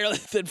than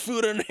than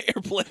food on an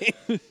airplane.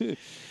 They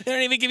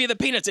don't even give you the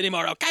peanuts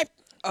anymore, okay?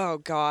 Oh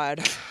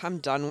God, I'm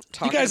done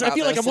talking. You guys, about I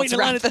feel like this. I'm waiting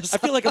in line. Let's I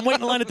feel like I'm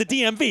waiting in line at the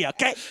DMV.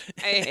 Okay.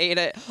 I hate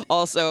it.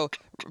 Also,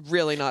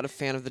 really not a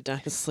fan of the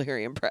Dennis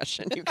Leary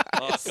impression. You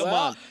guys, Come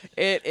on.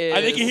 It is.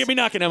 I think you hear me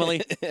knocking,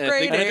 Emily.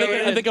 Great.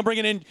 I think I'm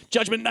bringing in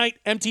Judgment Night,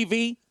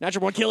 MTV,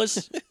 Natural Born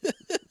Killers.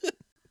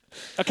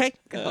 Okay.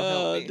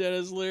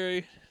 Dennis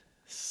Leary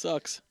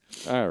sucks.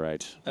 All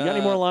right. You got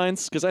any more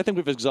lines? Because I think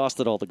we've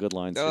exhausted all the good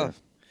lines here.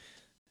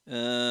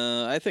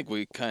 I think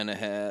we kind of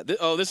had.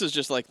 This is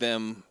just like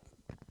them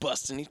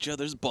busting each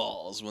other's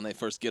balls when they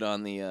first get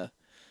on the. And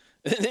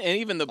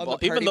even the ball,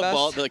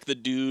 like the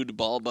dude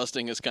ball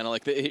busting is kind of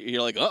like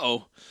you're like,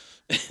 uh-oh.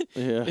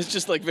 Yeah. It's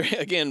just like very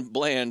again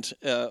bland.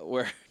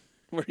 Where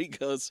he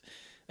goes,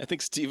 I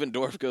think Steven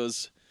Dorff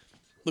goes,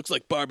 looks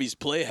like Barbie's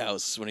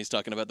Playhouse when he's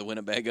talking about the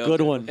Winnebago. Good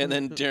one. And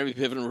then Jeremy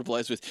Piven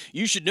replies with,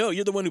 "You should know,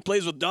 you're the one who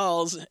plays with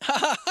dolls."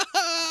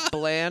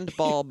 Bland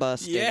ball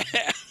busting. Yeah.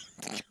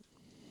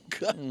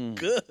 Good.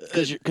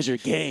 Because you're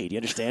gay. Do you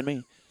understand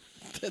me?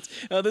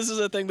 This is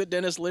a thing that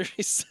Dennis Leary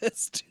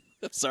says to.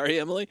 I'm sorry,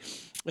 Emily.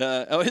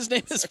 His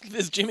name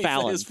is Jimmy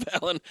Fallon.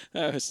 Fallon.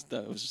 I was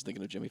just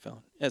thinking of Jimmy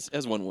Fallon,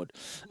 as one would.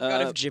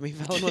 God, if Jimmy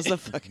Fallon was the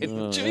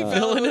fucking Jimmy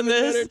villain in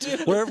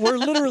this. We're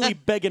literally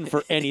begging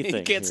for anything.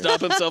 He can't stop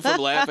himself from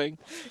laughing.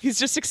 He's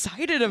just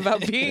excited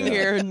about being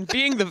here and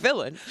being the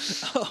villain.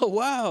 Oh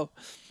wow!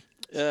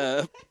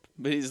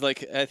 But he's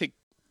like, I think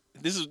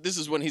this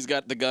is when he's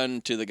got the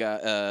gun to the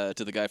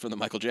guy from the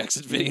Michael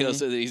Jackson video,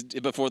 so that he's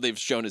before they've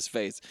shown his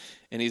face,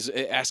 and he's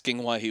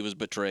asking why he was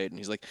betrayed, and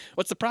he's like,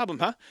 "What's the problem,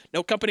 huh?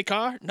 No company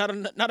car,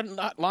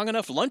 not long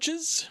enough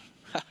lunches."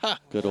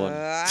 Good one.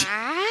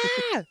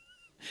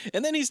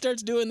 And then he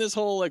starts doing this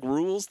whole like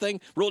rules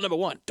thing. Rule number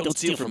 1, don't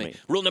steal from me.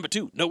 Rule number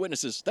 2, no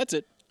witnesses. That's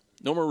it.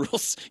 No more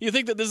rules. You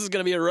think that this is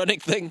going to be a running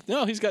thing?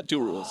 No, he's got 2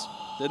 rules,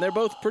 and they're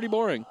both pretty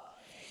boring.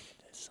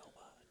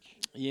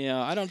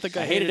 Yeah, I don't think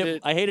I hated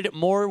it. I hated it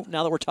more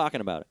now that we're talking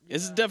about it.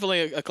 This is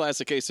definitely a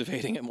classic case of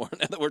hating it more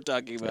now that we're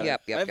talking about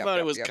it. I thought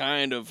it was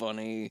kind of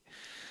funny,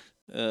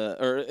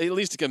 or at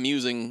least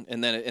amusing,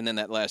 and then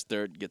that last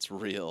third gets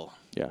real.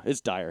 Yeah,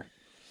 it's dire.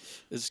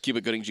 This is Cuba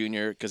Gooding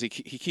Jr. because he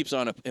keeps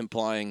on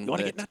implying. You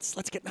want to get nuts?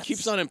 Let's get nuts.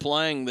 Keeps on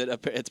implying that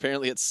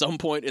apparently at some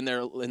point in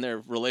their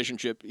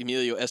relationship,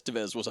 Emilio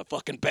Estevez was a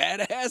fucking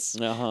badass.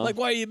 Like,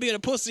 why are you being a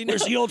pussy now?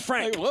 Where's the old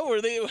Frank? Like, what were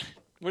they?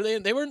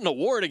 They weren't in a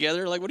war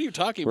together. Like, what are you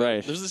talking about?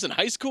 Right. Was this in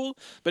high school?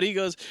 But he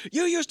goes,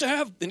 "You used to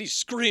have," and he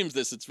screams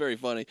this. It's very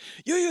funny.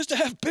 "You used to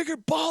have bigger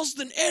balls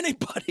than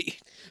anybody."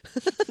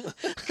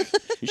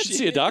 You should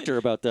see a doctor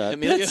about that.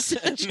 Emilio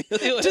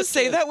To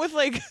say that with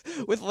like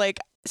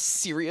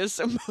serious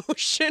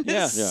emotion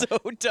is so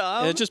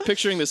dumb. And just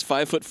picturing this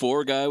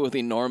 5'4" guy with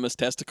enormous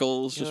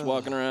testicles just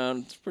walking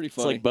around. It's pretty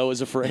funny. It's like Bo is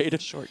afraid.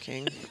 Short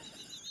king.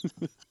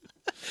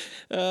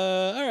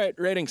 All right,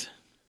 ratings.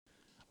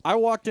 I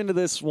walked into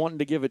this wanting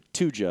to give it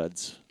 2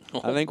 Juds.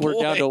 Oh, I think we're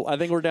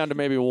down to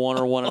maybe 1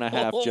 or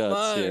 1.5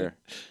 Juds here.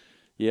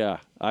 Yeah,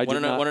 I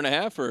one and a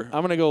half, or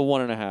I'm gonna go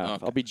 1.5.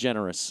 Okay. I'll be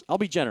generous.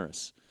 Alan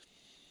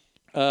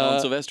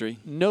Silvestri.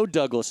 No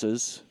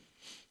Douglases.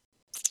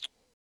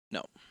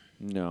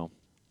 No.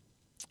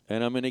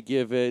 And I'm gonna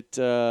give it.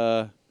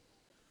 Fuck,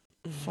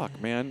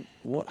 man.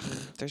 What?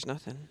 There's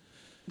nothing.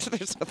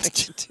 There's nothing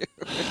to do.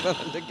 There's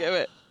nothing to give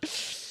it.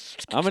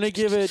 I'm gonna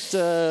give it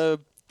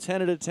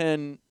 10 out of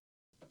 10.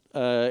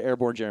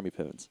 Airborne Jeremy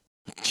Pivens.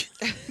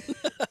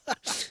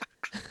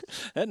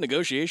 That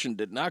negotiation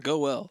did not go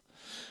well.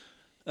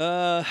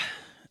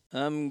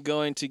 I'm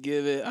going to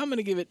give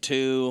it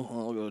 2.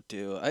 I'll go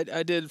 2.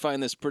 I did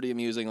find this pretty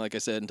amusing, like I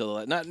said,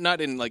 until not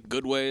in like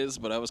good ways,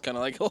 but I was kind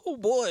of like, oh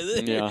boy,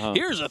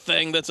 here's a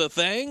thing that's a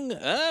thing,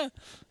 huh?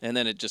 And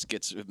then it just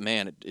gets,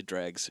 it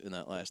drags in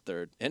that last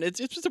third, and it's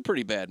just a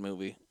pretty bad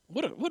movie.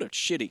 What a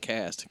shitty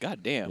cast.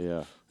 God damn.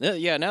 Yeah.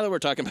 Now that we're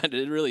talking about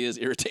it, it really is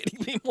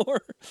irritating me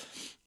more.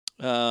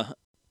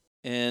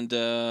 And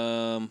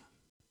 0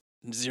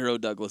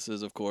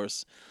 Douglases, of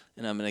course.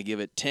 And I'm going to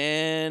give it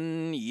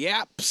 10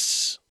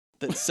 yaps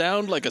that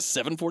sound like a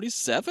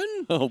 747.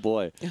 Oh,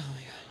 boy. Oh,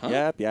 yeah.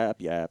 Yap,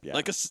 yap, yap, yap.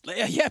 Like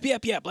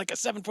yap, like a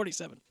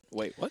 747.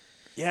 Wait, what?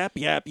 Yap,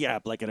 yap,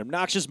 yap, like an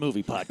obnoxious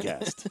movie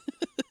podcast.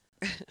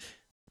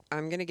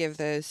 I'm going to give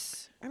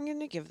this 2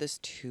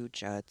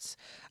 Juds.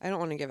 I don't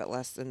want to give it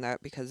less than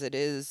that because it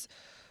is,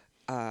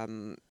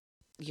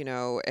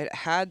 it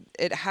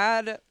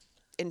had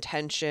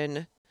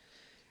intention.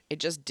 It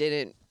just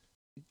didn't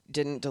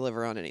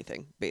deliver on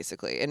anything,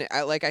 basically. And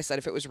like I said,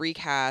 if it was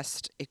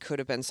recast, it could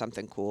have been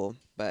something cool,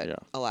 but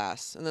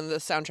alas. And then the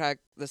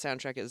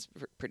soundtrack is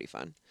pretty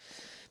fun,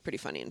 pretty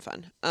funny and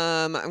fun.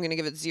 I'm gonna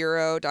give it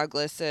 0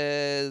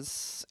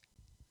 Douglases,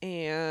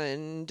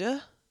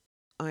 and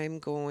I'm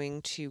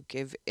going to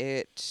give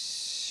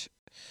it.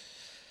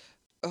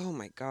 Oh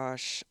my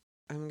gosh,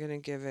 I'm gonna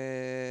give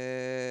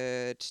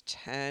it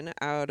 10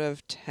 out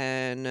of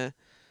 10.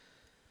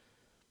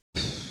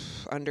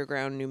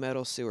 Underground new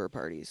metal sewer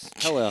parties.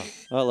 Hello.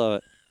 I love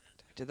it.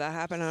 Did that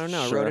happen? I don't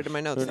know. Sure. I wrote it in my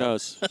notes. Who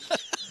knows?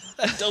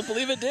 I don't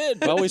believe it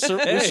did. Well, we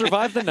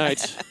survived the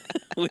night.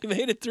 We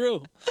made it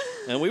through,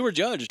 and we were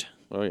judged.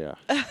 Oh, yeah.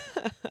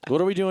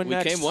 What are we doing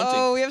next? We came wanting.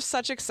 Oh, we have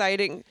such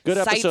exciting Good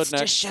episode sights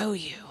next. to show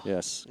you.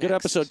 Yes. Good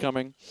episode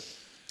coming.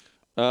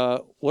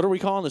 What are we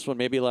calling this one?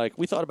 Maybe like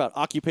we thought about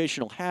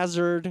occupational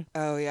hazard.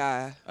 Oh,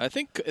 yeah. I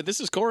think this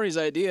is Corey's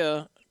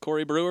idea.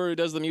 Corey Brewer, who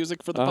does the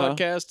music for the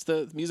podcast,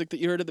 the music that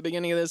you heard at the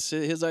beginning of this,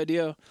 his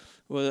idea.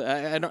 Well,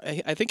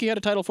 I think he had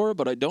a title for it,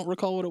 but I don't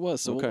recall what it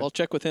was. So I'll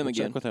check with him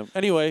again. Check with him.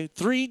 Anyway,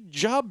 3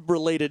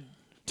 job-related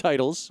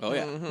titles. Oh,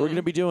 yeah. We're going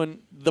to be doing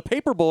The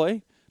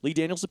Paperboy. Lee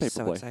Daniels, The Paperboy.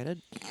 So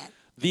excited.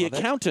 The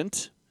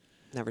Accountant.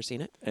 Never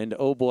seen it. And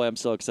oh boy, I'm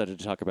so excited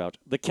to talk about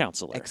The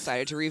Counselor.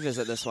 Excited to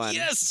revisit this one.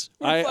 Yes!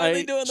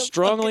 I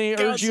strongly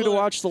urge you to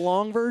watch the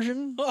long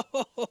version.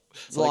 The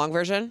long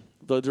version?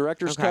 The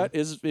director's cut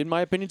is, in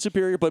my opinion,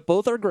 superior, but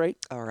both are great.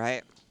 All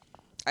right.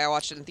 I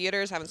watched it in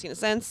theaters. Haven't seen it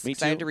since. Me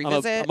Excited too. to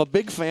revisit. I'm a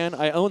big fan.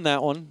 I own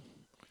that one.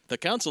 The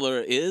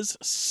Counselor is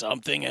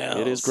something else.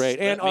 It is great.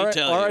 And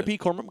R.I.P.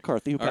 Cormac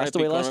McCarthy, who passed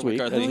away last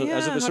week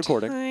as of this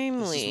recording.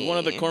 Timely. This is one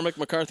of the Cormac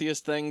McCarthyest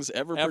things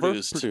ever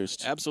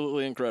produced.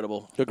 Absolutely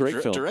incredible. A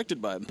great film.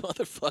 Directed by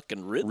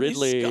motherfucking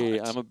Ridley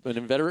Scott. I'm an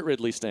inveterate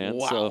Ridley stan.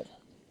 Wow. So.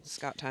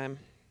 Scott time.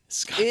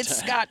 It's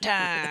Scott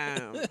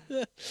time.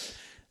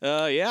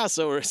 Yeah,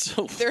 so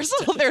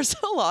there's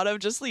a lot of,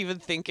 just even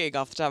thinking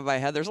off the top of my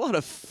head, there's a lot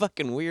of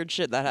fucking weird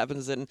shit that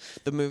happens in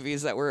the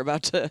movies that we're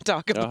about to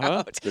talk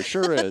about. There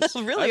sure is.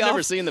 Really I've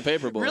never seen The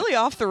Paperboy. Really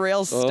off the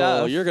rails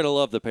stuff. Oh, you're gonna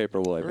love The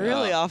Paperboy. Man.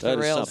 Really off the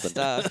rails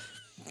stuff.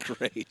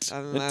 Great.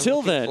 Until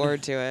I'm then,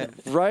 forward to it.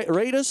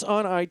 Rate us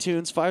on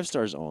iTunes, 5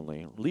 stars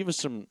only. Leave us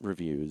some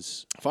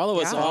reviews.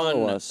 Follow us on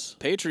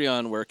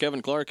Patreon, where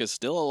Kevin Clark is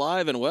still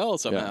alive and well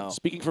somehow. Yeah.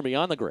 Speaking from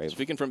beyond the grave.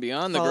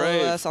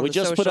 Us on we the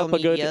just put up a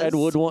good medias. Ed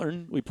Wood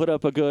one. We put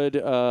up a good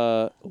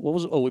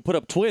we put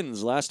up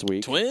Twins last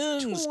week.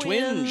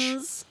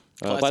 Twins.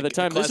 By the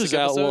time this is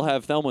out, episode. we'll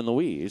have Thelma and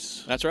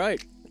Louise. That's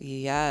right.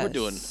 Yes. We're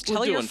doing Tell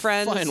fine your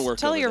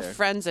work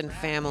friends and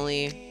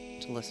family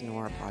to listen to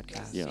our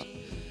podcast. Yeah.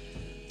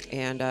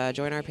 And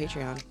join our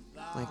Patreon,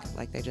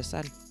 like they just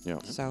said. Yeah.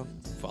 So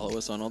follow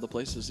us on all the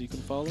places you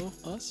can follow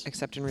us.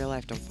 Except in real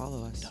life, don't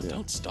follow us.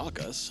 Don't stalk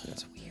us.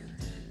 That's weird.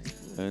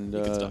 And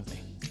you can stalk me.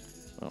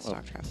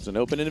 Stalk Travis. It's an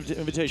open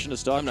invitation to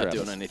stalk I'm not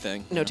Travis. doing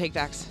anything. No take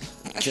backs.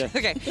 Yeah.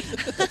 Okay.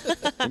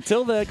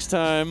 Until next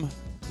time,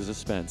 the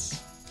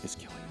suspense is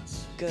killing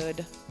us.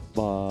 Good.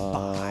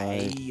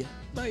 Bye.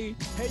 Bye.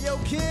 Hey, yo,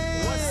 kids.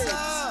 What's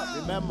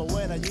up? Remember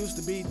when I used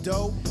to be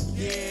dope?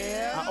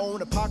 Yeah. I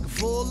own a pocket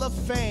full of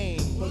fame.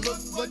 But look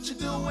what you're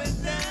doing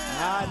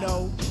now. I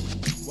know.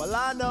 Well,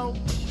 I know.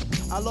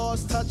 I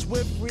lost touch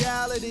with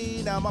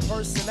reality. Now my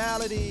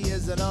personality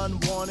is an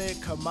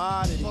unwanted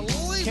commodity.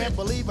 Can't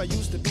believe I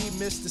used to be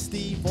Mr.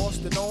 Steve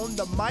Austin on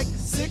the mic.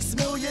 6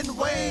 million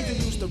ways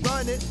I used to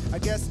run it. I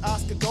guess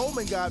Oscar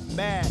Goldman got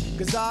mad,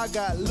 cause I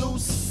got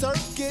loose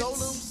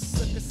circuits.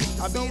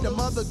 I be the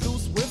mother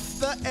goose with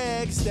the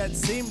eggs that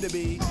seem to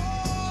be